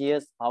 30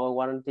 years power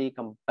warranty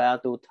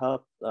compared to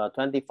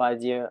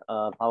 25-year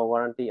power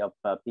warranty of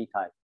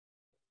P-type.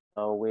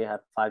 So we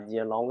have 5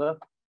 years longer.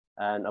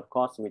 And of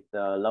course, with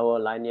the lower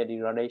linear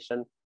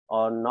degradation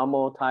on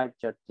normal type,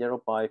 just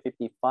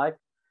 0.55.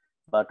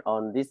 But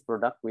on this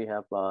product, we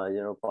have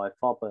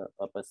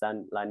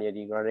 0.4% linear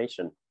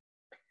degradation.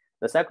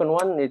 The second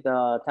one is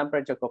the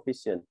temperature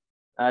coefficient.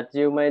 As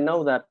you may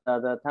know that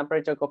the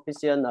temperature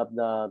coefficient of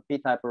the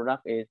P-type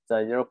product is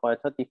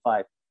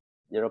 0.35.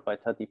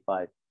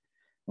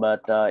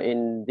 But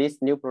in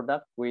this new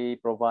product, we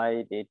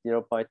provide it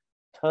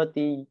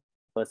 0.30%.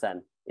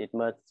 It's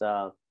much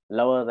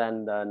lower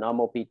than the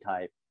normal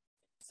P-type.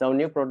 So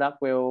new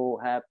product will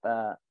have,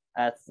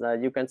 as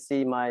you can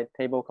see my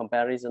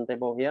comparison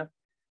table here,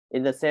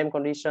 in the same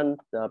condition,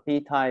 the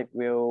P-type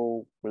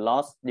will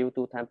lose due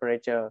to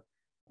temperature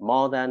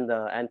more than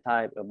the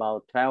N-type,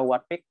 about 12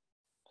 watt peak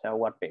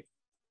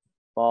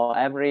for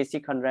every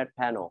 600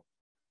 panel.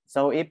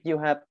 So if you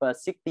have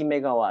 60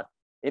 megawatt,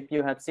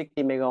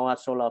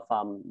 solar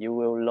farm, you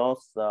will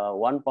lose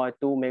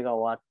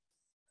 1.2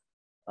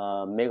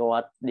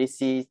 megawatt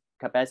DC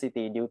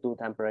capacity due to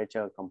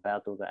temperature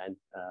compared to the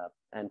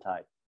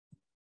N-type.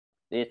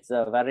 It's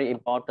a very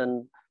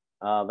important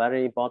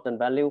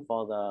value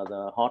for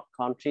the hot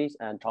countries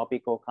and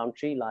tropical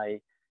country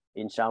like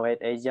in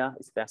Southeast Asia,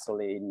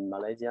 especially in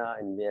Malaysia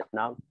and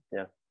Vietnam.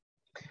 Yeah.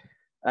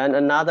 And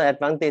another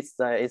advantage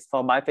is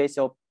for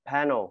bifacial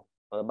panel.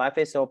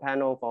 Bifacial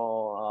panel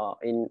for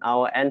in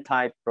our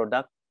N-type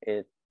product,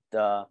 it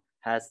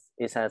has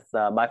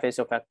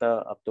bifacial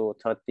factor up to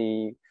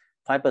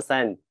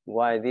 35%,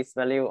 while this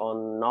value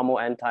on normal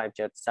N-type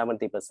just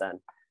 70%.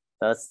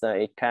 Thus,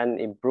 it can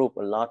improve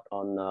a lot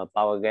on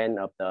power gain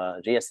of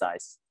the rear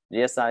size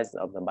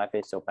of the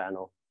bifacial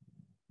panel,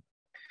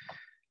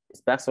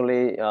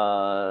 especially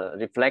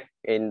reflect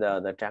in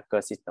the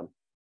tracker system.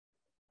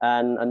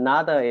 And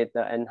another is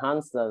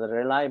enhance the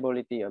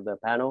reliability of the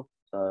panel.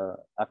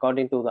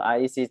 According to the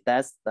IEC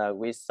test,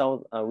 we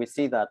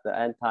see that the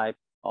N-type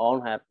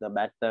all have the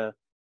better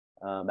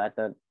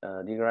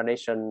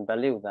degradation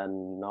value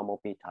than normal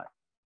P-type.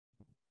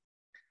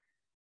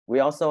 We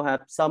also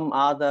have some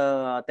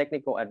other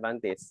technical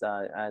advantage,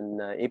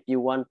 and if you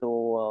want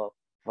to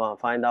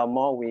find out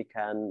more, we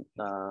can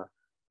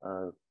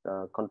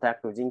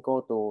contact to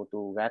Jinko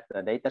to get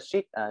the data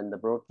sheet and the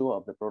brochure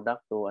of the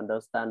product to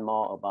understand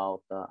more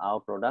about our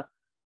product.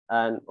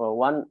 And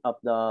one of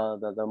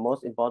the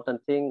most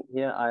important thing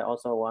here, I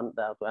also want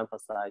to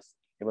emphasize,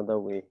 even though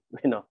we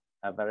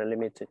have very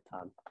limited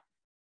time,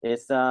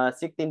 is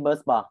 16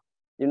 bus bar.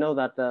 You know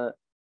that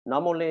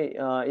normally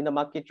in the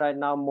market right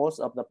now, most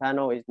of the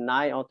panel is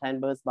 9 or 10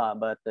 bus bar,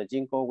 but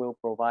Jinko will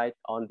provide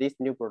on this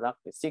new product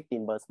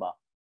 16 bus bar.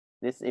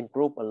 This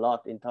improve a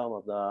lot in terms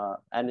of the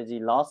energy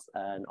loss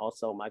and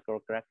also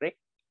microcharacteristic.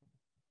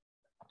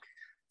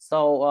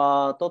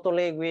 So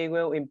totally we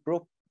will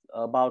improve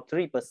about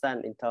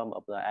 3% in terms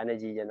of the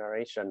energy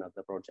generation of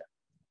the project.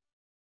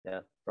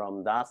 Yeah,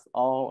 from that's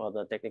all of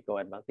the technical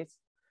advantages.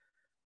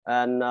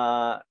 And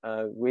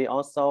we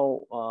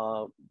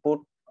also put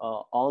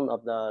all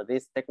of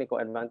this technical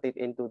advantage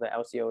into the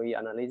LCOE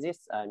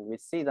analysis, and we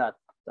see that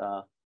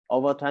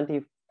over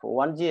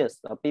 21 years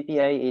of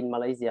PPA in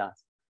Malaysia,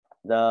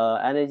 the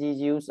energy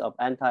use of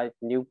N-type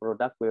new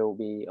product will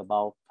be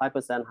about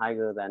 5%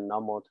 higher than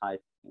normal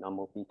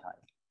P-type.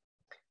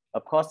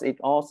 Of course, it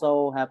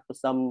also have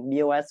some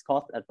BOS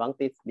cost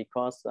advantage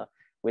because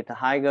with the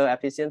higher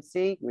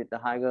efficiency, with the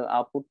higher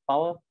output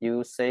power,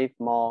 you save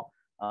more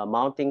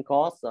mounting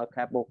costs,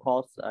 cable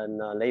costs, and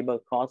labor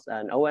costs,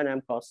 and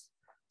O&M costs.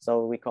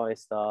 So we call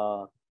it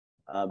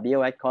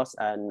BOS costs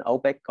and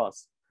OPEX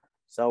costs.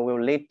 So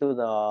will lead to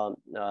the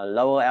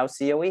lower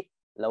LCOE,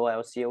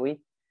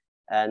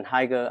 and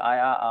higher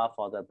IRR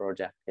for the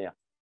project. Yeah.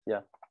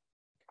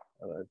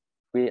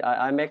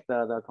 I make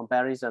the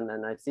comparison,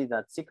 and I see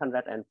that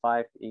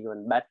 605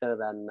 even better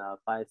than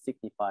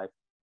 565,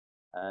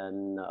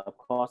 and of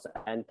course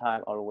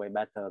N-type all the way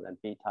better than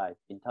P-type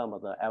in terms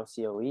of the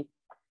LCOE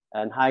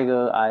and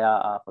higher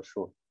IRR for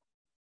sure.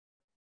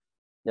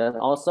 Then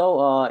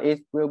also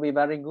it will be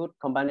very good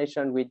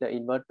combination with the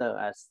inverter,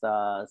 as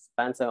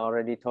Spencer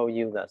already told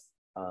you that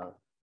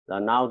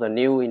now the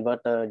new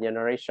inverter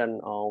generation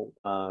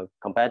are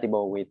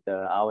compatible with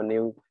our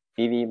new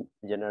PV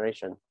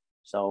generation.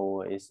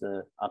 So it's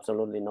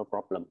absolutely no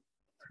problem.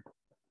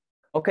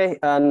 Okay,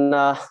 and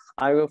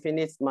I will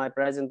finish my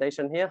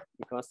presentation here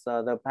because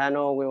the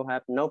panel will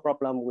have no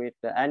problem with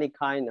any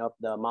kind of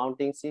the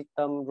mounting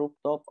system,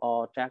 rooftop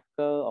or tracker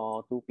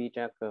or 2P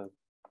tracker.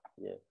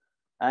 Yeah.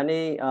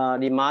 Any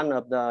demand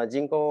of the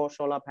Jinko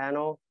solar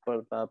panel,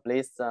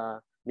 please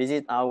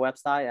visit our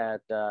website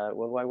at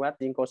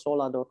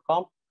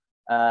www.jinkosolar.com.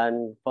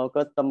 And for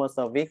customer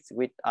service,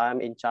 which I'm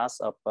in charge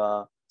of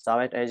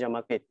Southeast Asia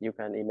market, you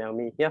can email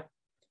me here.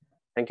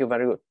 Thank you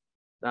very good.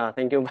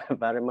 Thank you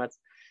very much,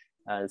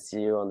 and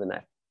see you on the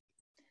next.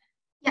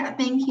 Yeah,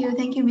 thank you,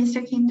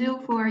 Mr.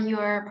 Kindu, for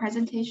your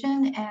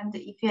presentation. And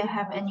if you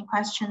have any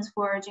questions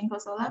for Jinko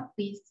Solar,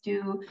 please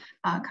do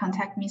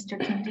contact Mr.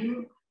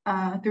 Kindu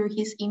through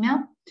his email.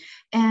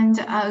 And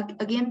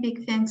again,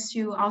 big thanks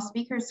to all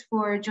speakers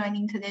for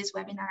joining today's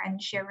webinar and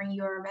sharing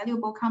your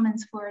valuable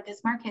comments for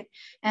this market.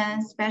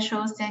 And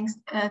special thanks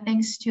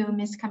to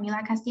Ms.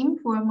 Camila Kasim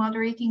for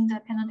moderating the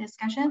panel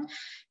discussion.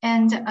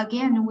 And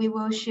again, we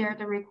will share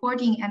the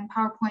recording and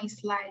PowerPoint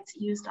slides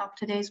used of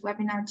today's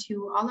webinar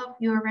to all of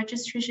your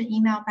registration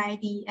email by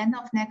the end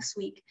of next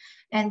week.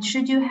 And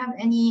should you have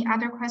any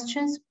other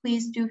questions,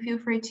 please do feel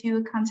free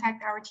to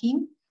contact our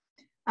team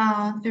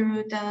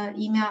through the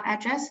email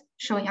address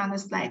showing on the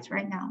slides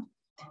right now.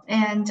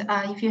 And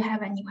if you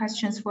have any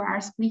questions for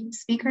our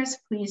speakers,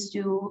 please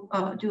do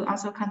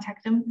also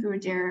contact them through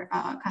their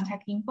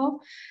contact info.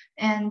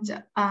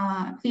 And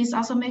please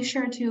also make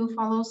sure to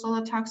follow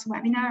Solar Talks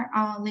webinar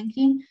on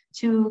LinkedIn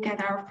to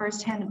get our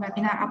first-hand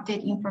webinar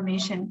update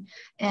information.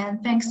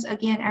 And thanks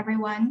again,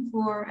 everyone,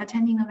 for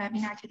attending the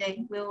webinar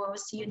today. We will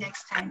see you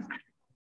next time.